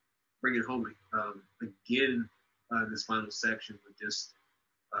kind of bring it home again in this final section with just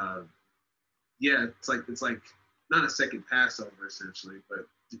it's like not a second Passover essentially, but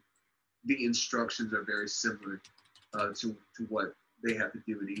the instructions are very similar to what they have to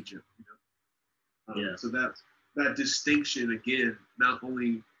do in Egypt. So that distinction again, not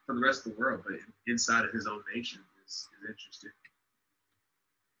only from the rest of the world, but inside of his own nation is interesting.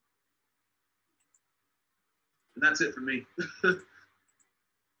 And that's it for me.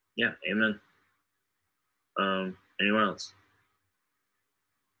 Yeah, amen. Anyone else?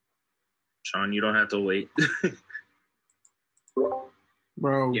 Sean, you don't have to wait.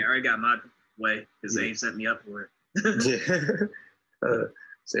 Bro. Yeah, I already got my way because they set me up for it.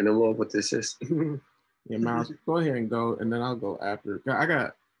 Say no more, but this is. Yeah, Miles, go ahead and go, and then I'll go after.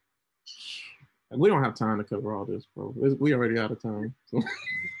 We don't have time to cover all this, bro. We already out of time. So.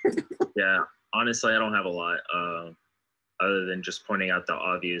 Yeah, honestly, I don't have a lot other than just pointing out the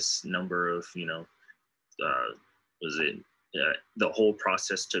obvious number of, the whole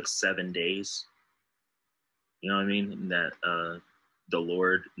process took 7 days. You know what I mean? That the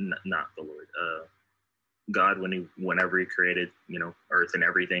Lord, not the Lord, God, whenever he created, earth and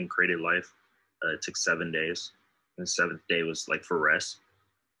everything, created life, it took 7 days. And the seventh day was for rest.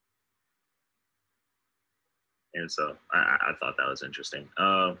 And so I thought that was interesting.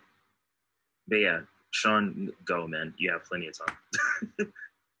 But yeah, Sean, go, man. You have plenty of time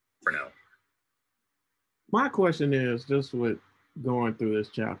for now. My question is, just with going through this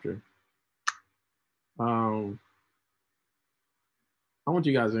chapter, I want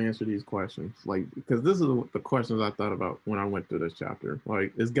you guys to answer these questions, because this is the questions I thought about when I went through this chapter.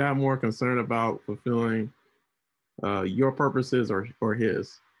 Is God more concerned about fulfilling your purposes or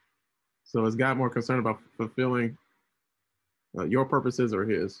his? So is God more concerned about fulfilling your purposes or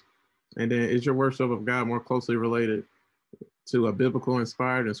his? And then is your worship of God more closely related to a biblical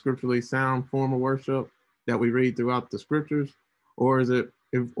inspired and scripturally sound form of worship that we read throughout the scriptures? Or is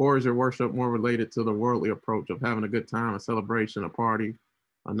your worship more related to the worldly approach of having a good time, a celebration, a party,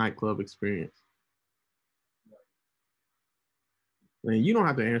 a nightclub experience? And you don't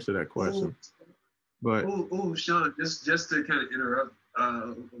have to answer that question. But Sean, just to kind of interrupt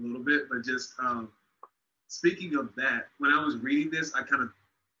a little bit, but just speaking of that, when I was reading this, I kind of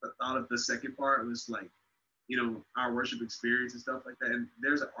thought of the second part. It was our worship experience and stuff like that. And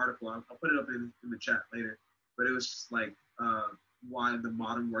there's an article, I'll put it up in the chat later, but it was just why the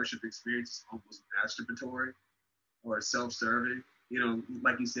modern worship experience is almost masturbatory or self-serving.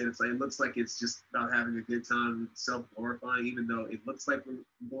 Like you said, it looks like it's just about having a good time, self-glorifying, even though it looks like we're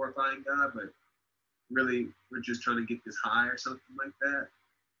glorifying God, but really we're just trying to get this high or something like that.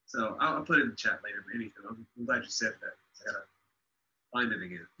 So I'll put it in the chat later, but anything, I'm glad you said that. I gotta find it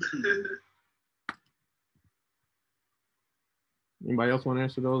again. Anybody else want to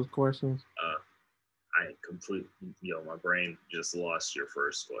answer those questions? I completely, my brain just lost your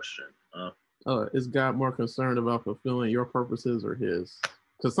first question. Is God more concerned about fulfilling your purposes or his?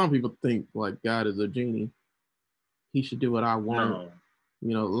 Because some people think God is a genie. He should do what I want.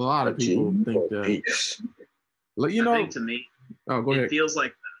 No. A lot of people think that. I think to me, go ahead. It feels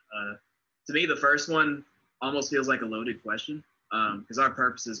like to me, the first one almost feels like a loaded question, because our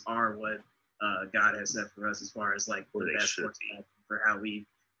purposes are what God has set for us as far as like the best course for how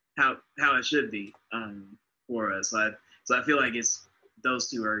it should be for us. So I feel like it's those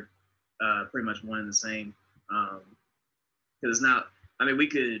two are pretty much one and the same. Because it's not. I mean, we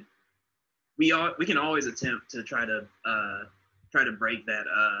can always attempt to try to break that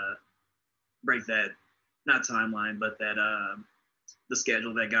not timeline, but that the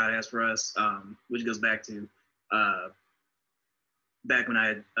schedule that God has for us, which goes back to back when I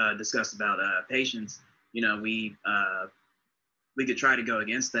had discussed about patience. You know, we could try to go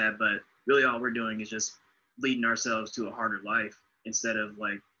against that, but really all we're doing is just leading ourselves to a harder life instead of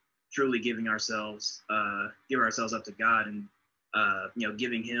like truly giving ourselves up to God and you know,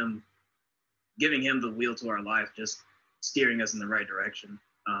 giving him the wheel to our life, just steering us in the right direction.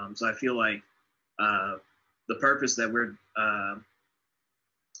 So I feel like the purpose that we're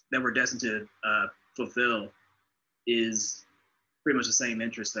destined to fulfill is pretty much the same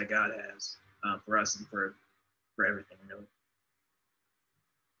interest that God has for us and for everything, really.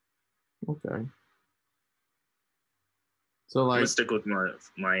 Okay. So like, I'm gonna stick with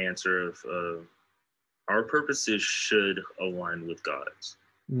my answer of our purposes should align with God's.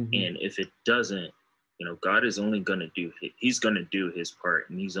 mm-hmm. And if it doesn't, you know, God is only going to do his part,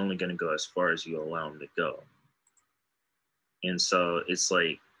 and he's only going to go as far as you allow him to go. And so it's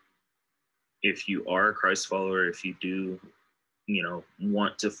like, if you are a Christ follower, if you do, you know,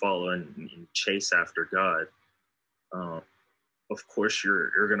 want to follow and chase after God, of course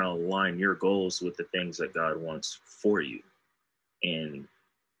you're going to align your goals with the things that God wants for you. And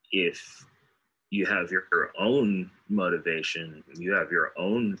if you have your own motivation, you have your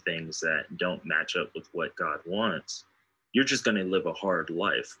own things that don't match up with what God wants, you're just going to live a hard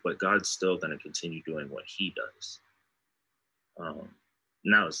life, but God's still going to continue doing what he does.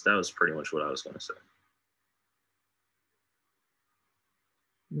 That was pretty much what I was going to say.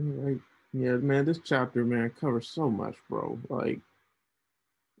 Right. Yeah, man, this chapter, man, covers so much, bro. Like,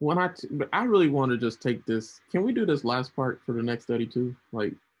 but I really want to just take this. Can we do this last part for the next 32?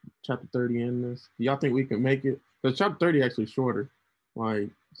 Like, chapter 30 in this? Do y'all think we can make it? Because chapter 30 actually shorter. Like,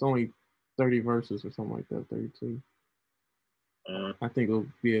 it's only 30 verses or something like that, 32. I think we'll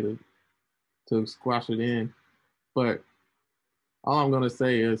be able to squash it in. But all I'm going to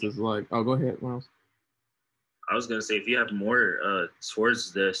say is like, oh, go ahead, Miles. I was going to say, if you have more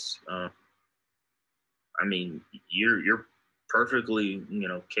towards this, I mean, you're perfectly, you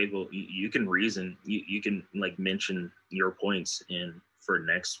know, capable. You can reason. You can like mention your points in for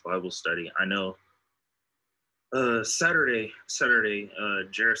next Bible study. I know Saturday,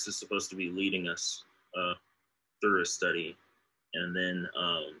 Jairus is supposed to be leading us through a study, and then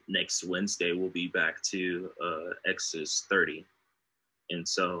next Wednesday we'll be back to Exodus 30, and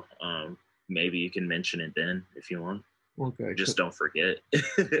so maybe you can mention it then if you want. Okay. Just don't forget.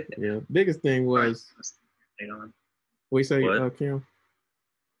 Yeah. Biggest thing was. We say, Kim?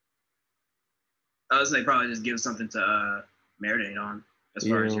 I was saying probably just give something to marinate on as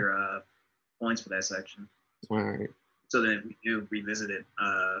far as your points for that section. All right. So then if we do revisit it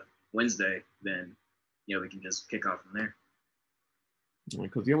Wednesday, then, you know, we can just kick off from there.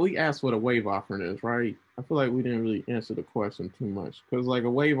 Because we asked what a wave offering is, right? I feel like we didn't really answer the question too much. Because like a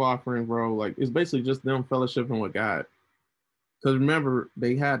wave offering, bro, like it's basically just them fellowshipping with God. Because remember,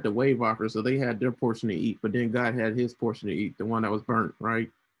 they had the wave offering, so they had their portion to eat, but then God had his portion to eat, the one that was burnt,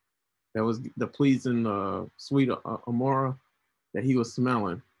 right? That was the pleasing, sweet amora that he was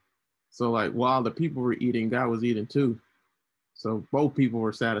smelling. So like while the people were eating, God was eating too. So both people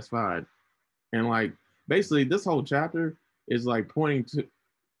were satisfied. And like basically this whole chapter is like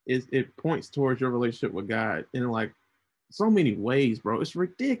it points towards your relationship with God in like so many ways, bro. It's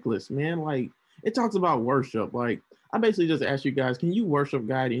ridiculous, man. Like it talks about worship. Like I basically just asked you guys, can you worship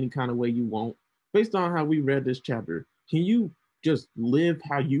God any kind of way you want? Based on how we read this chapter, can you just live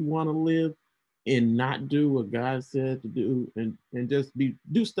how you want to live and not do what God said to do and just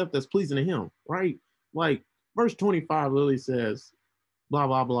do stuff that's pleasing to him, right? Like verse 25 literally says, blah,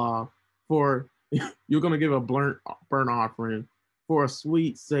 blah, blah, for you're going to give a burnt offering for a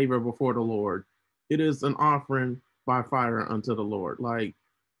sweet savor before the Lord. It is an offering by fire unto the Lord. Like,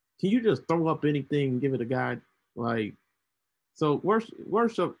 can you just throw up anything and give it to God? Like, so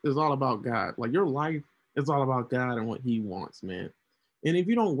worship is all about God. Like your life is all about God and what he wants, man. And if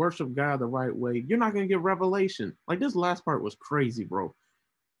you don't worship God the right way, you're not going to get revelation. Like this last part was crazy, bro.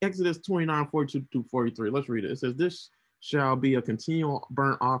 Exodus 29, 42 to 43. Let's read it. It says, this shall be a continual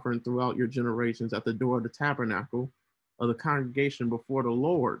burnt offering throughout your generations at the door of the tabernacle of the congregation before the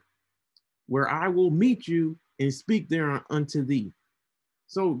Lord, where I will meet you and speak there unto thee.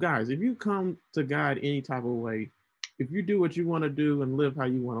 So guys, if you come to God any type of way, if you do what you want to do and live how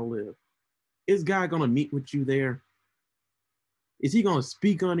you want to live, is God going to meet with you there? Is he going to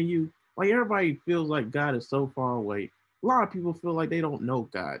speak unto you? Like everybody feels like God is so far away. A lot of people feel like they don't know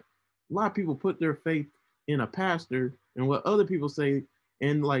God. A lot of people put their faith in a pastor and what other people say,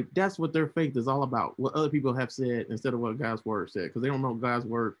 and like that's what their faith is all about, what other people have said instead of what God's word said, because they don't know God's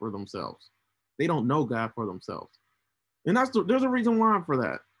word for themselves. They don't know God for themselves. And there's a reason why for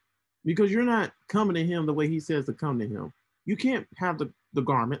that. Because you're not coming to him the way he says to come to him. You can't have the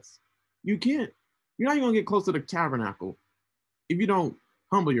garments. You're not even gonna get close to the tabernacle if you don't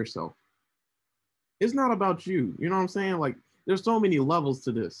humble yourself. It's not about you. You know what I'm saying? Like there's so many levels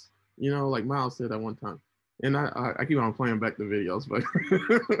to this. Like Miles said at one time. And I keep on playing back the videos, but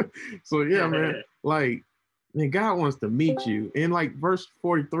so yeah, man. Like, man, God wants to meet you. In like verse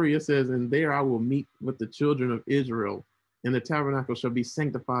 43, it says, "And there I will meet with the children of Israel, and the tabernacle shall be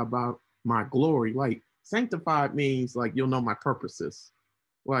sanctified by my glory." Like, sanctified means like you'll know my purposes.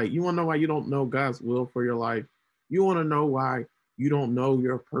 Like, you want to know why you don't know God's will for your life? You want to know why you don't know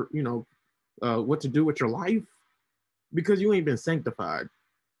what to do with your life? Because you ain't been sanctified.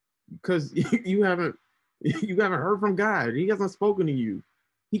 Because you haven't heard from God. He hasn't spoken to you.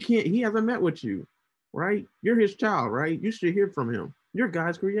 He hasn't met with you, right? You're his child, right? You should hear from him. You're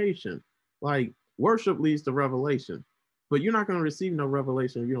God's creation. Like, worship leads to revelation, but you're not going to receive no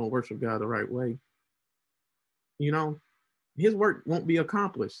revelation if you don't worship God the right way. His work won't be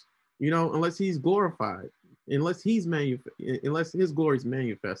accomplished, unless he's glorified, unless unless his glory is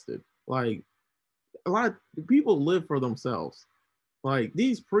manifested. Like, a lot of people live for themselves. Like,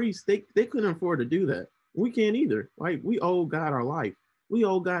 these priests, they couldn't afford to do that. We can't either. Like, we owe God our life. We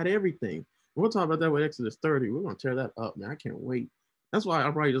owe God everything. We'll talk about that with Exodus 30. We're going to tear that up, man. I can't wait. That's why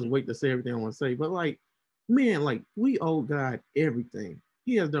I'll probably just wait to say everything I want to say. But like, man, like, we owe God everything.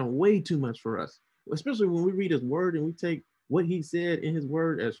 He has done way too much for us, especially when we read his word and we take what he said in his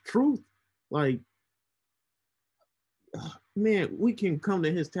word as truth. Like, man, we can come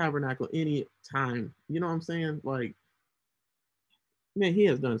to his tabernacle any time. You know what I'm saying? Like, man, he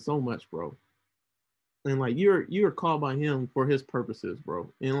has done so much, bro. And like, you're called by him for his purposes, bro.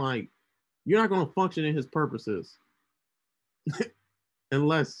 And like, you're not going to function in his purposes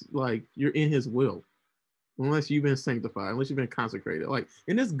unless like you're in his will, unless you've been sanctified, unless you've been consecrated. Like,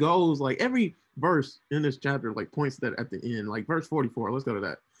 and this goes like every verse in this chapter like points that at the end, like verse 44. Let's go to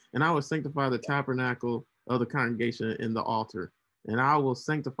that. "And I will sanctify the tabernacle of the congregation in the altar, and I will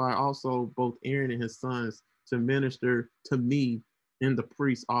sanctify also both Aaron and his sons to minister to me in the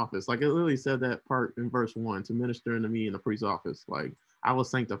priest's office." Like, it literally said that part in verse 1, to minister unto me in the priest's office. Like, I will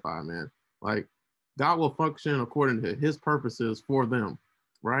sanctify, man. Like, God will function according to his purposes for them,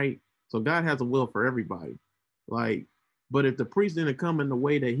 right? So God has a will for everybody. Like, but if the priest didn't come in the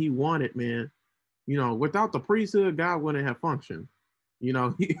way that he wanted, man, without the priesthood, God wouldn't have functioned. He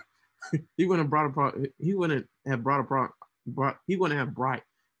wouldn't have brought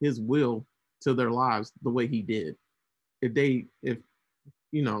his will to their lives the way he did if they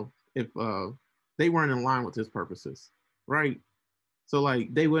weren't in line with his purposes, right? So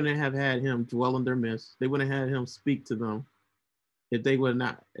like, they wouldn't have had him dwell in their midst. They wouldn't have had him speak to them if they would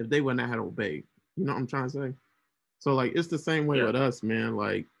not have obeyed. You know what I'm trying to say? So like, it's the same way with us, man.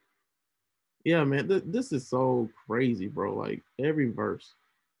 Like, yeah, man, this is so crazy, bro. Like, every verse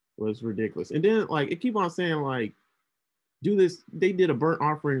was ridiculous. And then like, it keep on saying like, do this. They did a burnt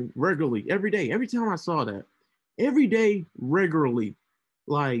offering regularly every day. Every time I saw that, every day, regularly,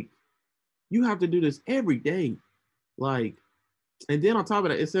 like, you have to do this every day. Like, and then on top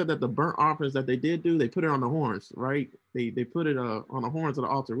of that, it said that the burnt offerings that they did do, they put it on the horns, right? They put it on the horns of the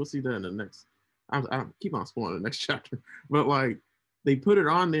altar. We'll see that in the next. I keep on spoiling the next chapter, but like, they put it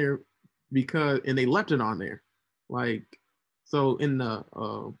on there and they left it on there, like, so in the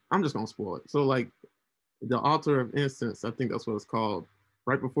I'm just gonna spoil it. So like, the altar of incense, I think that's what it's called,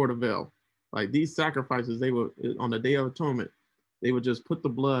 right before the veil. Like, these sacrifices, they would, on the Day of Atonement, they would just put the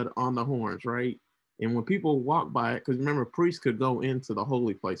blood on the horns, right? And when people walk by it, because remember, priests could go into the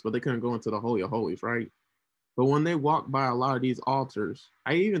holy place, but they couldn't go into the Holy of Holies, right? But when they walk by a lot of these altars,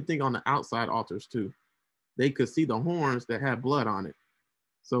 I even think on the outside altars too, they could see the horns that had blood on it.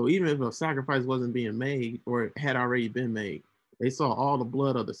 So even if a sacrifice wasn't being made or it had already been made, they saw all the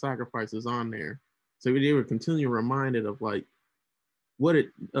blood of the sacrifices on there. So they were continually reminded of like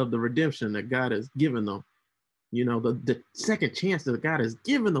of the redemption that God has given them. The second chance that God has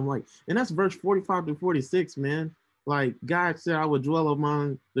given them. Like, and that's verse 45 to 46, man. Like, God said, "I will dwell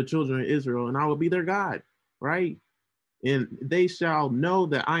among the children of Israel, and I will be their God," right? "And they shall know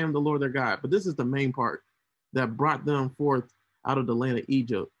that I am the Lord their God." But this is the main part that brought them forth out of the land of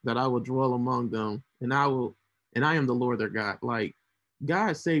Egypt, that I will dwell among them, and I am the Lord their God. Like,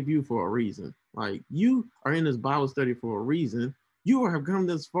 God saved you for a reason. Like, you are in this Bible study for a reason. You have come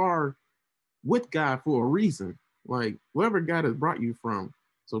this far with God for a reason. Like, wherever God has brought you from.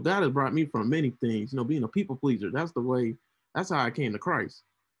 So God has brought me from many things, being a people pleaser. That's how I came to Christ.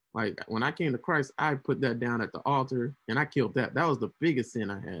 Like, when I came to Christ, I put that down at the altar and I killed that. That was the biggest sin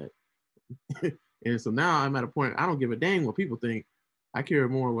I had. And so now I'm at a point, I don't give a dang what people think. I care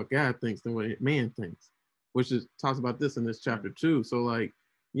more what God thinks than what man thinks, which is talks about this in this chapter too. So like,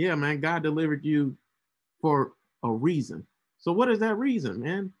 yeah, man, God delivered you for a reason. So what is that reason,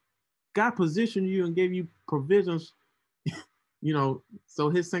 man? God positioned you and gave you provisions, so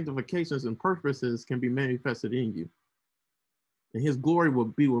his sanctifications and purposes can be manifested in you. And his glory will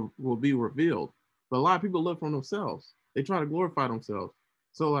be revealed. But a lot of people live for themselves. They try to glorify themselves.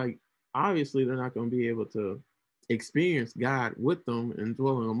 So like, obviously they're not going to be able to experience God with them and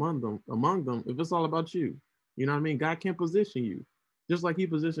dwelling among them if it's all about you. You know what I mean? God can't position you just like he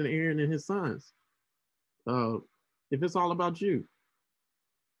positioned Aaron and his sons. If it's all about you.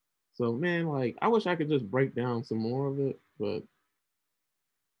 So man, like, I wish I could just break down some more of it, but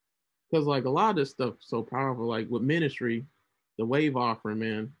because like a lot of this stuff is so powerful, like with ministry, the wave offering,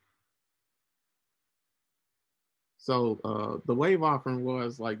 man. So the wave offering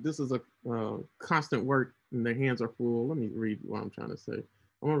was like, this is a constant work and their hands are full. Let me read what I'm trying to say. I'm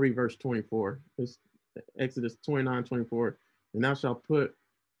going to read verse 24. It's Exodus 29:24. And thou shalt put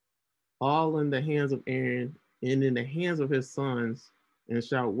all in the hands of Aaron and in the hands of his sons, and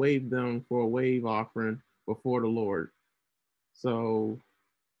shalt wave them for a wave offering before the Lord. So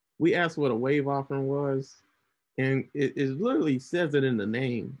we asked what a wave offering was. And it literally says it in the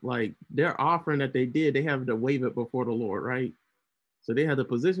name. Like, their offering that they did, they have to wave it before the Lord, right? So they had to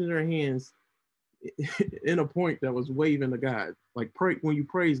position their hands in a point that was waving to God. Like, pray when you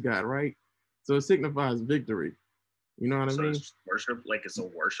praise God, right? So it signifies victory. You know what I mean? It's worship, like it's a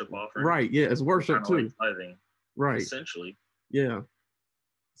worship offering. Right, yeah, it's worship too. Like tithing. Right. Essentially. Yeah.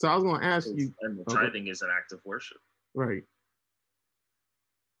 So I was gonna ask you. And the tithing is an act of worship. Right.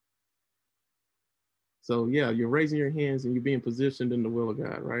 So yeah, you're raising your hands and you're being positioned in the will of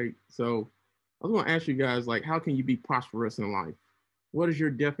God, right? So I was going to ask you guys, like, how can you be prosperous in life? What is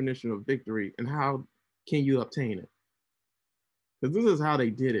your definition of victory, and how can you obtain it? Because this is how they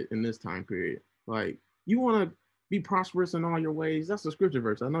did it in this time period. Like, you want to be prosperous in all your ways. That's the scripture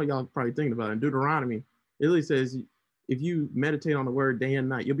verse. I know y'all probably thinking about it. In Deuteronomy, it really says, if you meditate on the word day and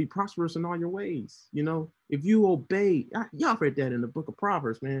night, you'll be prosperous in all your ways. If you obey, y'all read that in the book of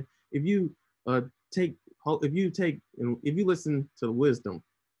Proverbs, man. If you if you listen to the wisdom,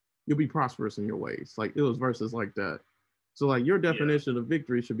 you'll be prosperous in your ways. Like, it was verses like that. So like, your definition of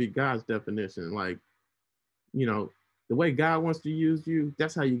victory should be God's definition. Like, the way God wants to use you,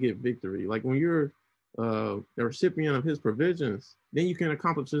 that's how you get victory. Like, when you're a recipient of his provisions, then you can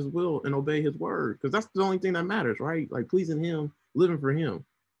accomplish his will and obey his word, because that's the only thing that matters, right? Like, pleasing him, living for him.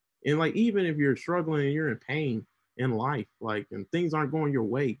 And like, even if you're struggling and you're in pain in life, like, and things aren't going your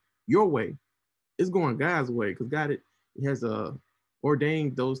way, it's going God's way, because God has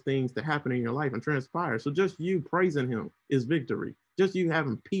ordained those things to happen in your life and transpire. So just you praising him is victory. Just you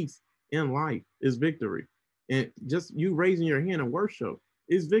having peace in life is victory. And just you raising your hand in worship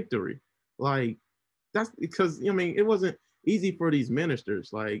is victory. Like, that's because, it wasn't easy for these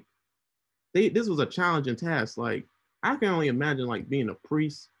ministers. Like, this was a challenging task. Like, I can only imagine like being a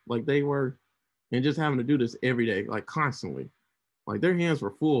priest like they were and just having to do this every day, like constantly. Like, their hands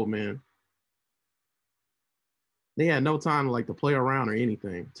were full, man. They had no time to play around or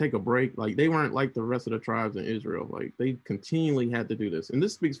anything, take a break. Like, they weren't like the rest of the tribes in Israel. Like, they continually had to do this. And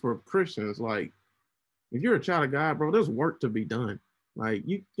this speaks for Christians. Like, if you're a child of God, bro, there's work to be done. Like,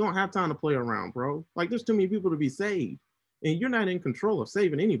 you don't have time to play around, bro. Like, there's too many people to be saved, and you're not in control of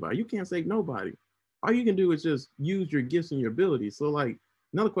saving anybody. You can't save nobody. All you can do is just use your gifts and your abilities. So like,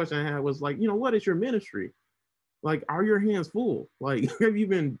 another question I had was like, what is your ministry? Like, are your hands full? Like, have you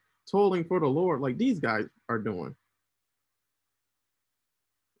been toiling for the Lord like these guys are doing?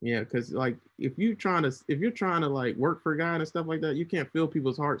 Yeah, because like, if you're trying to like work for God and stuff like that, you can't fill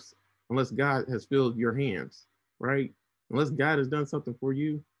people's hearts unless God has filled your hands, right? Unless God has done something for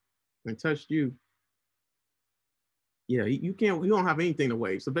you and touched you. Yeah, you don't have anything to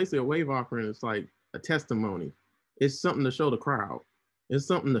wave. So basically, a wave offering is like a testimony. It's something to show the crowd. It's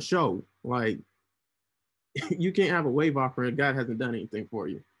something to show. Like, you can't have a wave offering if God hasn't done anything for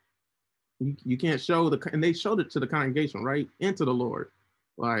you. You can't show and they showed it to the congregation, right? And to the Lord.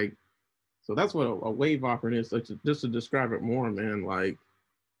 Like, so that's what a wave offering is. So just to describe it more, man, like,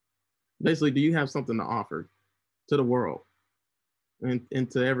 basically, do you have something to offer to the world? and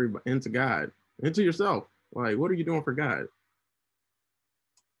into everybody, into God, into yourself. Like, what are you doing for God?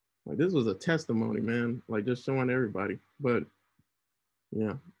 Like, this was a testimony, man. Like, just showing everybody. But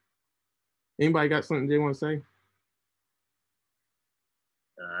yeah, anybody got something they want to say?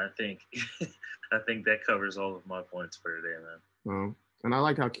 I think I think that covers all of my points for today, man. And I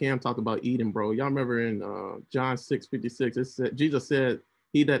like how Cam talked about eating, bro. Y'all remember in John 6:56, it said Jesus said,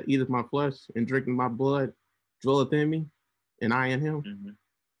 "He that eateth my flesh and drinketh my blood dwelleth in me, and I in him." Mm-hmm.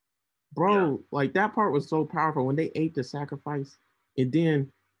 Bro, like that part was so powerful when they ate the sacrifice, and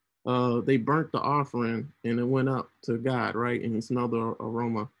then they burnt the offering, and it went up to God, right? And he smelled the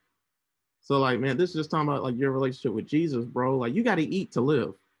aroma. So, like, man, this is just talking about like your relationship with Jesus, bro. Like, you got to eat to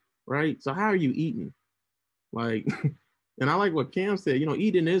live, right? So, how are you eating? Like, and I like what Cam said. You know,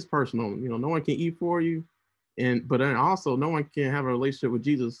 eating is personal. You know, no one can eat for you, but then also no one can have a relationship with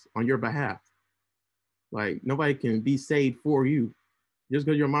Jesus on your behalf. Like, nobody can be saved for you. Just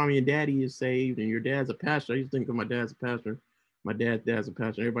because your mommy and daddy is saved and your dad's a pastor. I used to think of my dad's a pastor. My dad's a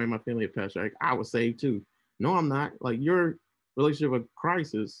pastor. Everybody in my family a pastor. Like, I was saved too. No, I'm not. Like, your relationship with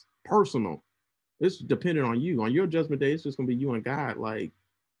Christ is personal. It's dependent on you. On your judgment day, it's just gonna be you and God. Like,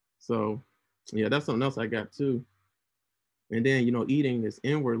 so yeah, that's something else I got too. And then, you know, eating is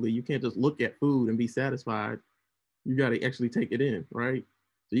inwardly. You can't just look at food and be satisfied. You got to actually take it in, right?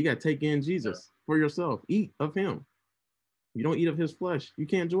 So you got to take in Jesus for yourself. Eat of him. You don't eat of his flesh. You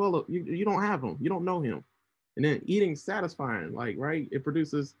can't dwell. You don't have him. You don't know him. And then eating satisfying, like, right? It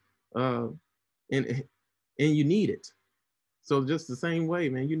produces, and you need it. So just the same way,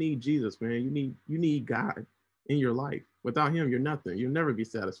 man, you need Jesus, man. You need God in your life. Without him, you're nothing. You'll never be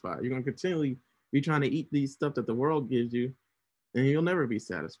satisfied. You're gonna continually be trying to eat these stuff that the world gives you, and you'll never be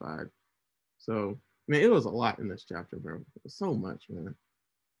satisfied. So, man, it was a lot in this chapter, bro. So much, man.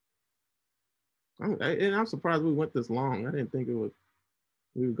 I'm surprised we went this long. I didn't think we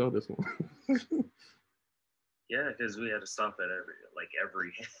would go this long. Yeah, because we had to stop at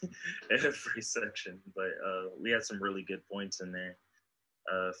every every section, but we had some really good points in there.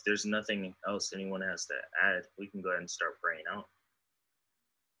 If there's nothing else anyone has to add, we can go ahead and start praying out.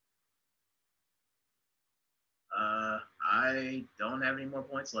 I don't have any more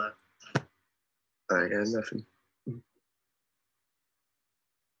points left. I got nothing.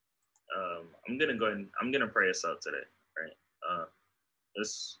 I'm gonna go ahead and I'm gonna pray us out today, right?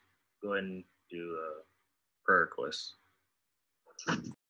 Let's go ahead and do a prayer request.